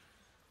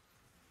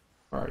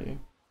 Where are you?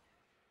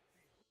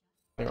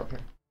 They're over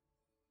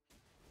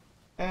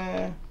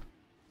here.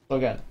 So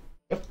again,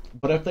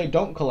 if they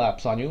don't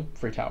collapse on you,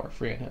 free tower,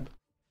 free inhib.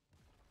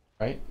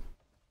 Right?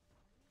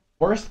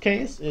 Worst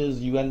case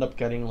is you end up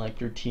getting like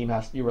you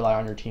rely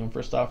on your team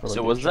for stuff. Or, like,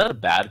 So was that a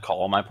bad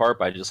call on my part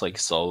by just like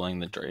soloing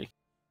the Drake?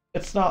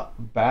 It's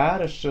not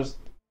bad. It's just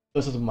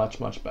this is much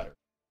better.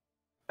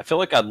 I feel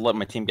like I'd let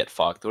my team get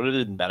fucked. Would it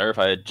have been better if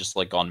I had just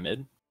like gone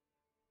mid?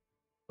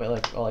 Wait,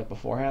 like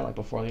beforehand, like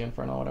before the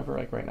Inferno, whatever.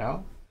 Like right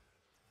now.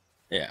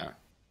 Yeah.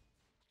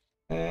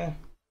 Well,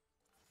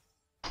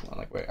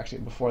 like wait, actually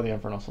before the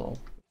Inferno, so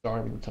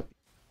don't even took.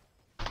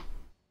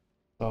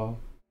 So,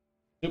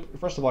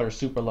 first of all, you're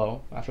super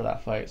low after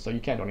that fight, so you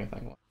can't do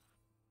anything.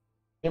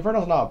 The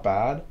Inferno's not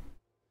bad,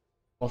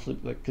 mostly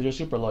like because you're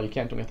super low, you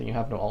can't do anything. You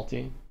have no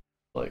ulti.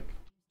 Like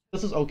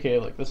this is okay.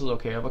 Like this is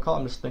okay. But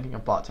I'm just thinking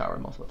of bot tower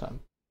most of the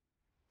time.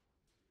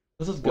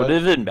 This is good. Would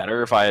it have been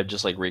better if I had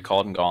just like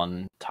recalled and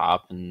gone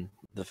top and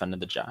defended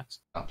the Jax?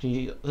 No,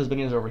 his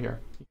minions are over here.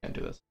 You can't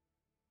do this.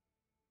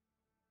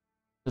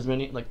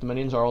 The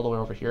minions are all the way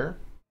over here,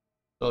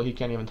 so he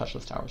can't even touch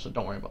this tower. So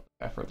don't worry about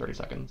that for 30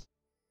 seconds.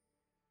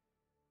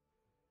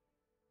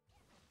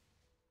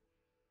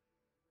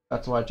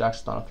 That's why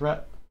Jax is not a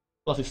threat.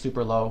 Plus he's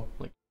super low.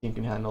 Like team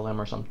can handle him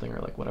or something or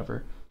like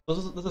whatever. So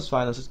this is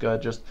fine. This is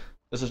good.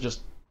 This is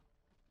just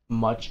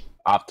much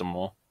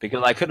optimal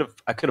because I could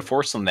have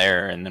forced them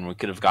there, and then we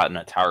could have gotten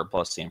a tower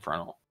plus the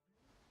Infernal.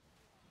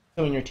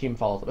 When your team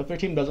follows up. If your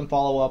team doesn't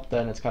follow up,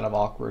 then it's kind of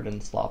awkward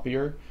and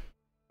sloppier.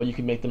 But you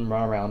can make them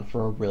run around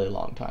for a really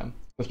long time.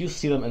 If you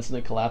see them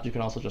instantly collapse, you can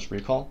also just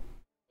recall,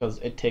 because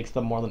it takes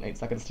them more than 8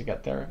 seconds to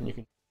get there, and you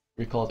can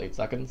recall as 8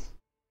 seconds.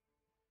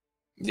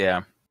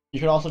 Yeah.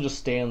 You can also just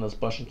stay in this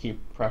bush and keep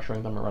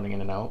pressuring them and running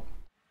in and out.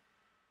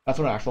 That's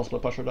what an actual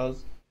split pusher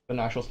does. An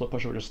actual split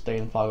pusher would just stay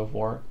in fog of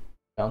war,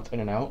 bounce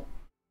in and out,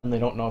 and they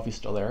don't know if he's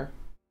still there.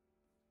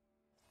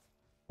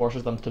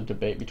 Forces them to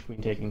debate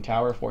between taking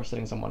tower,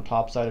 forcing someone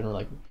topside, and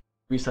like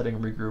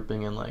resetting,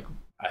 regrouping, and like.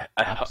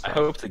 I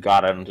hope to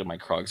God I don't do my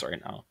Krugs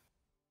right now.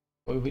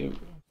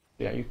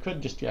 Yeah, you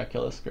could just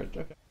kill this script.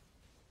 Okay,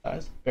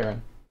 guys,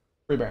 Baron,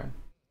 free Baron.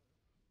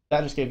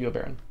 That just gave you a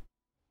Baron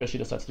because she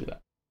decides to do that.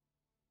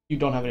 You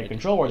don't have any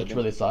control wards, which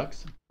really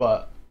sucks.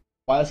 But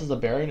why this is a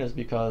Baron is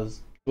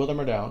because 2 of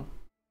them are down.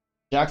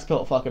 Jax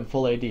built fucking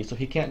full AD, so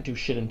he can't do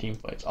shit in team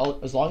fights.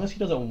 As long as he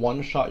doesn't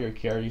one-shot your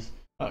carries,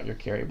 not your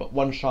carry, but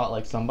one-shot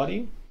like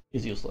somebody,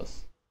 he's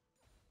useless.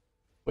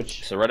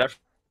 Which so right after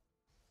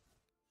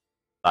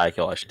I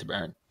kill, I should to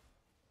Baron.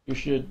 You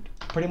should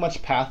pretty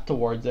much path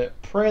towards it.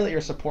 Pray that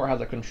your support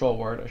has a control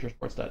ward if your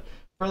support's dead.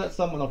 Pray that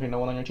no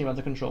one on your team has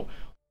a control,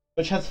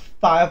 which has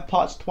 5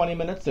 pots 20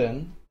 minutes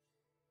in.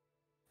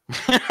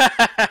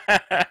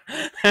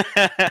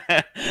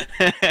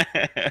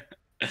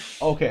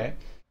 Okay.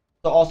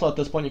 So also at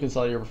this point you can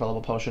sell your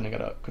refillable potion and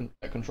get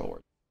a control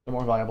ward. They're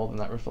more valuable than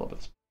that refillable at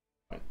this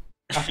point.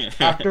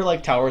 After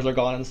like towers are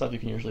gone and stuff, you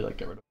can usually like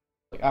get rid of it.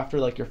 Like after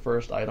like your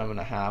first item and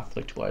a half,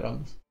 like 2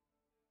 items.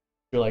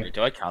 You're like,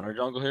 do I counter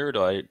jungle here or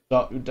do I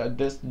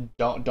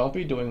don't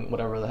be doing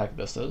whatever the heck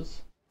this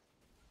is.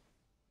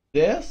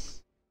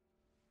 This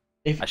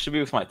I should be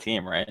with my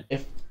team, right?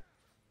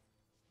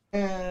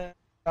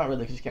 Not really,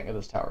 because you can't get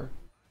this tower.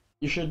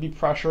 You should be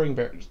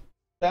pressuring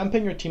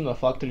stamping your team the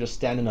fuck to just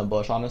stand in a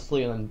bush,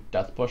 honestly, and then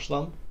death push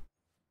them.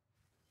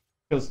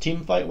 Because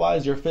team fight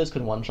wise, your Fizz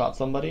can one shot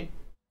somebody.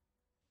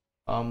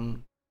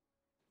 You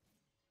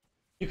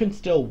can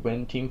still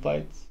win team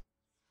fights.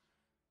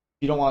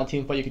 If you don't want a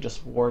team fight, you can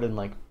just ward and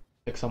like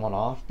pick someone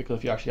off, because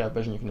if you actually have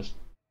vision, you can just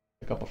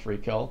pick up a free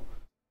kill.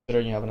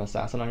 Considering you have an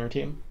assassin on your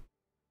team.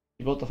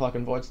 You built the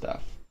fucking Void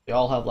Staff. They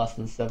all have less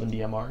than 70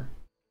 MR.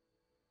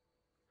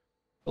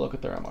 Look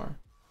at their MR.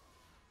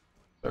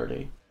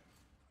 30.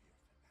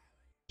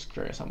 Just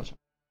curious how much.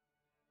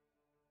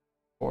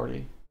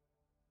 40.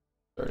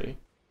 30.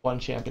 One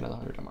champion has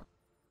 100 MR.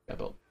 I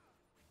built.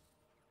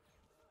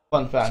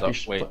 Fun fact.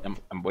 So,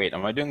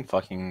 am I doing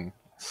fucking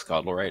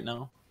Scuttle right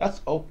now?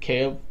 That's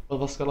okay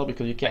with a Scuttle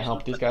because you can't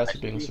help these guys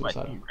from being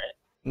suicidal. Team, right?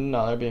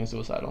 No, they're being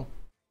suicidal.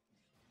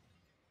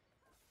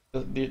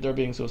 They're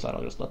being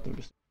suicidal. Just let them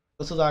be.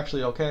 This is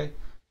actually okay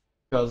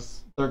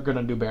because they're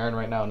gonna do Baron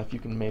right now, and if you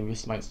can maybe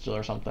smite steal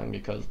or something,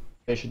 because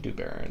they should do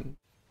Baron.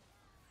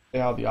 They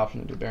have the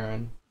option to do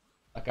Baron.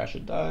 That guy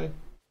should die.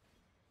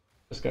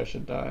 This guy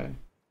should die.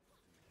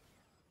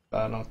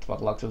 I don't know what the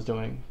fuck Lux is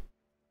doing.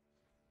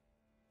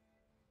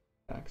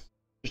 Next.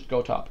 Just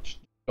go top. Just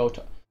go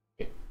top.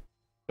 Okay.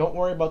 Don't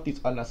worry about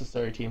these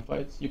unnecessary team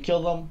fights. You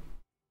kill them.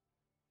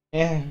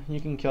 You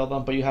can kill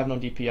them, but you have no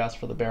DPS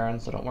for the Baron,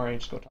 so don't worry.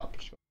 Just go top.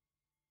 Just go.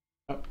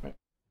 Oh, right.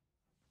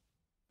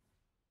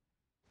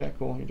 Okay,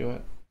 cool. You do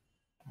it.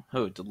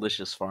 Oh,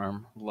 delicious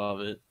farm.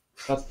 Love it.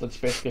 That's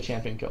basically a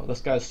champion kill.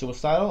 This guy's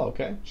suicidal.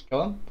 Okay, just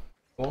kill him.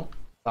 Cool.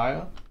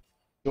 Saya.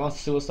 She wants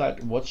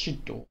suicide. What's she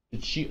do?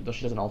 Did she? Though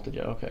she doesn't ulted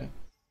yet. Okay.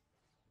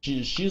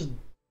 She's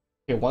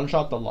okay. One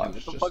shot the Lux.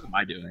 What the fuck am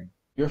I doing?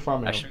 You're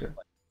farming over here.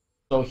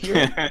 So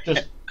here,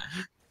 just.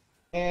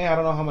 I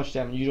don't know how much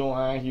damage you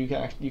don't.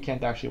 You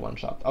can't actually one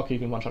shot. Okay, you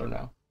can one shot her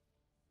now.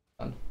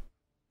 Done.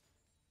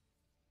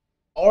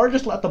 Or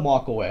just let them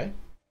walk away.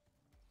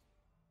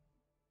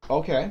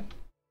 Okay.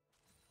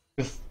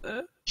 Because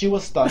she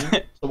was stunned.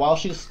 So while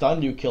she's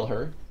stunned, you kill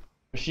her.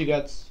 If she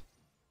gets...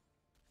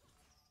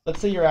 Let's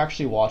say you're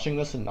actually watching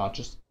this and not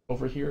just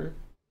over here.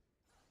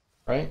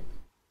 Right?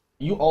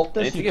 You ult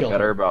I this, need you to get kill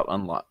better her. about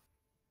unlock.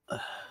 I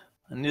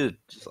need to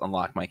just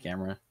unlock my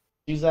camera.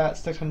 She's at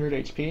 600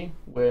 HP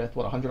with,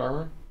 what, 100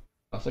 armor?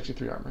 No,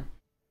 63 armor.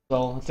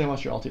 So let's see how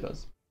much your ulti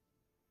does.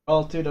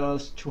 Ulti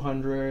does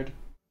 200.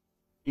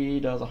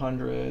 E does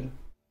 100.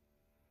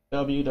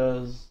 W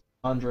does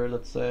 100,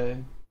 let's say.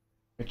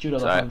 Your Q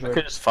does So I 100.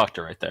 could just fucked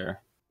her right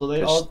there. So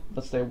they all,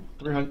 let's say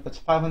 300. That's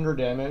 500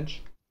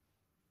 damage.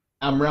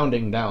 I'm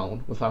rounding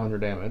down with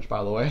 500 damage,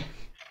 by the way.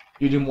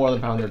 You do more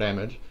than 500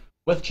 damage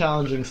with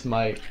challenging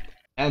smite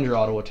and your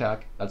auto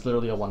attack. That's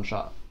literally a one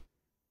shot.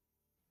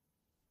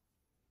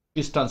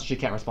 She's stunned, so she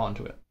can't respond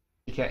to it.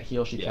 She can't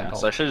heal. She can't Yeah, help.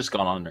 so I should have just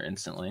gone on her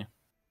instantly.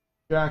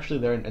 You're actually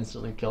there and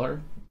instantly kill her.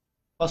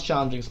 Plus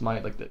challenging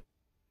smite, like the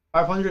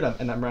 500,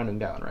 and I'm rounding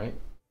down, right?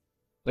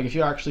 Like if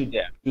you actually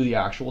do the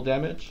actual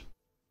damage,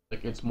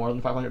 like it's more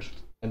than 500,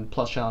 and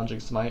plus challenging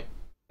smite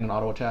and an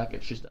auto attack,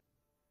 she's dead.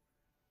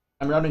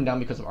 I'm rounding down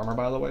because of armor,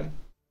 by the way,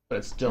 but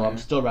it's still I'm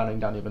still rounding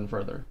down even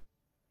further.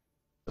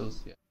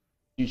 Because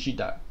she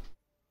died.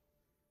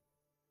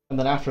 And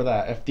then after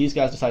that, if these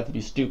guys decide to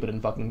be stupid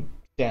and fucking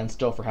stand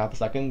still for half a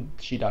second,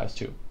 she dies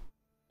too.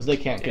 Because they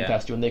can't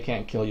contest you and they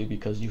can't kill you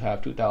because you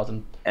have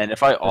 2,000. And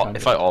if I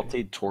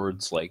ulted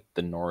towards like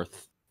the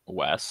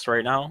northwest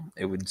right now,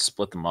 it would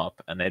split them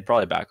up and they'd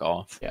probably back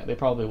off. Yeah, they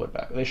probably would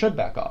back. They should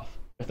back off.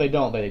 If they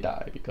don't, they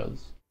die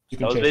because you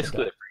can That was chase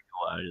basically them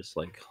the I just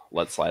like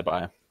let slide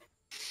by.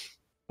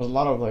 There's a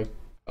lot of like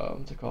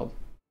what's it called?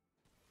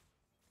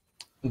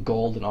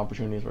 Golden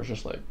opportunities where it's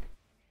just like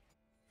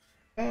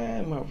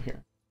I'm over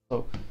here.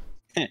 So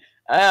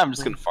I'm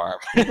just gonna farm.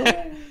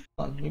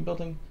 you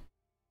building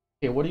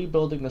okay, what are you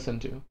building this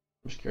into? I'm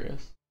just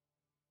curious.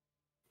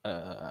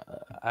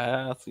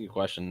 That's a good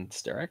question.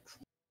 Sterak's?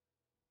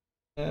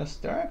 Yeah,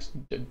 Sterak's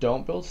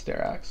don't build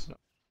Sterak's. No.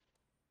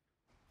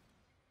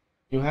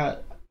 You had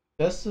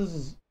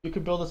you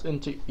could build this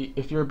into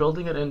if you're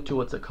building it into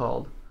what's it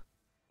called?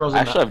 I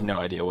actually have no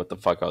idea what the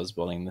fuck I was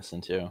building this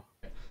into.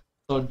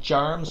 So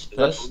Jarm's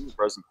Fist.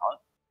 Frozen Mallet?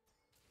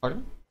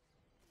 Pardon?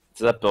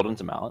 Does that build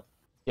into Mallet?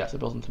 Yes, it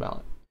builds into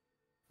Mallet.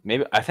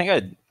 Maybe I think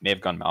I may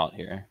have gone Mallet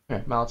here.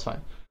 Okay, Mallet's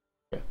fine.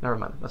 Okay, never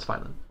mind. That's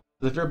fine then.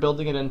 If you're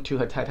building it into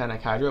a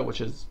Titanic Hydra,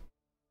 which is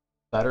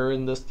better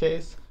in this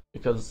case,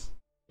 because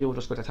people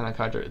just go Titanic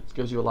Hydra, it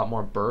gives you a lot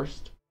more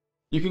burst.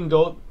 You can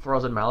go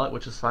Frozen Mallet,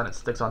 which is fine. It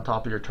sticks on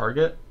top of your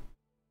target.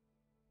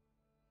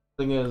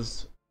 Thing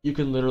is, you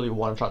can literally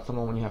one-shot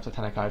someone when you have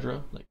Titanic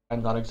Hydra. Like,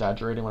 I'm not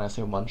exaggerating when I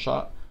say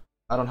one-shot.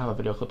 I don't have a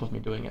video clip of me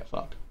doing it.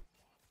 Fuck.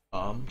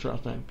 I'm trying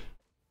to think.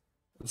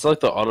 It's like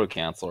the auto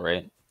cancel,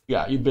 right?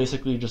 Yeah, you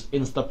basically just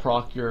insta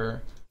proc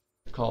your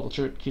what's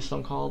your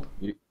keystone called?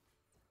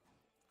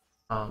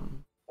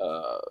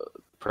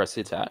 Press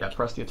the attack. Yeah,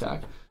 press the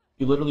attack.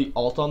 You literally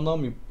alt on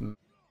them, you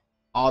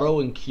auto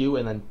and Q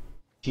and then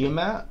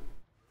Tiamat.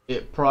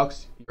 It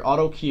procs your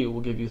auto Q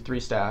will give you 3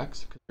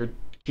 stacks because your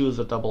Q is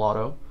a double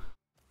auto,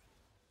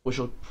 which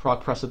will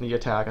proc press in the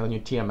attack, and then you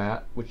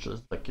Tiamat, which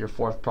is like your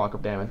 4th proc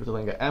of damage, which will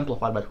then get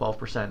amplified by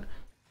 12%,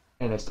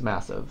 and it's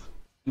massive.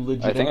 You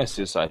legit, I think I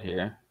suicide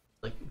here.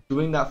 Like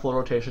doing that full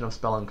rotation of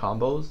spell and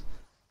combos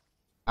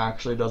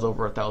actually does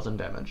over 1,000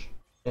 damage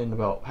in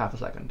about half a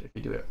second if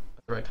you do it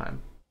at the right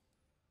time.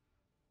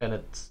 And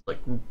it's like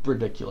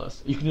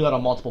ridiculous. You can do that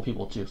on multiple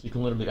people too, so you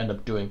can literally end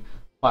up doing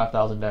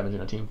 5,000 damage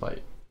in a team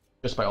fight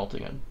just by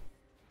ulting in.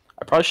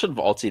 I probably should have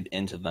ulted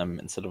into them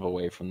instead of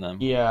away from them.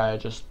 Yeah,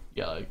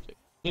 like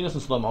seeing this in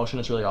slow motion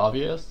is really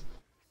obvious.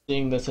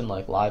 Seeing this in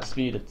like live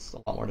speed, it's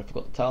a lot more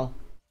difficult to tell.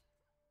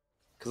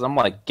 Cause I'm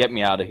like, get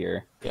me out of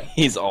here. Yeah.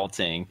 He's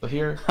ulting. So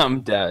here, I'm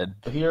dead.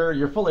 So here,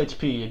 you're full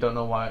HP. You don't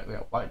know why.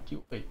 Yeah, why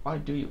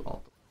do you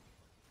ult?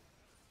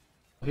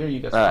 So here you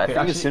get. I think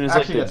as soon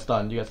as you get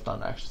stunned. You get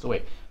stunned. Actually, so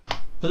wait.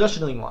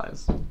 Positioning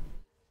wise,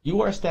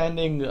 you are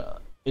standing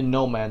in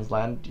no man's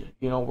land.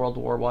 You know World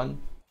War I.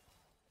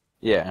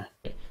 Yeah.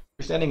 Okay.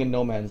 You're standing in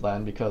no man's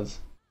land because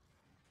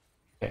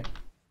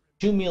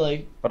 2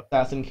 melee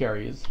assassin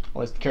carries,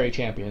 well, least carry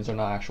champions are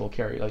not actual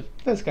carry. Like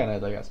that's kind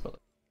of I guess, but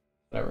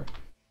whatever.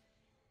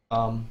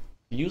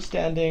 You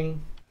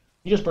standing,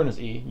 you just burn his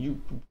E.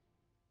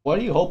 What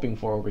are you hoping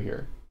for over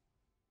here?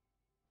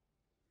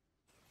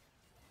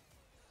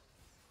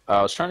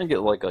 I was trying to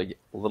get like a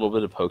little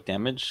bit of poke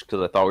damage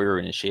because I thought we were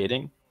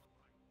initiating.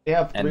 They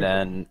have and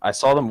then I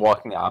saw them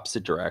walking the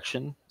opposite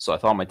direction, so I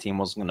thought my team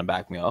wasn't going to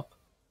back me up.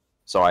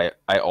 So I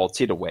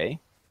ulted away,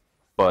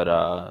 but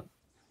I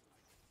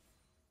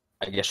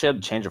guess she had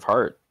a change of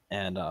heart,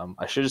 and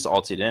I should just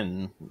ulted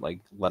in, like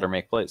let her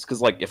make plays.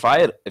 Because like if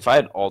I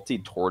had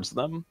ulted towards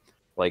them,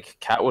 like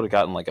Cat would have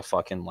gotten like a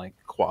fucking like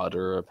quad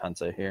or a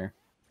penta here.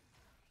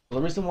 Well,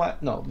 the reason why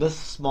this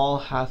small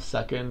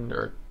half-second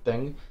or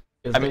thing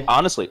is I mean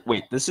honestly,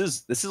 wait, this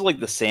is like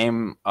the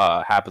same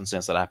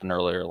happenstance that happened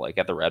earlier, like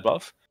at the red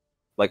buff.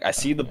 Like I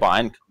see the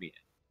bind coming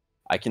in,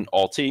 I can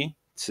ulti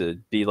to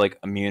be like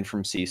immune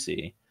from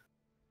CC.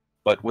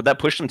 But would that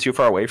push them too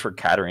far away for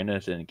Katarina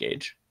to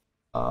engage?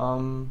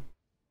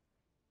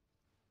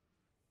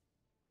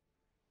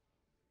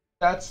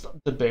 That's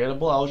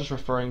debatable. I was just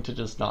referring to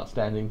just not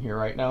standing here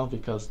right now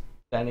because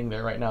standing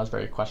there right now is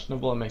very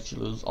questionable and makes you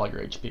lose all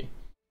your HP.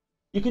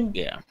 You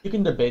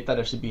can debate that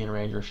if she'd be in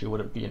range or she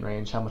wouldn't be in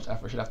range, how much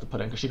effort she'd have to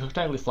put in, because she could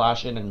technically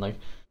flash in and like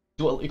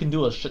you can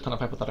do a shit ton of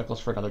hypotheticals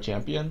for another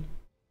champion.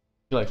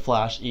 She could like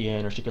flash E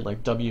in, or she could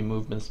like W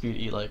movement speed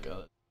E like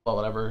well,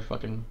 whatever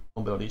fucking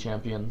mobility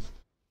champions.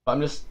 But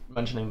I'm just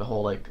mentioning the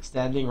whole like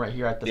standing right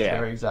here at this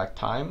very exact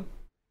time.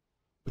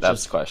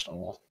 That's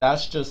questionable.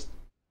 That's just,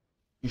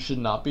 you should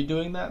not be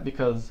doing that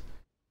because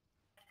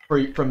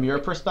from your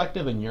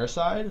perspective and your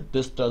side,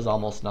 this does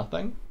almost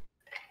nothing.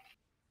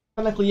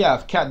 Technically, yeah,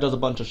 if Cat does a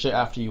bunch of shit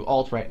after you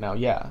ult right now,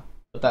 yeah.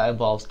 But that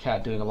involves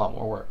Cat doing a lot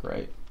more work,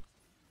 right?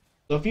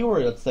 So if you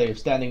were, let's say,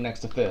 standing next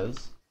to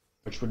Fizz,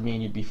 which would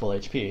mean you'd be full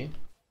HP,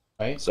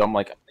 right? So I'm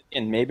like,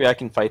 and maybe I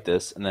can fight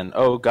this, and then,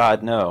 oh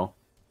god, no.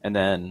 And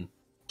then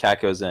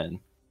Cat goes in.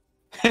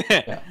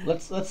 Yeah,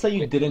 let's say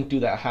you didn't do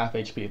that half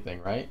HP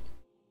thing, right?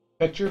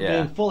 Picture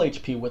being full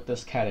HP with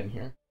this Cat in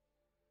here.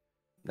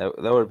 That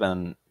would have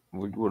been,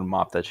 we would have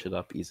mopped that shit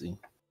up easy.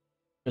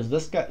 Because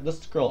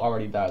this girl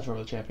already dies, whoever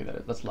the champion that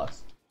is. That's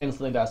Lux.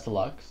 Instantly dies to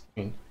Lux.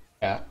 I mean,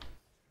 Cat.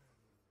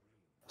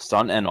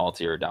 Stun and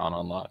ulti are down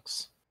on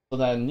Lux. So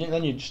then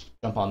you just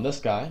jump on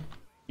this guy.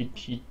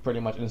 He'd pretty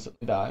much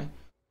instantly die.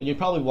 And you'd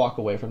probably walk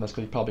away from this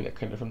because you'd probably get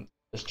critted from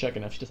this chick,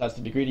 and if she decides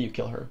to be greedy, you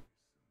kill her.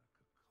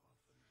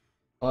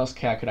 Unless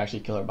Cat could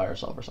actually kill her by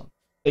herself or something.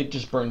 They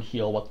just burn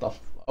heal, what the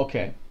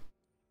okay.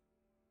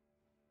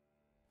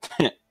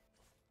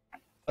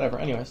 Whatever,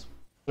 anyways.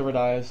 Silver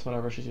dies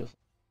whenever she's used.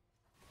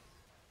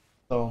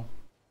 So,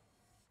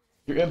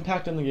 your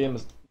impact in the game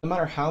is, no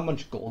matter how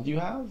much gold you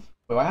have.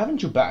 Wait, why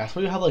haven't you back? I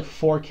swear you have like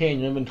 4k in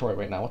your inventory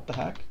right now, what the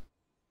heck?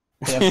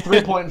 You have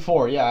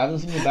 3.4, yeah, I haven't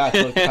seen you back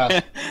for like the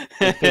past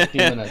like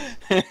 15 minutes.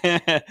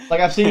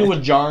 Like, I've seen you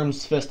with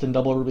Jarm's Fist and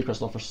Double Ruby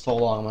Crystal for so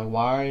long, I'm like,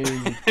 why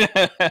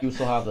do you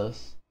still have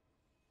this?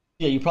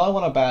 Yeah, you probably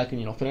want to back and,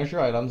 you know, finish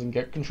your items and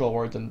get control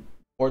wards and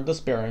board this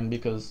Baron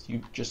because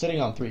you're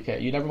sitting on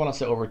 3k. You never want to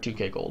sit over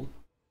 2k gold.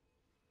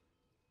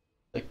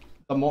 Like,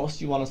 the most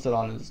you want to sit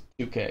on is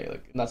 2k,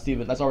 like, and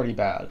that's already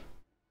bad.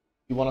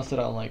 You want to sit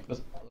on, like,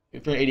 this,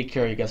 if you're 80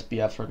 carry, you guess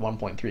BF for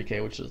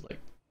 1.3k, which is, like,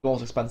 the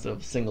most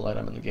expensive single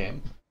item in the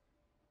game.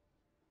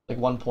 Like,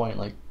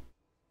 1.3,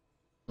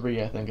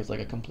 I think, is, like,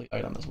 a complete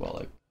item as well.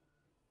 Like,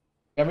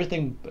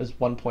 everything is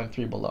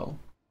 1.3 below.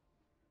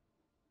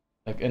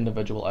 Like,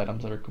 individual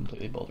items that are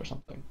completely built or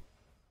something.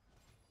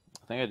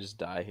 I think I just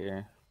die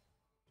here.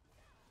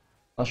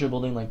 Unless you're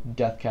building, like,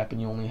 Death Cap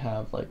and you only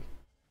have, like,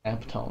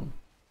 Amp Tone.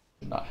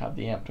 You should not have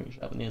the Amp Tone, you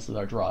should have the Needlessly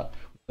Large Rod.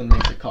 Which then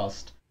makes it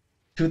cost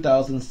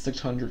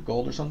 2,600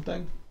 gold or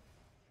something.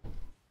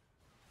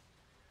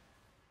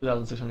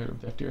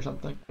 2,650 or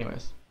something.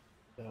 Anyways.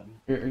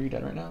 Are you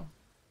dead right now?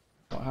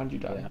 Oh, how did you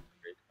die?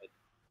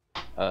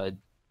 I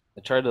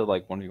tried to,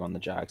 like, 1v1 the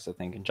Jax, I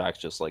think, and Jax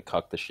just, like,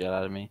 cucked the shit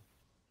out of me.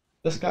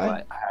 This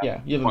guy? Yeah,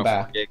 you have him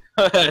back.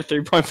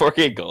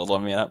 3.4k gold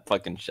on me in that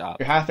fucking shop.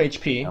 You're half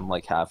HP. I'm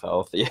like half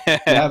health. Yeah. You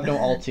have no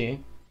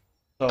ulti.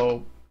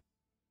 So,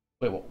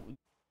 wait, what?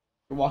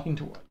 You're walking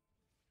toward.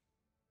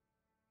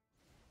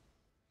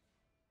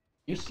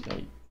 You see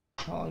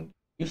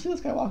this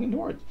guy walking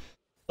towards.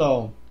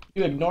 So,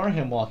 you ignore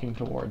him walking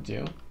towards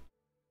you.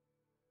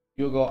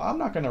 You'll go, I'm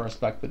not going to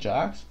respect the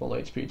Jax, full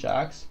HP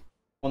Jax.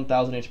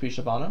 1000 HP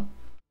Shyvana.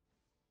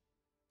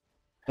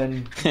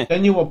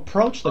 Then you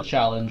approach the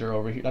challenger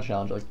over here, not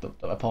challenger, like the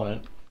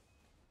opponent,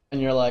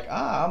 and you're like,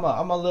 I'm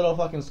a little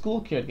fucking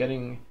school kid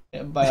getting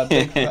hit by a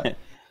big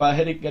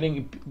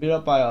getting beat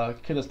up by a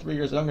kid that's 3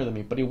 years younger than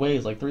me, but he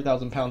weighs like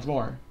 3,000 pounds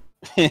more.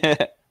 And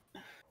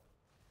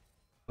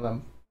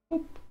then,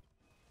 boop.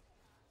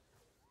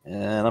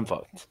 And I'm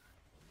fucked.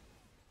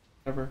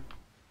 Whatever.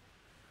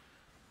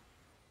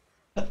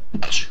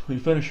 We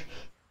finish.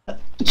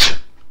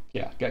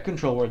 Yeah, get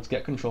control words.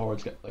 Get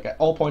like at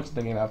all points in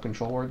the game, I have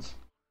control words.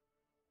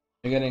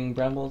 You're getting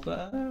brambles.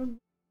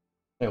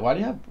 Wait, why do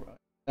you have?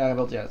 I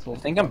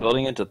think I'm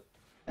building into.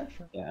 Yeah,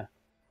 sure. Yeah.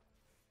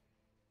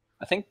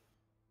 I think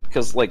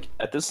because like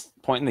at this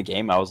point in the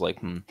game, I was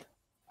like,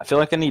 I feel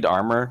like I need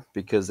armor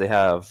because they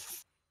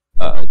have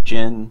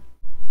Jhin,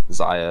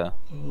 Xayah,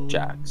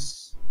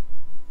 Jax.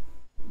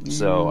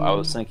 So I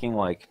was thinking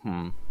like,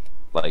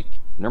 like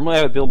normally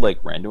I would build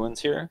like Randuin's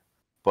here,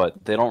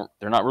 but they're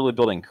not really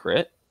building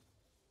crit.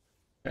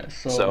 Okay,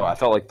 so I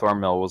felt like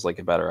Thornmail was like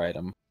a better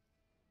item.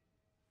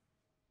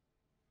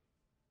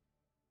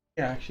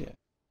 Yeah, actually,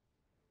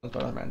 that's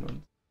better than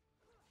Randuin.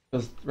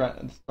 Because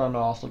Thornmail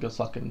also gets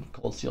fucking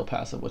Cold Steel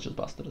passive, which is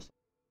busted.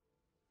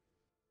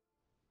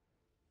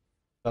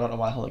 I don't know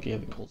why the hell it gave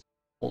the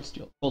Cold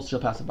Steel. Cold Steel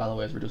passive, by the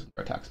way, is reducing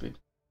their attack speed.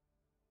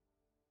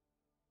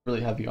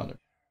 Really heavy on their.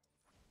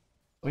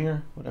 So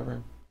here,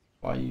 whatever.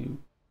 Why you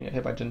get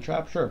hit by Jhin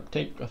Trap? Sure,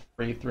 take a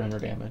free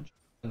 300 damage,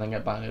 and then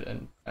get binded,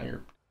 and now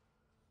you're.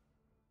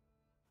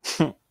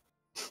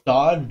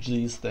 dodge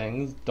these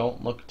things.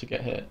 Don't look to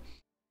get hit.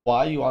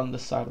 Why are you on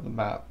this side of the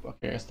map?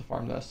 Okay, I guess to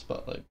farm this,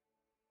 but like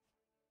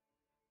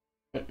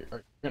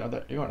you're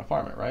gonna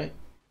farm it, right?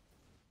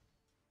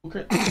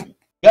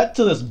 Get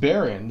to this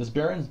Baron. This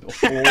Baron's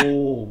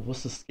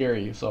what's to scare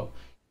you? So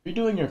you're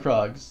doing your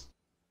Krugs.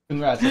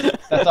 Congrats.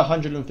 That's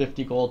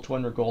 150 gold,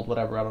 200 gold,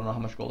 whatever. I don't know how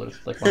much gold it is.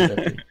 It's like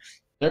 150.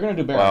 They're gonna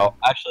do Baron. Well,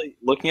 actually,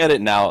 looking at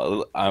it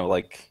now, I'm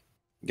like,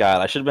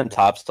 God, I should have been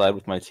top side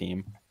with my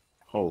team.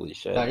 Holy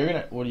shit! Now you're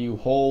gonna. What do you?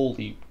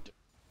 Holy.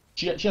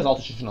 She has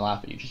ulti. She's gonna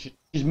laugh at you.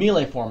 She's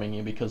melee forming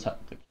you because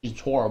she's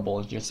horrible.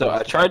 And she's So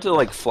I tried to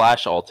like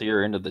flash ulti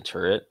her into the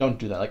turret. Don't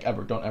do that. Like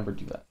ever. Don't ever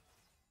do that.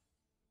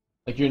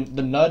 Like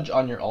the nudge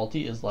on your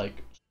ulti is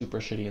like super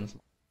shitty and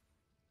small.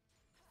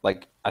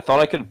 Like I thought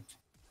I could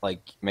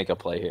like make a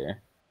play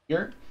here.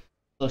 Here,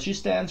 so she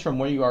stands from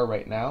where you are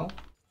right now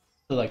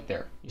to like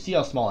there. You see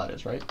how small that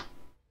is, right?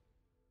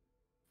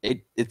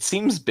 It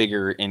seems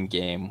bigger in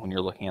game when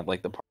you're looking at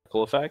like the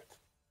particle effect.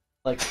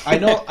 Like I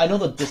know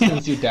the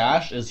distance you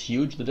dash is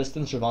huge. The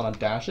distance Shyvana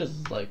dashes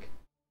is like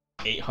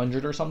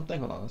 800 or something.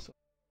 Hold on, so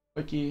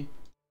wiki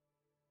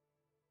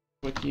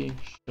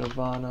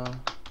Shyvana.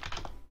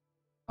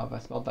 Have I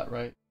spelled that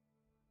right?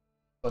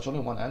 Oh, it's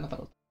only one N. I thought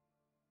it was.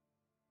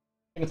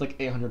 I think it's like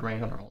 800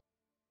 range on her ult.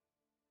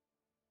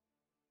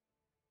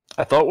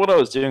 I thought what I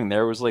was doing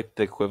there was like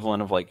the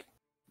equivalent of like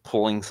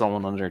pulling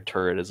someone under a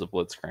turret as a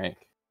blitzcrank.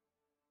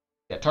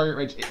 Yeah, target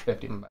range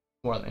 850,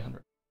 more than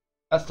 800.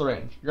 That's the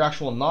range. Your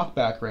actual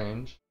knockback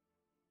range,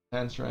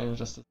 enhanced range,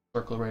 just a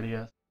circle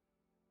radius.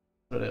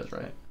 What it is,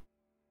 right?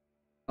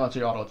 Oh, it's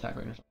your auto attack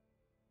range.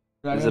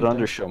 Is it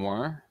under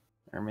Shomar?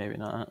 Or maybe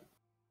not.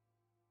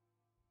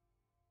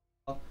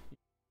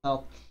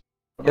 Health.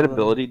 Get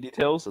ability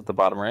details at the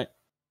bottom right.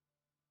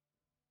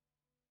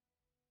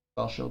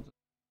 Spell shields.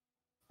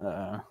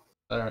 That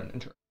are an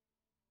inter.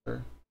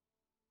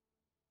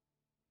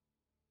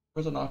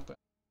 Where's a knockback?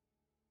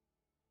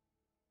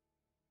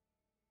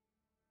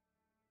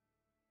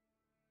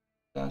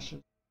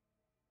 Dashes.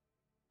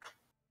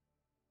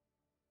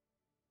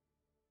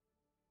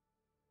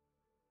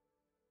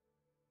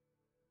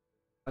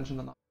 Mention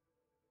the knockback.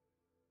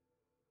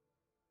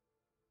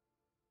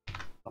 I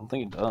don't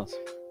think it does.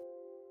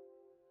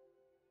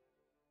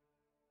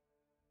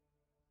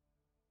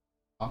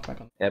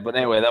 Knockback on. Yeah, but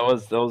anyway, that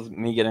was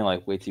me getting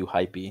like way too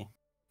hypey.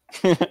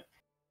 It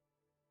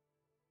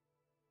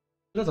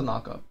is a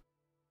knock up.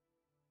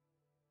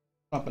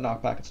 Not a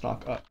knockback, it's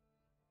knock up.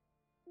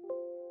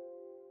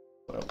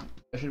 But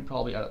I should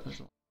probably add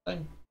it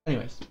thing.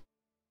 Anyways.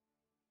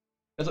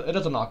 It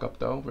is a knock up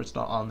though, but it's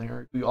not on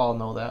there. We all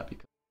know that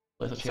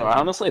because So I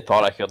honestly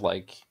thought I could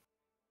like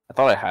I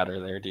thought I had her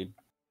there, dude.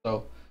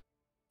 So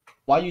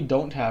why you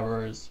don't have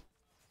her is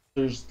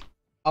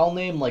I'll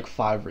name like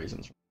 5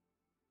 reasons.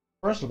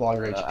 First of all,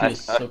 your HP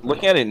is so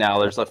looking at it now,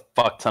 there's a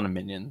fuck ton of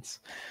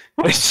minions.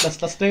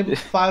 Let's name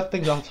 5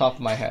 things off the top of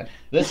my head.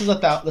 This is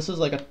like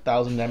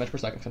 1,000 damage per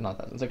second, so not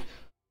 1,000. It's like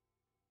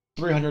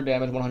 300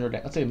 damage, 100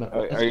 damage. Let's say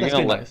are you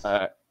gonna nice.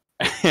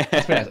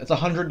 Let's be nice. It's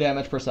 100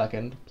 damage per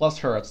second plus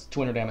her. It's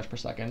 200 damage per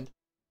second.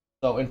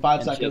 So in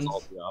 5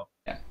 seconds,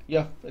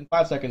 yeah, in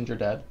 5 seconds you're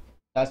dead.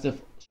 That's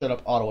if straight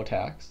up auto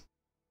attacks.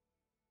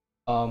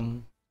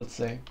 Let's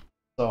say.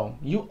 So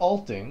you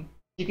ulting.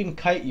 She can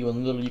kite you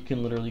and you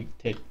can literally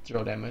take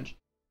 0 damage.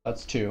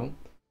 That's 2.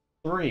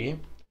 3,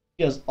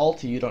 she has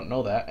ulti, you don't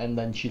know that, and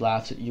then she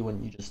laughs at you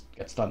and you just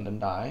get stunned and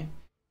die.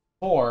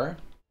 4,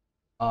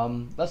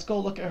 let's go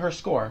look at her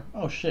score.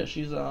 Oh shit,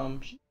 she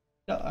got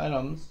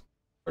items,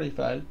 pretty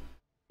fed.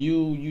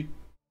 You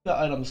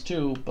got items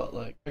too, but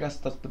like I guess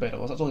that's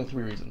debatable. That's only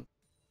 3 reasons.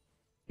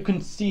 You can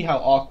see how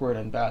awkward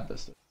and bad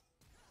this is.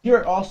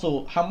 Here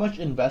also, how much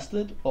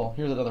invested? Oh,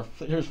 here's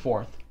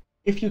 4th.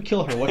 If you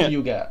kill her, what do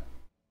you get?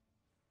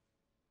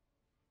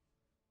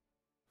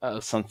 A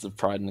sense of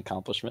pride and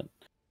accomplishment.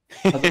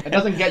 It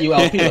doesn't get you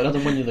LP, but it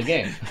doesn't win you the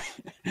game.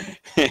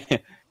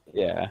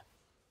 Yeah.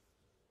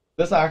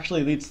 This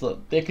actually leads to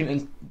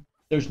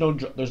there's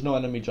no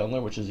enemy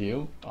jungler, which is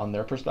you, on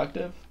their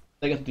perspective.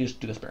 They get to just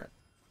do this Baron.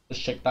 This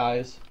chick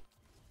dies.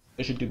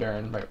 They should do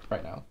Baron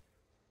right now.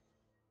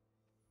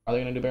 Are they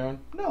gonna do Baron?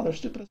 No, they're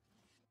stupid.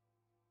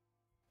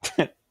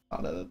 This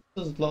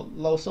is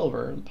low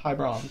silver, high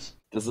bronze.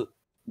 Does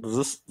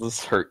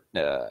this hurt?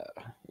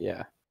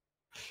 Yeah.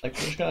 Like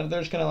they're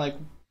just gonna like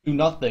do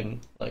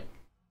nothing. Like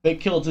they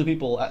kill 2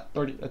 people at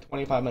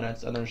 25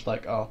 minutes, and they're just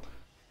like, oh,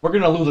 we're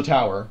gonna lose a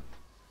tower.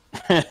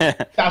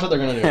 That's what they're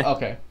gonna do.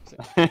 Okay.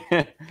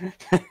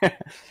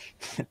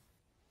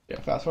 Yeah.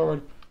 Fast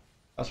forward,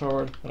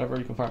 whatever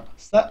you can find.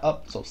 Set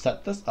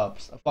this up.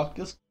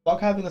 Fuck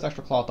having this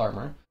extra cloth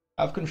armor.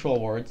 Have control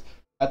wards.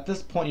 At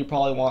this point, you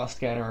probably want a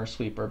scanner or a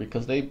sweeper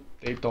because they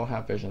don't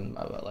have vision.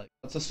 Like,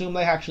 let's assume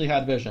they actually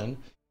had vision.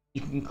 You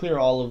can clear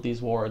all of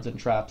these wards and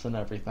traps and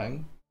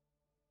everything.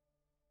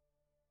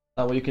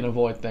 That way you can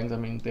avoid things. I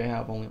mean, they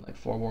have only like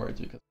 4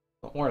 wards because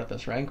they don't ward at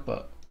this rank,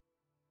 but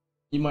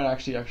you might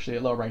actually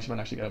at lower ranks you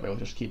might actually get away with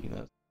just keeping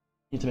this.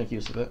 You need to make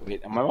use of it.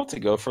 Wait, am I about to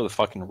go for the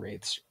fucking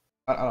wraiths?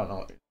 I don't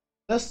know.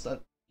 This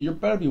You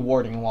better be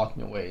warding and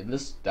walking away.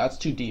 That's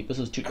too deep. This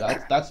is too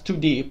that's too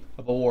deep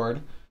of a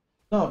ward.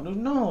 No, no,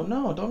 no,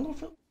 no, don't go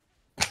for.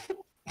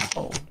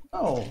 Oh,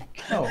 no,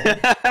 no,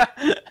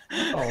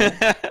 no,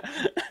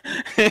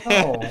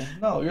 no,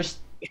 no. You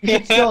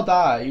should still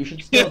die. You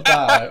should still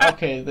die.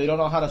 Okay, they don't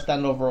know how to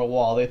stand over a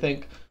wall. They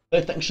think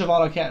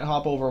Shyvana can't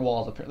hop over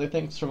walls. Apparently, they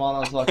think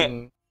Shyvana's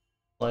fucking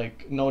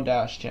like no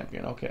dash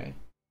champion. Okay,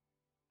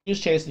 she's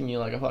chasing you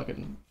like a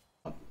fucking.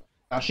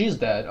 Now she's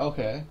dead.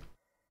 Okay,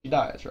 she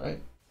dies, right?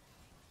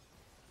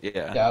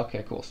 Yeah. Yeah.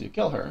 Okay. Cool. So you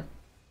kill her.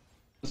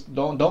 Just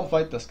don't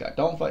fight this guy.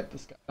 Don't fight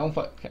this guy. Don't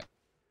fight. Okay.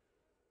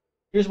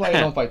 Here's why you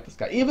don't fight this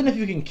guy. Even if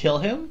you can kill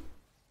him,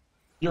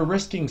 you're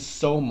risking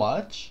so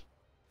much.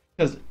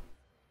 Because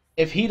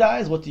if he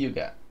dies, what do you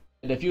get?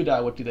 And if you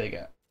die, what do they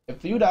get?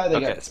 If you die, they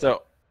Okay, get.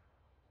 so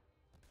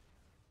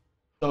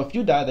So if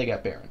you die, they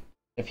get Baron.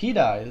 If he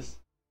dies,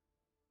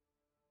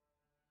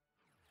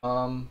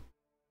 um,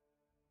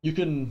 you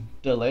can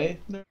delay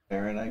their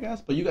Baron, I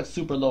guess, but you get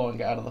super low and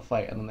get out of the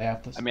fight, and then they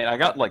have to. I mean, I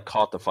got like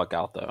caught the fuck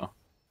out though.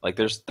 Like,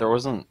 there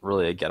wasn't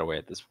really a getaway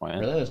at this point.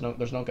 Really,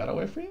 there's no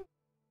getaway for you.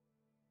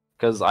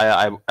 Because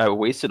I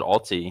wasted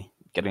ulti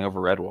getting over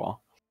red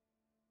wall.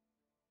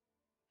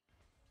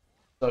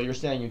 So you're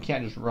saying you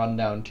can't just run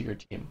down to your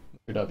team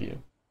with your W.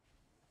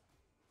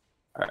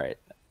 All right.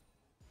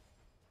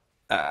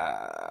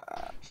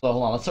 So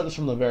hold on, let's start this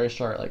from the very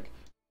start, like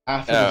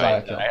after the Oh,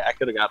 Xayah kill. I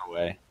could have got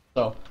away.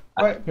 So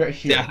right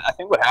here. Yeah, I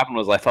think what happened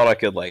was I thought I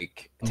could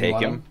like take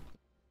Let him.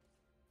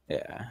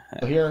 Yeah.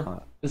 So here,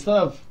 instead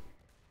of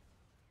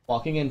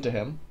walking into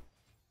him,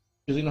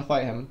 choosing to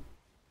fight him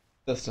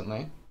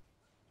consistently.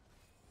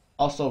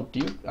 Also, I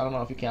don't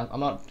know if you can.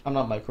 I'm not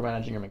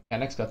micromanaging your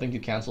mechanics. 'Cause I think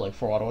you cancel like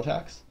 4 auto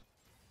attacks.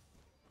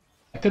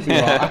 I could be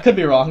wrong. I could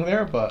be wrong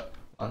there, but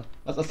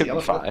let's see.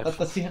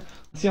 Let's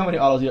see how many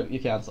autos you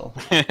cancel.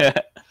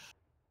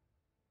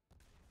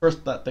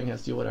 First, that thing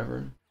hits you,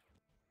 whatever.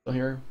 So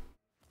here,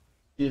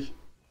 see if.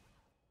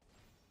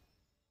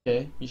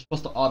 Okay, you're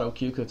supposed to auto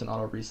Q because it's an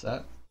auto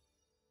reset.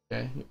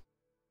 Okay.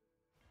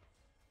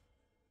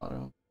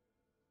 Auto.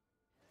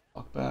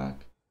 Walk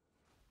back.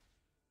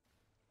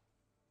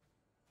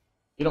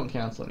 You don't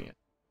cancel any.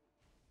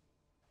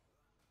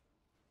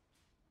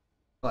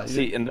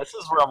 See, and this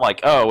is where I'm like,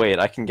 oh wait,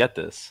 I can get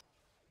this.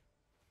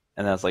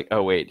 And then it's like,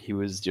 oh wait, he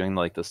was doing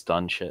like the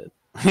stun shit.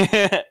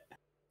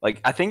 Like,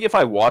 I think if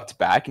I walked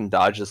back and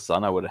dodged the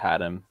stun, I would have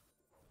had him.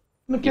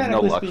 Even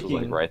though Lux was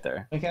like right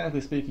there. Mechanically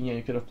speaking, yeah,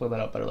 you could have played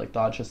that out better, like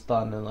dodge his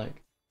stun and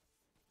like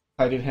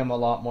hiding him a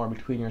lot more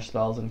between your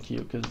spells and Q,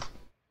 because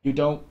you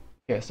don't.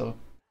 Okay, so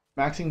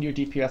maxing your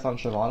DPS on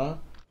Shyvana,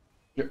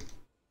 you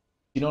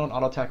know what an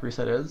auto attack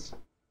reset is?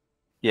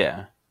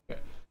 Yeah. Okay.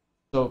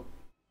 So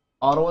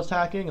auto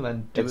attacking and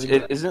then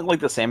doing isn't it like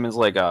the same as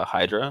like a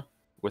Hydra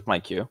with my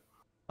Q?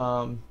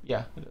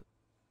 Yeah, it is.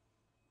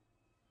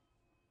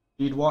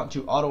 You'd want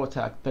to auto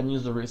attack, then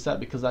use the reset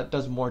because that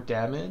does more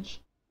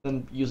damage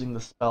than using the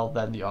spell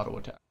than the auto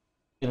attack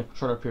in a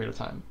shorter period of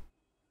time.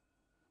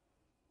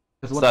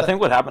 So I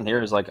think what happened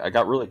here is like I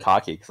got really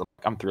cocky because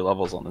I'm 3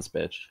 levels on this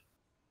bitch.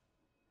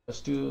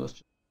 Let's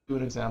just do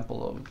an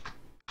example of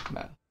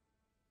math.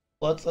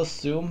 Let's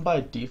assume by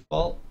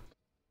default,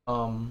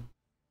 okay,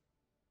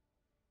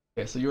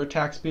 so your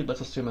attack speed,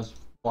 let's assume is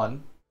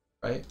 1,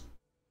 right?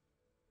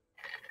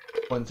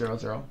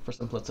 0.00 for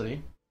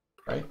simplicity,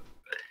 right?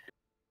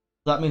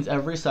 So that means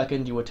every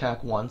second you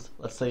attack once.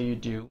 Let's say you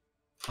do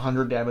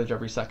 100 damage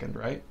every second,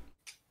 right?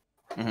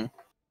 Mm-hmm.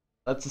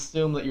 Let's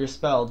assume that your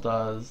spell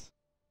does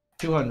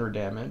 200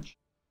 damage.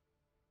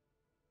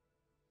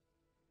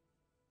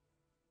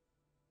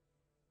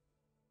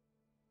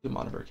 Do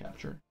monitor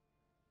capture.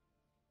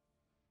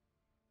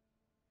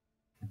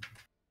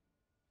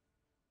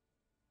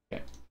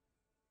 Okay.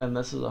 And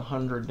this is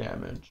 100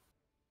 damage.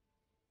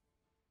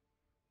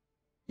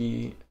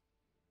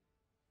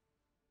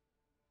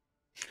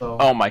 So,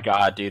 oh my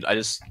god, dude! I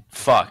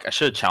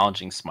should have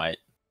challenging smite.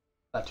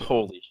 That too.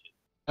 Holy shit!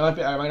 I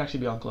might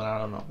actually be on cooldown. I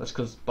don't know. That's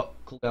because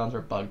cooldowns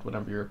are bugged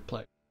whenever you're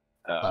playing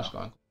Flash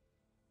Gone.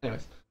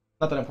 Anyways,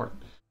 not that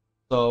important.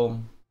 So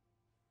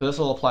this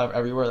will apply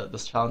everywhere. That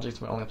this challenging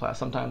smite only applies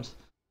sometimes.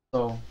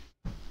 So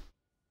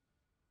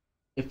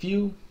if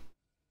you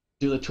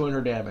do the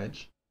 200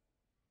 damage,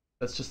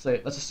 let's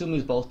assume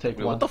these both take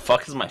 1. What the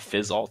fuck is my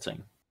fizz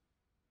alting?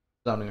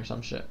 Zoning or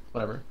some shit,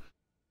 whatever.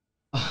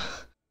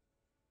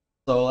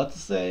 So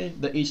let's say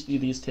that each of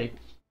these take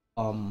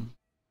 1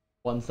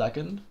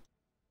 second.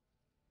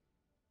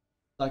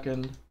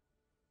 Second.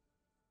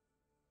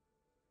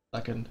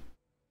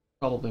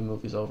 Probably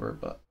move these over,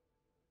 but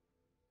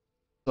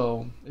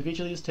so if each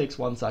of these takes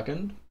 1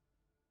 second,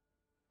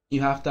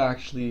 you have to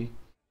actually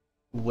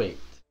wait.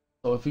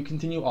 So if you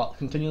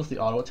continuously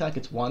auto attack,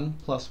 it's 1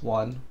 +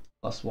 1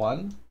 +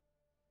 1.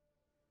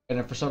 And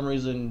if for some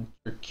reason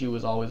your Q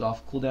is always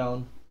off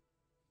cooldown,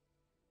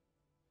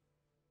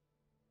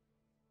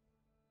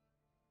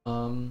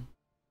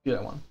 do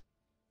that one.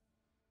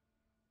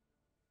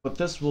 But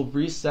this will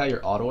reset your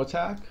auto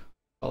attack.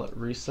 Call it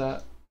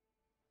reset.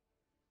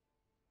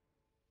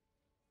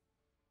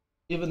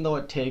 Even though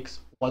it takes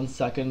 1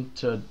 second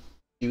to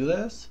do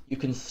this, you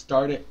can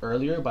start it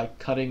earlier by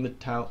cutting the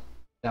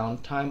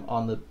downtime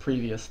on the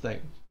previous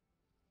thing.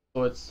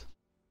 So it's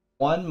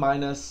 1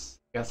 minus,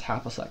 I guess,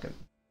 half a second.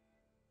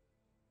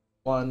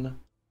 1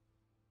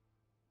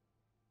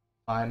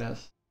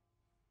 minus,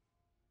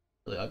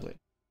 really ugly,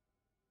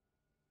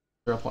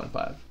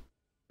 0.5.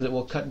 It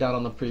will cut down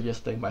on the previous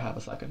thing by half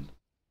a second.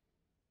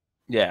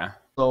 Yeah.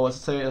 So let's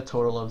say a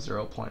total of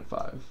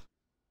 0.5.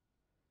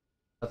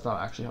 That's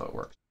not actually how it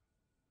works.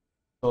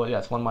 So yeah,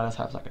 it's 1 minus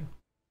half second.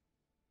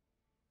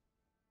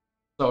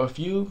 So if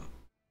you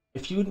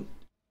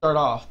start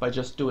off by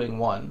just doing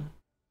 1,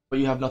 but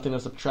you have nothing to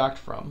subtract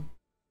from,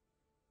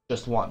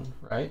 just 1,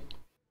 right?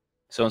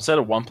 So instead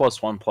of 1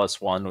 plus 1 plus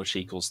 1, which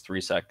equals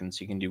 3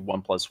 seconds, you can do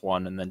 1 plus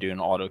 1 and then do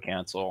an auto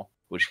cancel,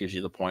 which gives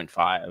you the 0.5.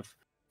 Yeah.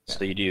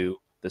 So you do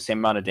the same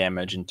amount of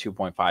damage in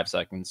 2.5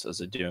 seconds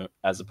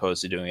as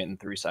opposed to doing it in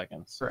 3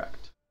 seconds.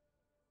 Correct.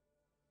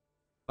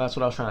 That's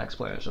what I was trying to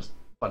explain. It's just a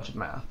bunch of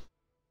math.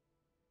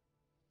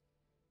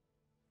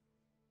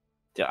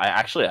 Yeah,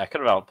 I could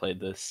have outplayed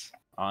this,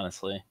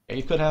 honestly. Yeah,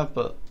 you could have,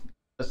 but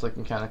it's like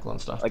mechanical and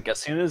stuff. Like as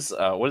soon as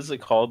what is it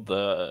called,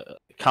 the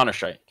Counter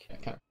Strike?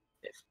 Yeah,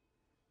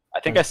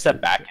 I think I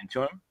stepped back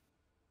into him.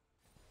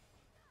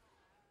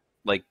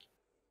 Like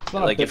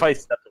if I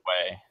stepped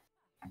away,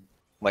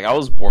 like I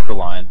was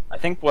borderline. I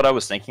think what I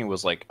was thinking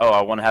was like, oh,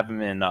 I want to have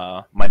him in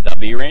my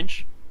W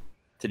range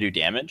to do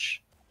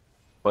damage,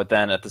 but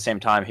then at the same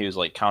time he was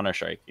like counter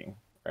striking.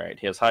 Right?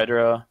 He has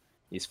Hydra.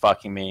 He's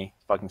fucking me,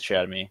 fucking shit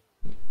out of me.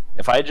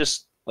 If I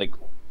just like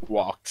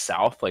walked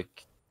south,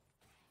 like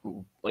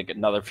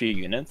another few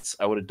units,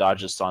 I would have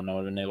dodged his stun. I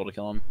would have been able to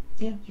kill him.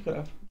 Yeah, you could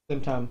have. Same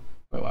time.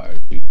 Wait, why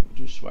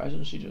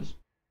isn't she just?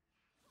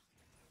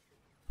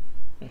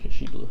 Actually,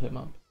 she blew him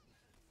up.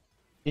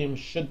 Team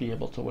should be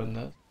able to win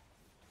this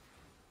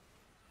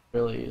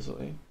really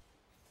easily.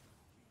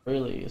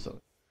 Really easily.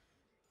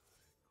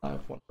 I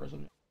have one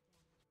person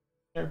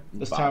here.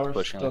 This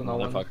tower's still no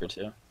one. Motherfucker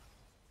too.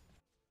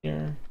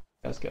 Here,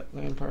 guys get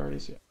lane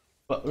priorities. Yeah.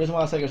 But the reason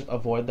why I say just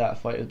avoid that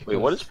fight is because...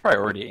 Wait, what is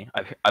priority?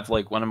 I've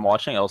like when I'm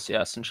watching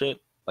LCS and shit,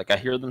 like I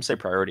hear them say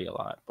priority a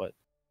lot, but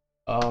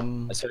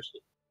especially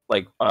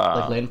like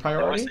lane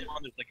priority. There's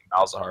like a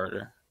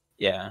Malzahar.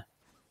 Yeah.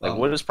 Like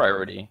what is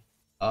priority?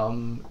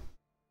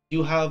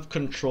 You have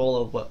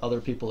control of what other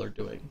people are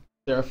doing.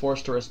 They're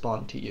forced to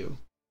respond to you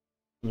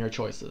and your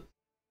choices.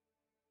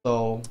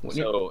 So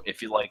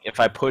if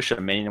I push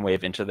a minion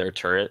wave into their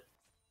turret,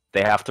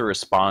 they have to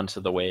respond to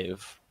the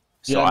wave.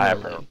 So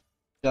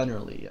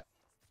Generally, yeah.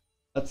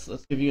 Let's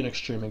give you an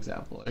extreme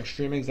example. An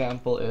extreme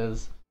example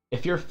is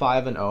if you're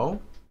 5-0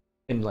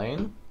 in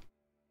lane,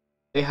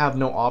 they have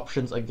no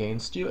options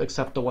against you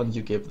except the ones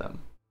you give them.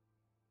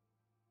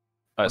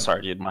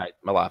 Sorry, dude, my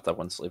laptop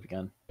went to sleep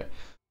again. Okay.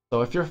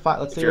 So if you're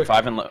let's say you're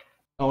 5 in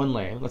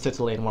lane. Let's say it's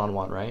a lane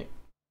 1-on-1, right?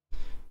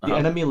 The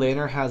enemy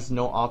laner has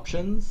no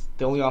options.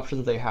 The only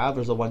options they have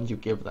is the ones you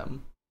give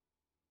them.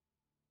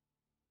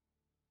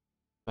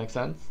 Make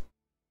sense?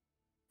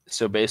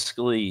 So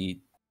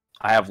basically,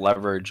 I have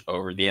leverage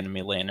over the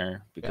enemy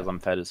laner because I'm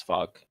fed as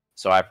fuck.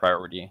 So I have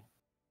priority.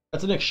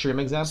 That's an extreme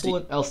example.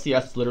 In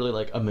LCS is literally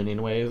like a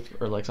minion wave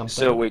or like something.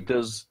 So wait,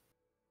 does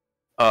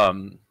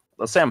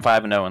let's say I'm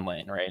 5-0 in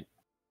lane, right?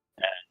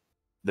 And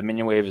the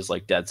minion wave is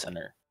like dead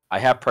center. I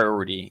have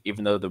priority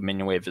even though the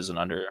minion wave isn't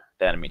under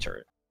the enemy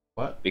turret.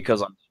 What?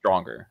 Because I'm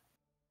stronger.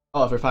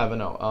 Oh, if you're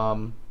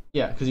 5-0.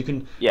 Yeah, because you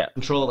can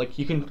control it. Like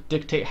you can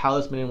dictate how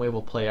this minion wave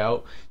will play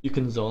out. You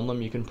can zone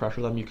them. You can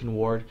pressure them. You can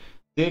ward.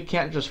 They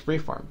can't just free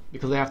farm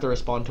because they have to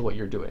respond to what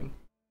you're doing.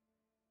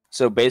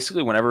 So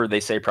basically, whenever they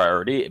say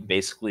priority, it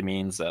basically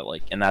means that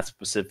like in that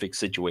specific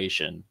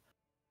situation,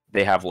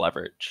 they have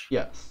leverage.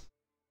 Yes.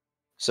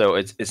 So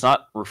it's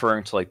not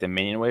referring to like the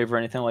minion wave or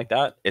anything like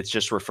that. It's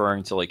just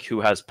referring to like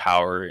who has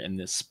power in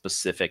this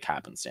specific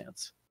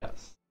happenstance.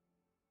 Yes.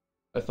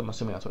 I'm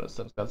assuming that's what it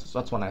says.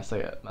 That's when I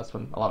say it. That's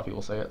when a lot of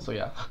people say it. So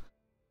yeah.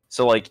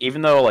 So like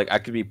even though like I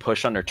could be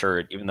pushed under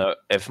turret, even though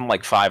if I'm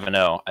like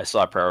 5-0, I still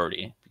have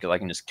priority because I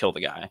can just kill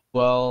the guy.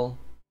 Well,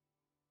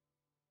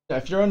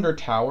 if you're under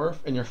tower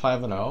and you're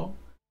 5-0,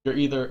 you're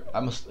either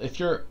if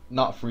you're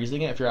not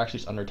freezing it, if you're actually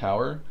just under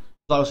tower.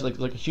 It's obviously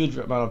like a huge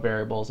amount of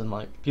variables, and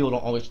like people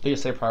don't always they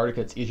just say priority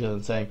because it's easier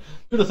than saying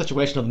due to the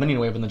situation of the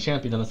minion wave and the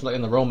champion and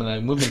the Roman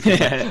and the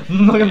movement.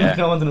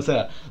 No one's gonna say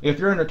that. If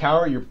you're under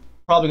tower, you're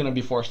probably gonna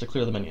be forced to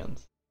clear the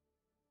minions.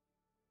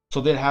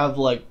 So they'd have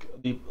like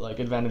the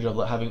advantage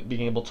of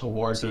being able to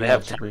ward. So they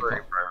have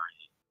temporary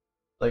priority.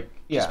 Like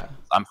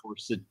I'm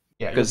forced to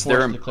because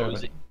they're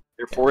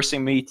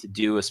forcing me to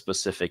do a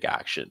specific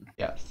action.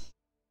 Yes.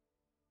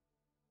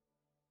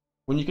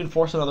 When you can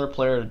force another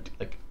player to,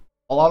 like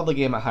a lot of the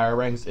game at higher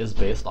ranks is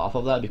based off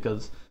of that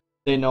because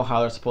they know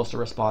how they're supposed to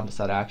respond to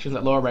set actions.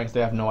 At lower ranks,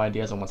 they have no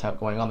ideas on what's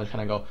going on. They're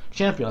trying to go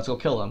champion, let's go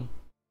kill him.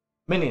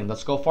 Minion,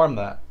 let's go farm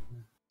that.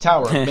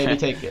 Tower, maybe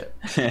take it.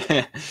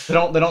 They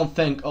don't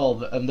think,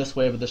 oh, and this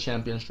wave of the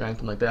champion strength,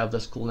 and like they have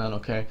this cooldown.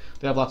 Okay,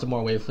 they have lots of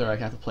more wave clear. I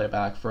have to play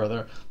back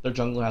further. Their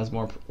jungler has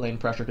more lane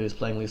pressure because he's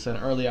playing Lee Sin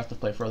early. I have to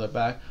play further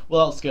back.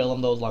 We'll outscale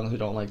them though, as long as we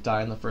don't like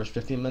die in the first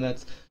 15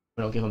 minutes.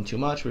 We don't give them too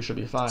much. We should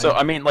be fine. So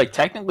I mean, like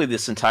technically,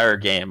 this entire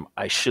game,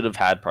 I should have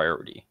had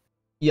priority.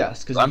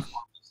 Yes, because I'm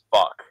farmed as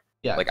fuck.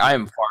 Yeah, like I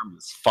am farmed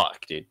as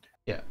fuck, dude.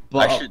 Yeah,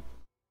 but I should.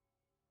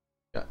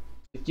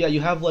 Yeah,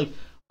 you have like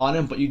on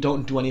him, but you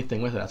don't do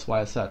anything with it. That's why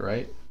I said,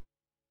 right?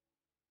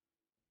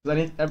 No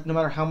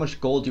matter how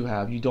much gold you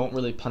have, you don't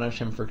really punish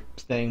him for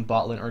staying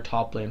bot lane or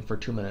top lane for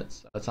 2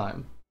 minutes at a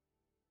time.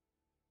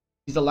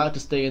 He's allowed to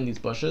stay in these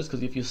bushes,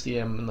 because if you see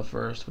him in the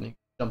first, when he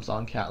jumps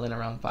on Catelyn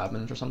around 5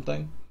 minutes or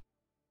something,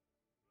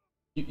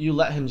 you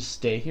let him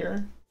stay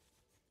here.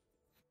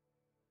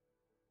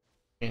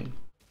 I mean,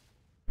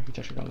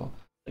 protect your jungle.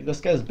 Like,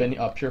 this guy's been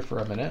up here for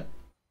a minute.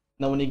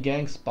 Now when he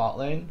ganks bot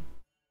lane,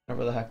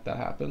 whenever the heck that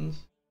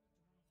happens,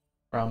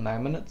 around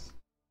 9 minutes,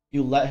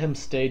 you let him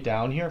stay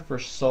down here for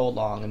so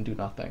long and do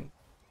nothing.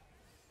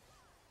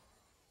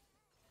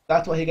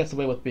 That's why he gets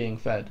away with being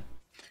fed.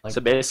 Like,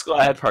 so basically,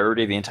 I had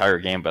priority the entire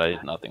game, but I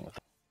did nothing with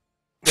it.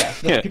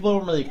 Yeah, people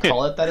don't really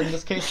call it that in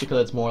this case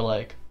because it's more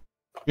like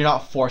you're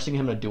not forcing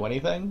him to do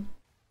anything.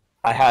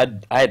 I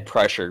had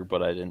pressure,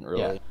 but I didn't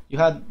really. Yeah, you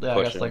had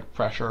I guess him. like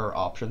pressure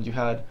options. You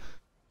had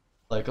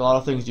like a lot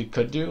of things you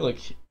could do, like,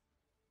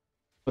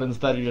 but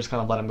instead you just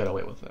kind of let him get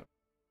away with it.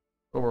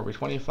 What were we,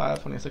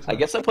 25, 26 minutes? I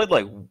guess I played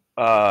like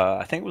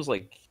I think it was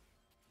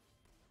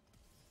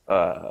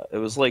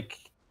like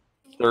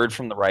third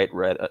from the right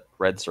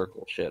red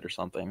circle shit or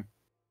something.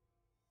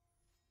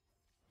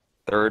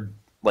 Third,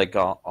 like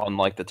on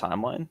like the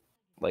timeline,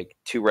 like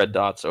 2 red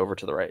dots over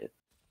to the right.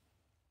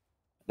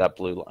 That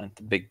blue line,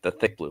 the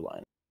thick blue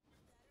line.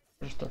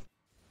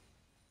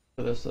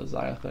 For this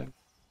Xayah thing.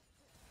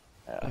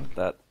 Yeah,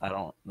 that I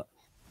don't.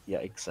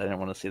 Yikes! I didn't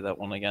want to see that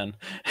one again.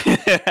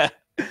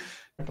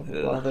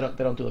 Well,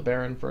 they don't do the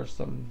Baron first.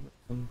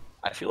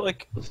 I feel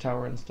like this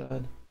tower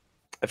instead.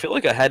 I feel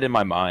like I had in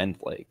my mind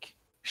like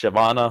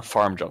Shyvana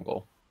farm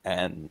jungle,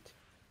 and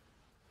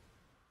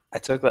I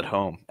took that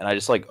home and I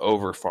just like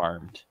over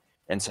farmed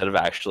instead of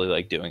actually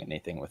like doing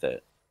anything with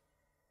it.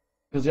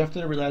 Because you have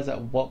to realize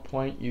at what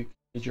point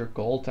is your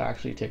goal to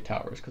actually take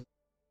towers. Because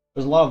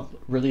there's a lot of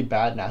really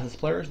bad Nasus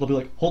players. They'll be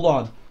like, hold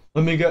on,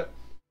 let me get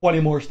 20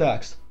 more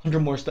stacks, 100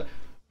 more stacks.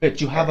 Bitch,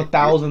 you have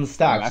 1,000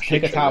 stacks.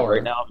 Take a tower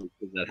right now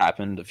because that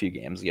happened a few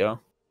games ago.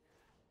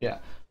 Yeah,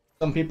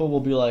 some people will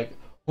be like,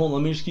 "Hold on,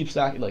 let me just keep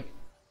stacking." Like,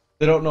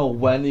 they don't know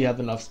when you have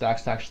enough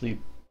stacks to actually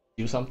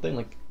do something.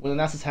 Like when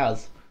the Nasus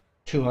has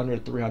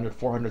 200, 300,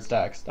 400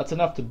 stacks, that's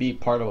enough to be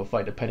part of a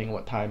fight, depending on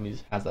what time he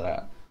has that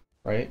at,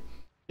 right?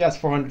 Yes,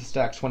 400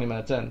 stacks, 20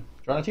 minutes in.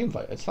 Join a team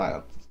fight. It's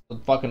fine. It's a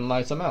fucking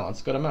nice amount.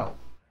 It's a good amount.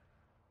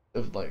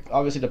 It, like,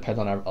 obviously depends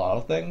on a lot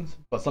of things,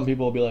 but some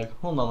people will be like,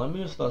 "Hold on, let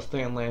me just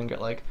stay in lane and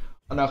get like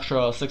an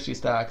extra 60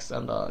 stacks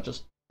and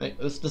just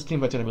this team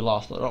fight's gonna be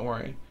lost. Don't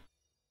worry."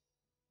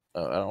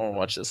 Oh, I don't want to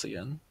watch this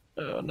again.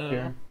 Oh no!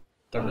 Here.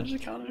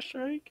 Damage Counter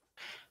Strike.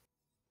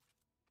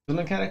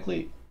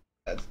 Mechanically,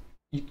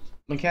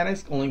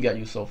 mechanics only get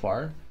you so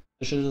far.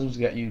 Decisions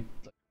get you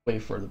way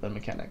further than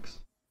mechanics.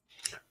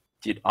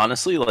 Dude,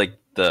 honestly, like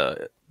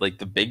the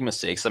big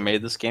mistakes I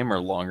made this game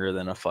are longer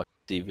than a fucking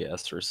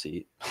DVS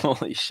receipt.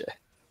 Holy shit.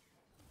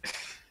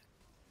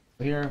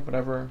 Here,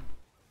 whatever.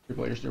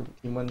 Your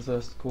team wins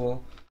this.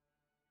 Cool.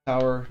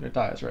 Tower, it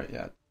dies, right?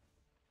 Yeah.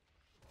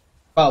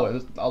 By the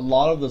way, a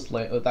lot of this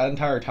that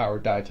entire tower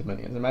died to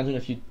minions. Imagine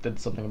if you did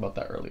something about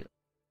that earlier.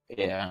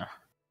 Yeah.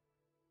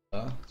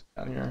 Down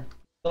here.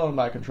 Still on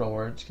buy control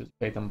words because you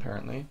paid them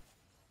apparently.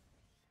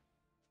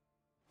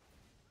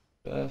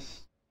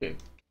 This. Okay.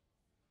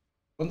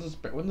 When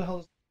the hell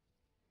is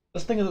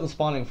this thing isn't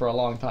spawning for a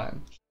long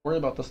time? Just worry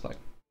about this thing.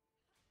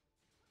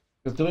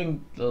 Because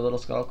doing the little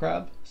scuttle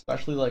crab,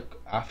 especially like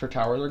after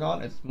towers are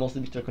gone, it's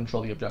mostly to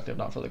control the objective,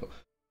 not for the goal.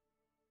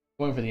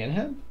 Going for the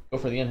inhib? Go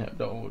for the inhib.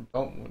 Don't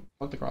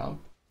fuck the Grom.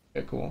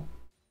 Okay, cool.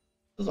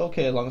 This is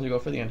okay as long as you go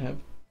for the inhib.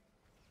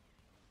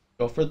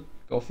 Go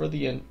for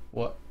the in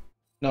what?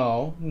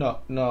 No.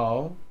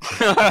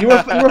 You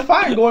were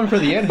fine going for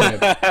the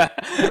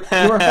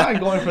inhib. You were fine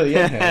going for the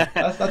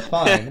inhib. That's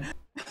fine.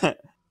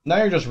 Now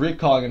you're just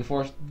recalling and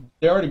force.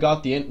 They already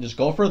got the in. Just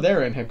go for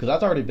their inhib because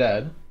that's already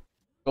dead.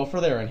 Go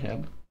for their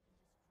inhib.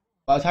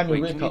 By the time you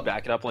recall, can you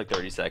back it up like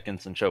 30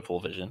 seconds and show full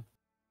vision?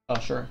 Oh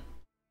sure.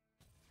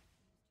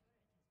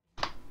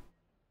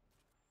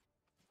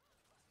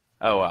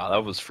 Oh wow,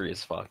 that was free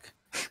as fuck.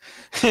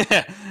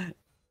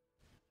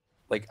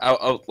 Like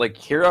like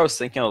here I was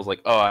thinking, I was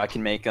like, oh, I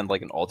can make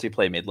like an ulti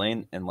play mid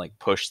lane and like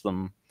push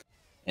them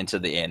into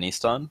the Annie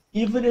stun.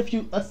 Even if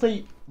you, let's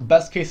say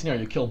best case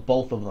scenario, you kill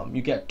both of them,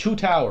 you get 2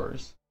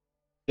 towers.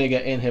 They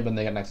get inhib and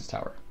they get Nexus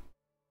tower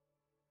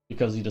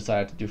because you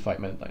decided to do fight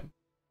mid lane.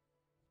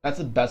 That's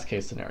the best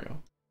case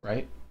scenario,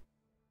 right?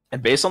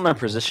 And based on their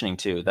positioning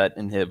too, that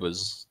inhib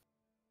was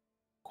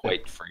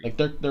quite free. Like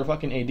their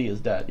fucking AD is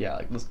dead. Yeah,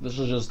 like this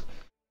is just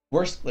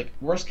worst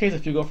case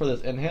if you go for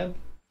this inhib.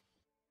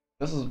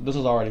 This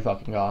is already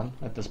fucking gone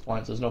at this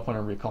point. So there's no point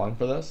in recalling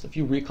for this. If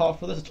you recall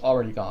for this, it's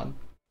already gone.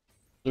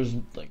 There's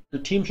like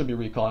your team should be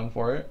recalling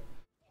for it,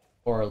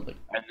 or like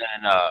And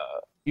then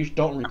you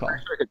don't I'm recall.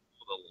 pretty sure I could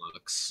pull the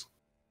looks.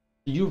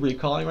 You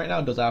recalling right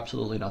now does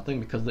absolutely nothing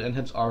because the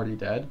inhib's already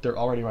dead. They're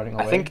already running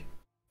away. I think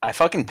I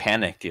fucking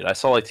panicked, dude. I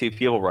saw like 2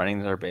 people running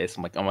to their base.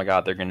 I'm like, oh my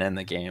god, they're gonna end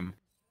the game.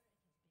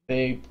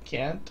 they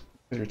can't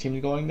because your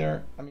team's going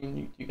there. I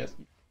mean, you guys,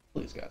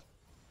 please guys,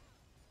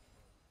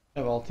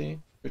 have ulti.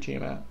 Your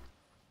team at.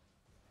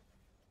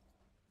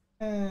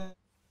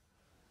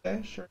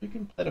 Okay, sure. You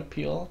can play the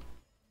peel.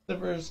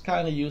 Sliver's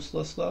kind of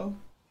useless though.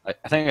 I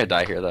think I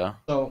die here though.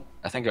 So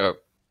I think I.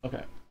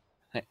 okay.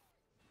 Hey.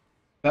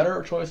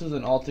 Better choices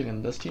in ulting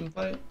in this team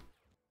fight.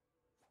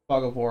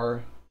 Fog of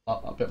War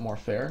a bit more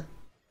fair.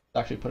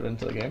 Actually put it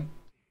into the game.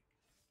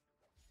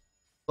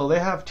 So they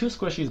have two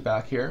squishies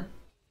back here.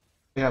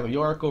 They have a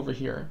Yorick over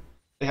here.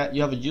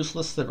 You have a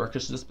useless Sliver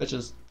because this bitch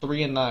is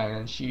 3 and 9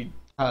 and she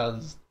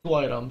has 2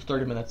 items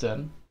 30 minutes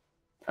in.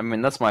 I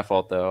mean, that's my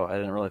fault though. I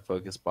didn't really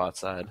focus bot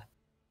side.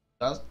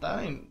 That's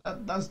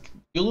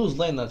you lose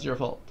lane. That's your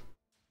fault.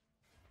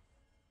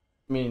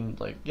 I mean,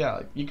 like, yeah,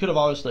 like, you could have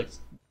always like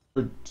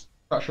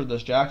pressured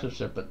this Jackson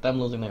ship, but them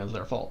losing lane is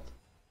their fault.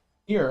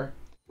 Here,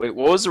 Wait,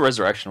 what was the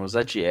resurrection? Was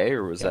that GA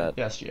or was that?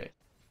 yes, GA.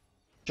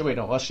 Wait,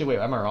 no, actually, wait,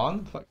 am I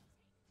wrong? Fuck.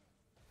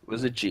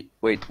 Was it G?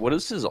 Wait, what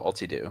does his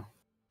ulti do?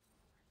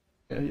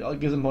 It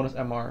gives him bonus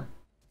MR,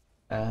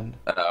 and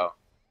Oh,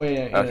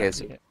 wait, okay, it is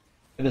GA.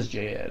 It is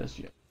GA.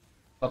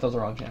 Thought that was the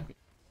wrong champion.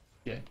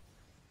 GA.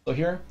 So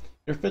here,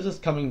 your Fizz is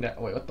coming down.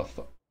 Wait, what the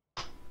fuck?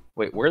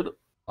 wait, where the?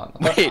 Hold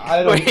on. Wait,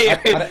 I didn't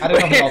know. I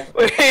didn't know he ulted.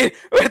 wait,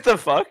 what the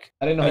fuck?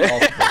 I didn't know he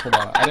ulted this. Hold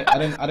on. I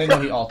didn't know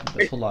he ulted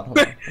this. Hold on.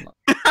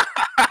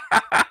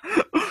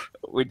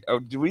 Wait, oh,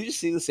 did we just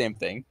see the same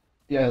thing?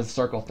 Yeah, his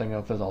circle thing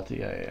of his ulti.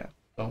 Yeah.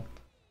 So,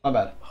 my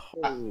bad.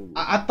 Oh,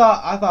 I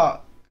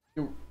thought.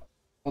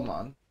 Hold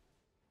on.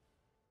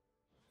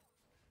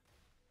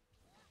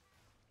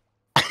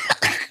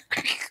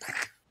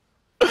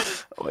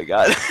 oh my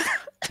god.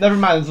 Never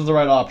mind. This is the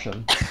right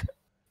option.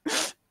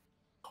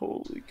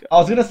 Holy god. I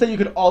was gonna say you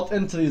could ult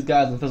into these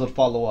guys and Fizz would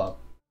follow up,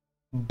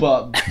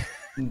 but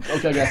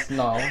okay, I guess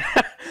no.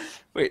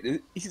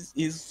 Wait,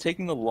 he's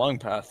taking the long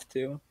path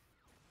too.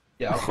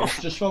 Yeah, okay.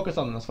 Just focus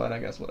on this fight, I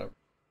guess. Whatever.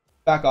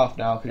 Back off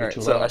now because you're Alright,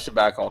 too so low. I should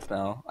back off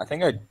now. I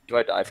think do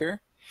I dive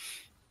here?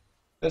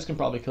 This can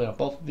probably kill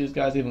both of these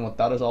guys even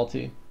without his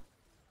ulti.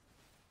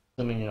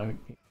 Assuming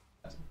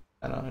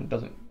I know it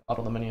doesn't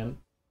auto the minion.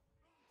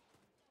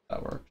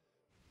 That works.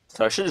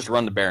 So I should just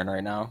run the Baron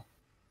right now.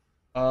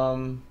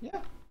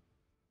 Yeah.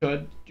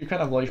 Good. You're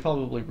kind of low. You should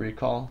probably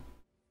recall.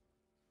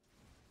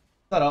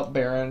 Set up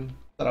Baron.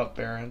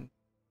 And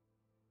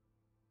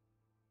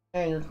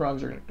your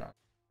Krugs are gonna be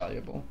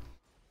valuable.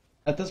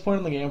 At this point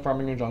in the game,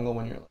 farming your jungle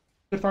when you're like,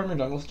 you could farm your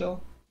jungle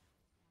still.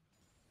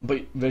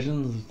 But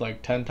Vision's is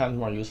like 10 times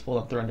more useful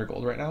than 300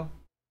 gold right now.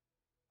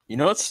 You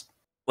know what's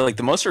like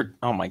the most?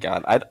 Oh my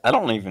god, I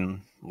don't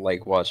even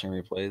like watching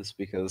replays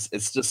because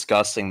it's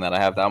disgusting that I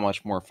have that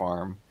much more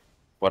farm,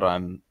 but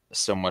I'm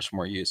so much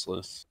more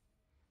useless.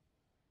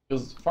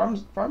 Because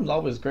farm's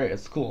always great.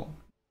 It's cool,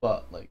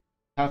 but like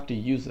have to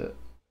use it.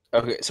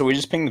 Okay, so we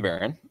just ping the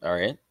Baron. All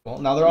right. Well,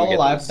 now they're We all get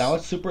alive. this. Now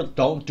it's super.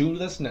 Don't do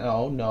this.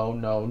 No.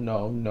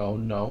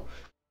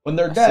 When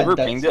they're dead, Silver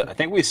that's, pinged it. I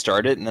think we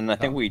started, and then I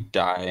think we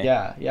die.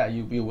 yeah.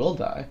 You will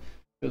die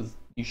because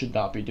you should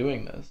not be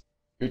doing this.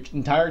 Your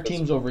entire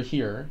team's over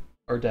here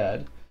are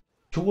dead.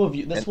 2 of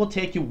you. This will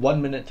take you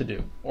 1 minute to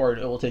do, or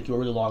it will take you a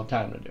really long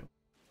time to do.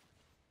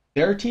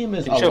 Their team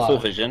is Can you show alive. full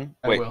vision?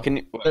 I Wait, will. can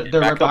you?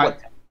 They're right back up,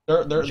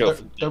 behind. They're Show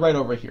right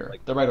over here.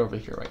 Like- They're right over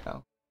here right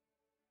now.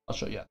 I'll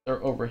show you.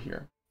 They're over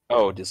here.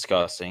 Oh,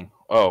 disgusting!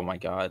 Oh my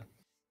god.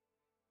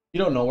 You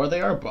don't know where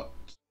they are, but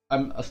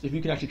if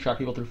you can actually track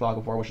people through Fog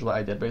of War, which is what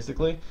I did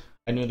basically.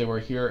 I knew they were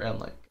here, and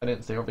like I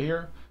didn't stay over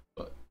here,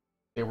 but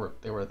they were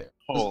there.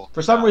 Oh,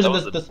 For some yeah, reason,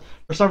 that was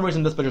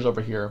this bitch is over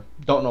here.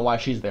 Don't know why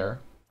she's there.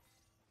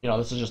 You know,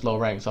 this is just low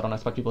rank, so I don't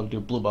expect people to do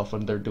blue buff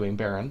when they're doing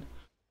Baron.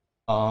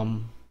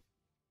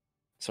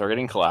 So we're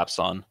getting collapsed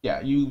on.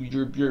 Yeah,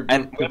 you're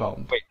And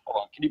boned. wait,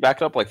 hold on. Can you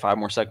back it up like 5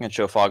 more seconds?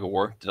 Show Fog of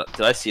War.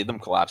 Did I see them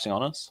collapsing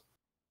on us?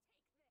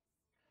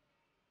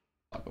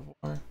 Fog of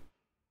War.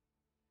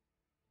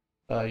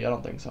 Yeah, I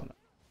don't think so. No.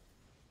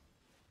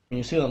 When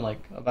you see them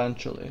like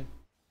eventually.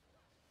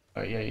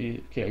 Alright, yeah,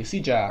 you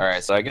see Jax. All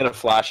right, so I get a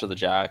flash of the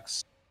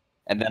Jacks,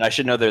 and then I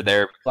should know they're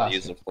there because I Flash.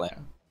 use the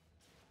flame.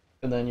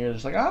 And then you're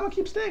just like, I'm gonna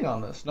keep staying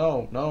on this.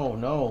 No.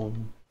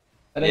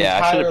 An Yeah,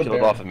 I should entire have peeled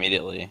Baron. off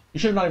immediately. You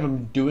should not even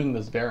be doing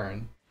this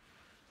Baron.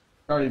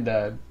 You're already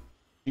dead.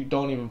 You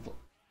don't even.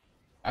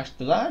 Actually,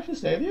 did that actually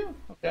save you?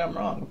 Okay, I'm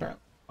wrong.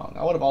 Apparently, wrong.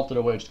 I would have altered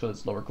away just because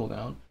it's lower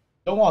cooldown.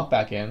 Don't walk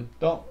back in.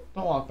 Don't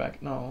walk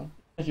back. No.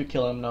 If you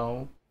kill him,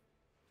 no.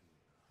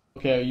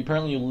 Okay,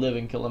 apparently you live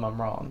and kill him.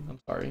 I'm wrong. I'm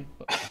sorry.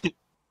 But...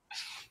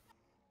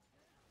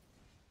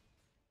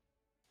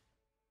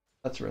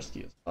 That's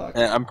risky as fuck.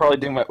 And I'm probably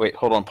doing my. Wait,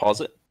 hold on.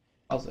 Pause it.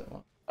 How's it?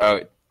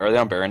 Oh, are they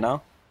on Baron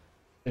now?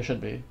 It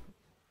should be.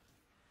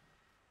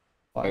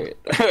 Fine. Alright.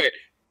 Alright.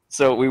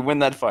 So we win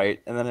that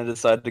fight, and then I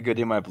decided to go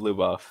do my blue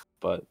buff,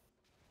 but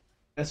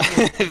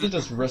It's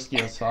just risky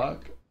as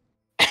fuck.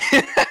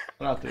 But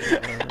I'll do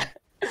it, whatever.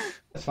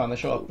 It's fine, they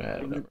show up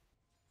mid, whatever.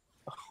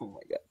 oh my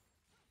god.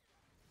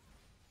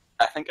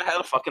 I think I had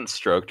a fucking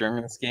stroke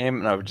during this game,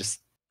 and I would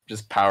just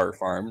power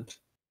farmed.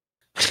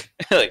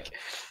 Like,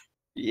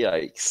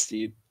 yikes,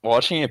 dude.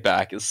 Watching it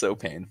back is so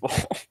painful.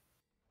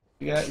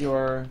 You got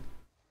your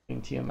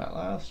TM at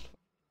last.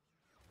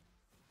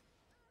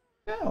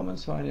 Yeah,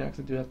 Omen's fine. You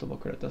actually do have double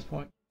crit at this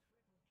point.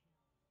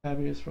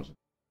 Heavy is frozen.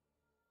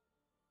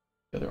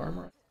 The other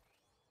armor.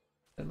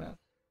 Dead man.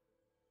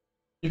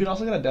 You can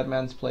also get a dead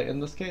man's plate in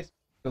this case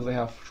because they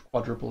have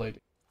quadruple AD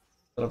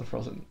instead of the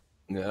frozen.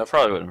 Yeah, that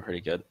probably would have been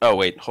pretty good. Oh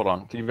wait, hold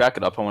on. Can you back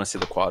it up? I want to see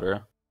the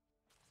quadra.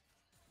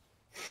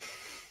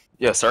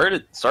 Yeah,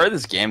 sorry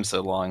this game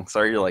so long.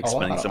 Sorry you're like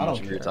spending so much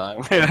of your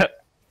time.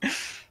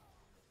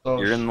 So,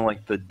 you're in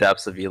like the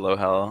depths of elo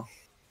hell.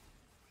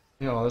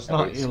 You know, it's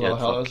not elo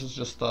hell. This is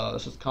just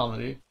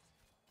comedy.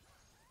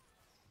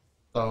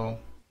 So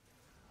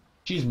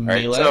she's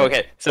melee. Right, so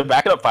okay, so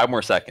back it up 5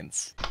 more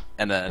seconds,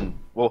 and then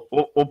we'll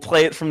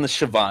play it from the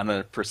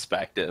Shyvana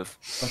perspective.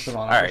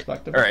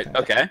 Perspective. All right,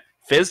 okay.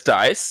 Fizz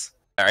dies.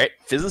 All right,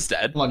 Fizz is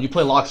dead. Come on, you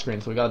play lock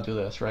screen, so we gotta do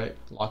this, right?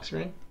 Lock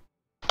screen.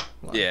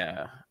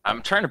 Yeah,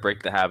 I'm trying to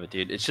break the habit,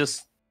 dude. It's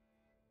just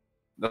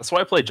that's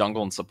why I play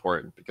jungle and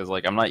support because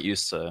like I'm not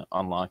used to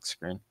on lock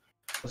screen.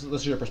 This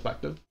is your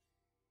perspective.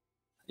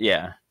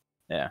 Yeah,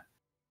 yeah.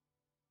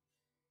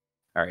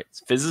 All right,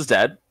 Fizz is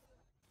dead.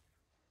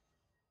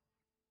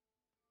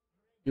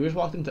 You just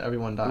walked into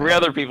everyone dying. 3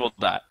 other people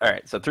died. All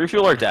right, so 3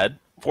 people are dead.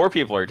 4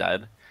 people are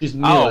dead. She's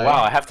melee. Oh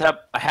wow, I have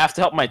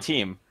to help my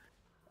team.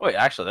 Wait,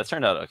 actually, that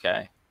turned out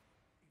okay.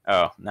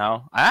 Oh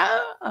no,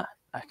 I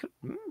could.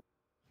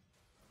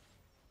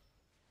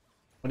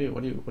 What do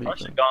you I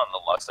should go on the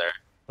Lux there.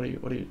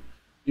 What do you?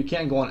 You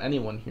can't go on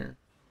anyone here.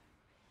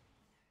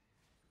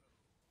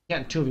 You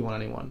can't 2v1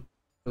 anyone.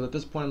 Because at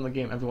this point in the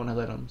game, everyone has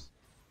items.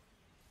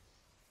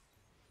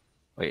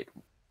 Wait.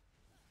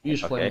 You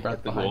just flame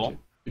breath behind you.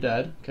 You're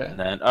dead. Okay. And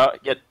then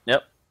yep.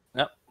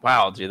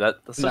 Wow, dude,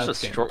 that's such a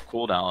short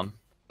cooldown.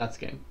 That's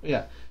game.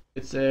 Yeah,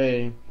 it's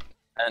a.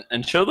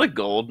 And show the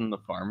gold in the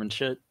farm and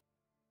shit.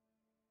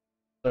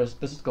 This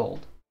is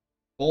gold.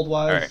 Gold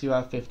wise, you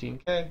have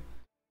 15k,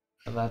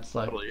 and that's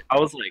like. I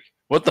was like,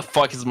 what the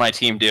fuck is my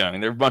team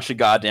doing? They're a bunch of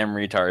goddamn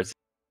retards.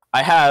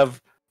 I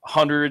have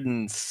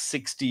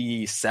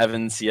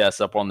 167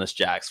 CS up on this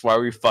Jax. Why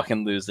are we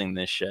fucking losing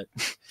this shit?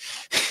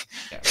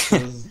 Yeah,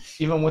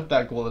 even with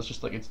that gold, it's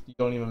just like you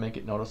don't even make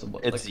it noticeable.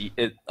 I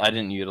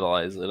didn't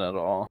utilize it at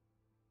all.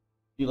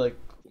 You like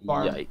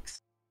farm.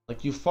 Yikes.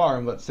 Like you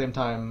farm, but at the same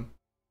time,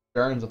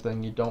 Baron's a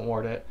thing. You don't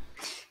ward it,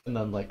 and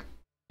then like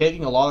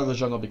taking a lot of the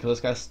jungle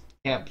because this guy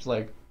camps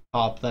like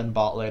top, then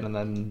bot lane, and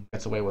then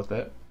gets away with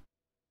it.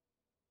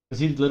 Because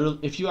he literally,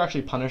 if you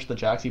actually punish the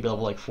Jax, he'd be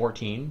level like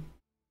 14.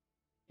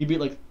 He'd be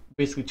like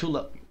basically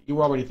you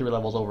were already 3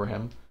 levels over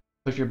him,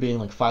 but if you're being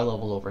like 5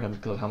 levels over him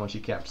because of how much he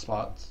capped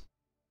spots,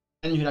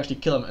 and you can actually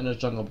kill him in his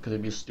jungle because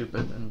he'd be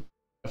stupid. And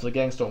if the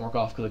ganks don't work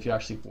off, because if you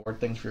actually ward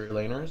things for your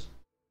laners,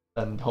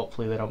 then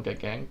hopefully they don't get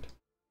ganked.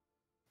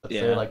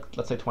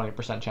 Let's say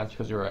 20% chance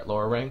because you're at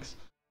lower ranks,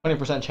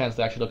 20% chance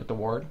they actually look at the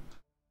ward.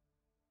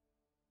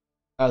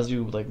 As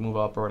you like move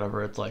up or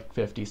whatever, it's like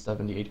 50,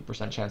 70,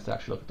 80% chance to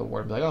actually look at the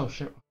ward and be like, oh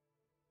shit.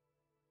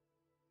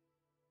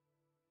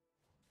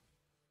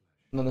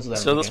 And then this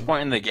is so this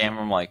point in the game,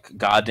 I'm like,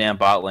 goddamn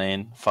bot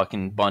lane,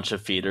 fucking bunch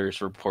of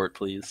feeders, report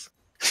please.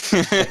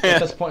 At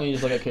this point, you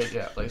just look at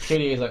KDA. Like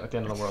KDA is like at the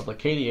end of the world. Like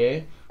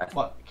KDA,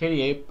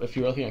 if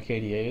you're looking at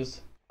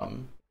KDAs,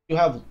 you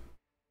have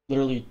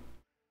literally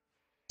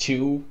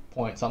 2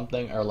 point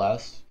something or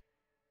less.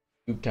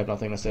 You have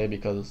nothing to say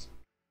because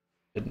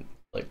it,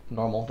 like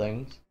normal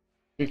things.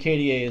 Your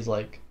KDA is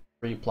like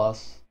 3+.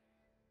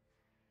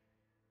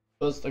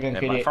 So again,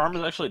 KDA. My farm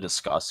is actually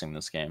disgusting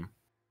this game,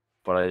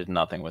 but I did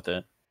nothing with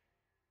it.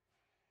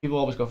 People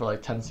always go for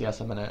like 10 CS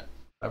a minute,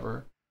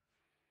 whatever.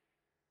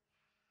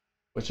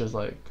 Which is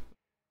like,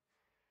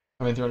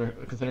 I mean,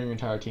 considering your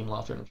entire team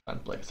lost 300%,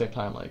 like at the same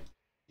time, like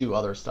do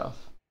other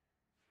stuff.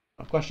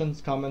 Questions,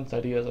 comments,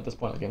 ideas? At this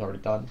point, the game's already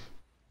done.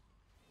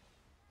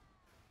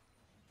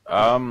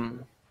 I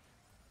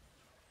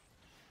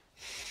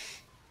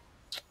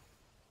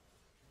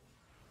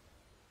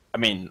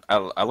mean,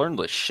 I learned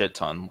a shit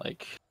ton.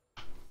 Like,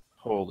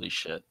 holy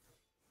shit!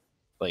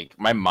 Like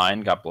my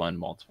mind got blown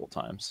multiple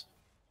times.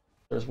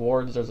 There's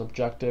wards, there's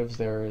objectives,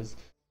 there's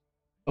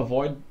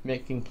avoid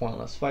making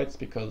pointless fights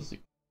because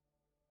you're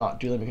not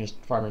doing them, you can just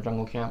farm your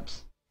jungle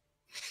camps.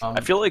 I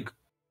feel like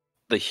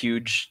the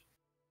huge,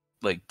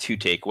 like 2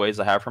 takeaways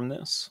I have from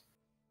this.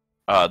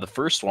 The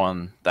first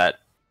one that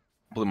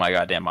blew my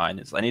goddamn mind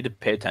is I need to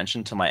pay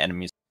attention to my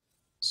enemies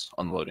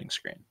on the loading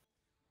screen.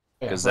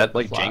 Because that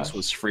like Jinx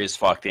was free as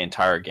fuck the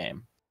entire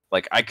game.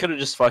 Like I could have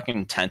just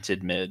fucking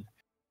tented mid,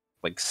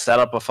 like set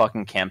up a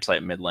fucking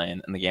campsite mid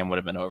lane, and the game would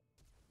have been over.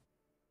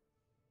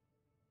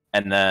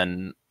 And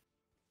then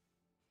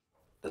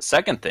the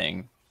second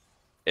thing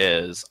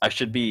is I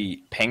should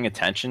be paying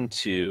attention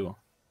to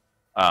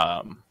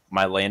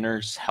my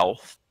laner's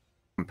health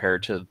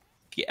compared to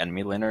the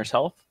enemy laner's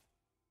health,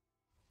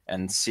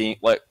 and seeing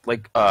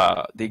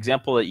the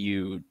example that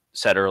you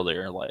said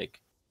earlier, like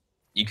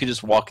you could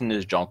just walk into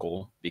his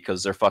jungle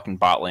because their fucking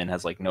bot lane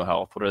has like no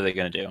health. What are they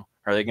gonna do?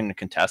 Are they gonna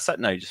contest that?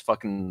 No, you just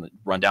fucking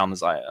run down the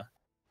Xayah.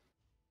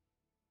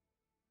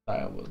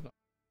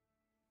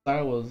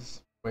 Xayah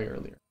was way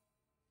earlier.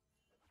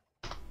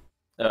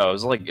 Oh,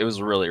 it was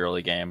a really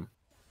early game,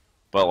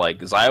 but like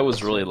Xayah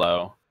was really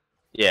low.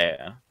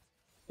 Yeah.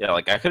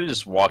 Like I could have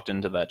just walked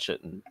into that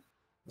shit and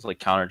just like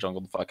counter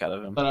jungled the fuck out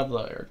of him. But I have the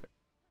air.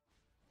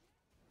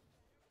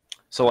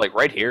 So like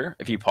right here,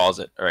 if you pause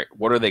it, all right,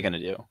 what are they gonna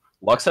do?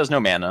 Lux has no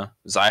mana.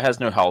 Xayah has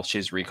no health.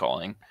 She's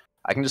recalling.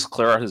 I can just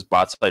clear out his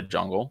bot side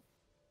jungle.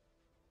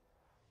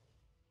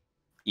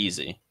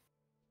 Easy.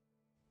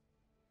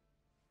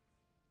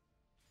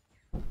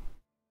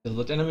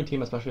 The enemy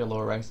team, especially at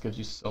lower ranks, gives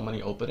you so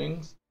many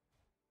openings,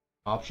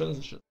 options.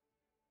 It's just,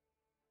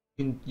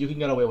 you can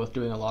get away with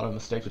doing a lot of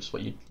mistakes, which is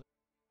what you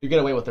get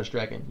away with. There's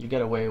dragon. You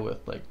get away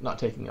with like not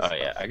taking. Oh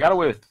yeah, I got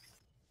away with.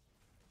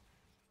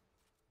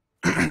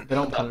 They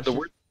don't punish the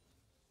word.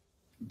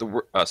 The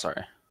word. Oh,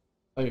 sorry.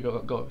 Oh, you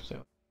go.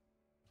 So.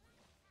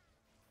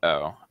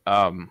 Oh,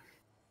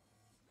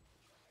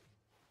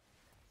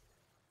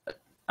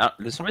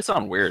 this might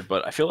sound weird,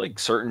 but I feel like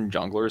certain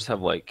junglers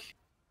have like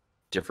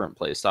different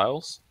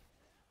playstyles.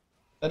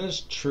 That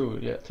is true,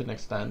 yeah, to an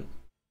extent.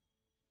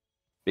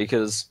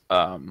 Because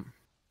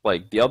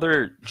like the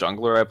other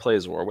jungler I play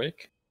is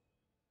Warwick,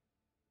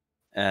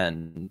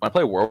 and when I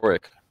play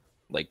Warwick,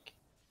 like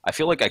I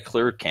feel like I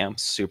cleared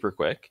camps super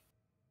quick,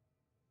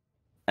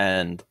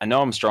 and I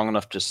know I'm strong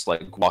enough to just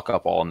like walk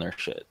up all in their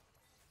shit.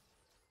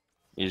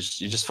 You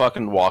just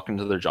fucking walk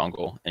into their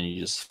jungle and you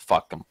just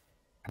fuck them.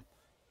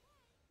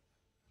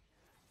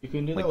 You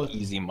can do like that with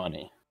easy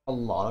money. A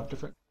lot of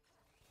different.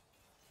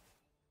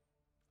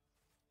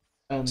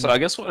 So I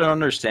guess what I don't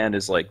understand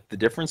is like the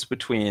difference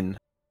between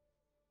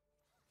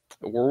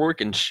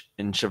Warwick and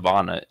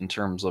Shyvana in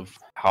terms of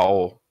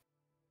how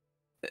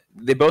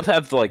they both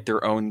have like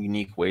their own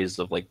unique ways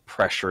of like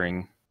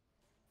pressuring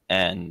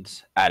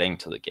and adding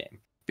to the game.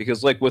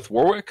 Because like with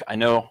Warwick, I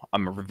know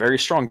I'm a very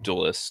strong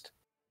duelist.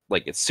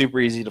 Like it's super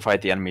easy to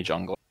fight the enemy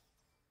jungle.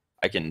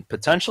 I can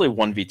potentially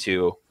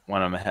 1v2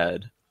 when I'm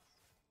ahead.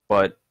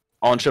 But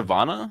on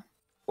Shyvana,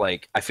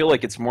 like I feel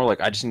like it's more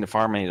like I just need to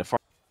farm, I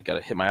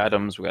gotta hit my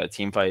items, we got a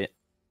team fight.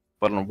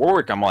 But on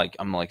Warwick, I'm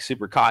like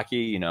super cocky,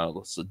 you know,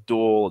 it's a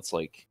duel, it's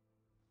like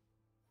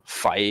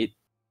fight.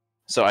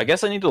 So I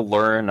guess I need to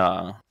learn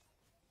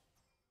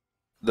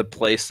the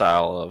play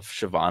style of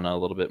Shyvana a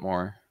little bit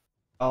more.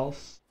 I'll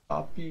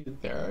stop you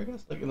there, I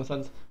guess. Like in the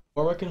sense,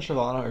 Warwick and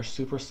Shyvana are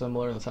super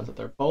similar in the sense that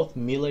they're both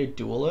melee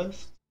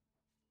duelists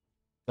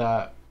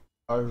that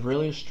are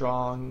really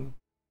strong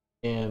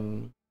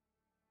in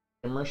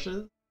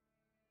skirmishes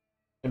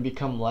and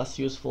become less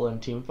useful in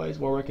team fights.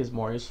 Warwick is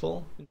more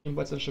useful in team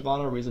fights than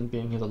Shyvana, reason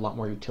being he has a lot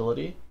more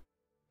utility.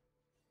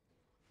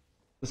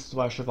 This is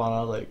why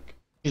Shyvana, like,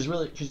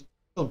 she's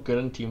still good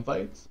in team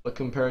fights, but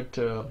compared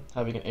to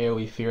having an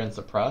AoE fear and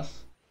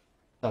suppress,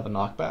 have a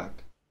knockback.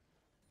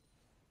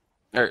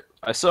 Alright,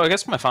 so I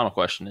guess my final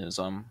question is,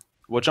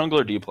 what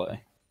jungler do you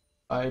play?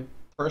 I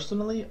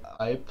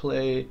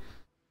play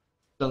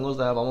junglers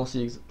that have almost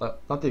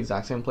not the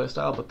exact same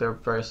playstyle, but they're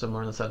very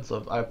similar in the sense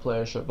of I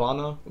play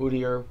Shyvana,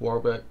 Udyr,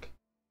 Warwick,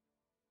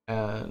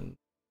 and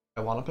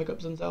I want to pick up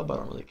Xin Zhao, but I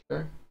don't really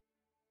care.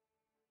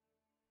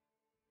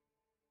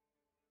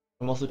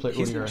 I mostly play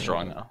He's Udyr.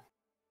 Strong now.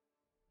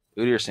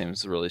 Udyr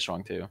seems really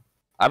strong too.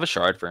 I have a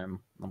shard for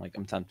him.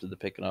 I'm tempted to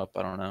pick it up.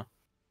 I don't know.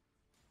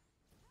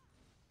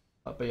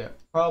 But yeah,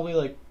 probably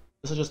like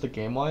this is just the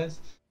game wise.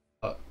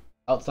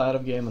 Outside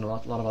of game and a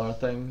lot of other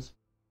things,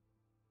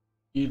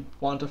 you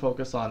want to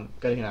focus on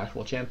getting an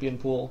actual champion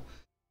pool.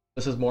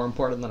 This is more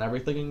important than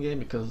everything in game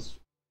because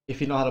if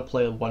you know how to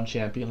play one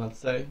champion, let's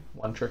say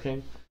one tricking,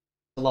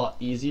 it's a lot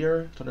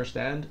easier to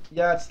understand.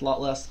 Yeah, it's a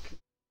lot less.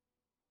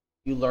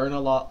 You learn a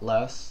lot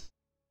less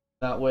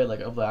that way, like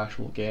of the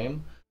actual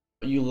game.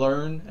 But you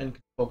learn and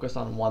focus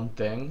on one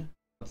thing.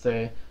 Let's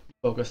say you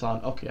focus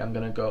on, okay, I'm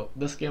gonna go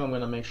this game. I'm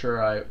gonna make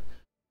sure I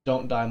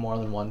don't die more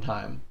than one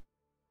time,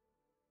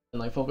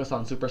 and like focus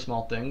on super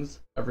small things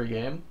every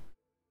game.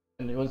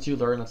 And once you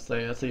learn, let's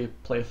say you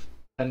play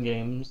 10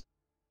 games,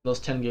 those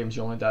 10 games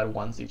you only died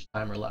once each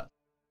time or less.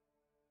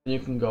 Then you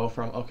can go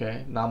from,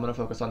 okay, now I'm gonna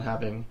focus on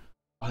having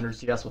 100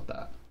 CS with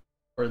that,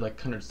 or like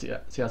 100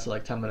 CS for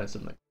like 10 minutes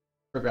and like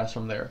progress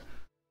from there.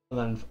 And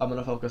then I'm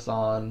gonna focus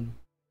on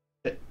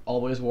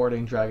always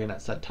warding dragon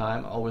at set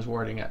time, always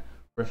warding at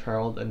Rift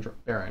Herald and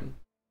Baron.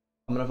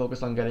 I'm gonna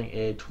focus on getting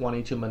a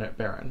 22-minute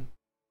Baron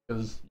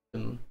because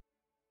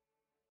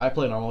I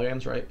play normal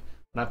games, right?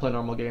 When I play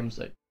normal games,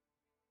 like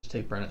just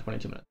take Baron at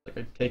 22 minutes. Like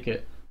I take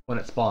it when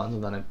it spawns,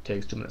 and then it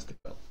takes 2 minutes to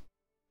kill.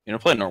 You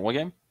don't play a normal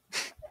game?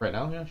 Right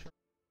now, yeah, sure.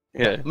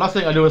 Yeah. I'm not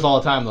saying I do this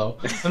all the time though.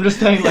 I'm just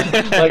saying like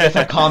it's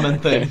a common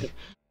thing.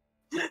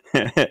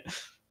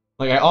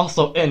 Like I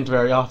also int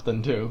very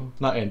often too.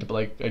 Not int, but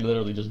like I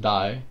literally just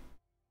die.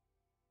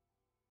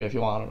 If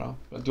you want, I don't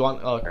know. Do you want?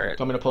 Do you Alright.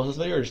 want me to post this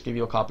video or just give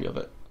you a copy of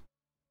it?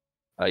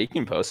 You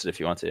can post it if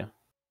you want to.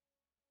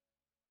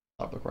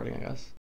 Stop recording, I guess.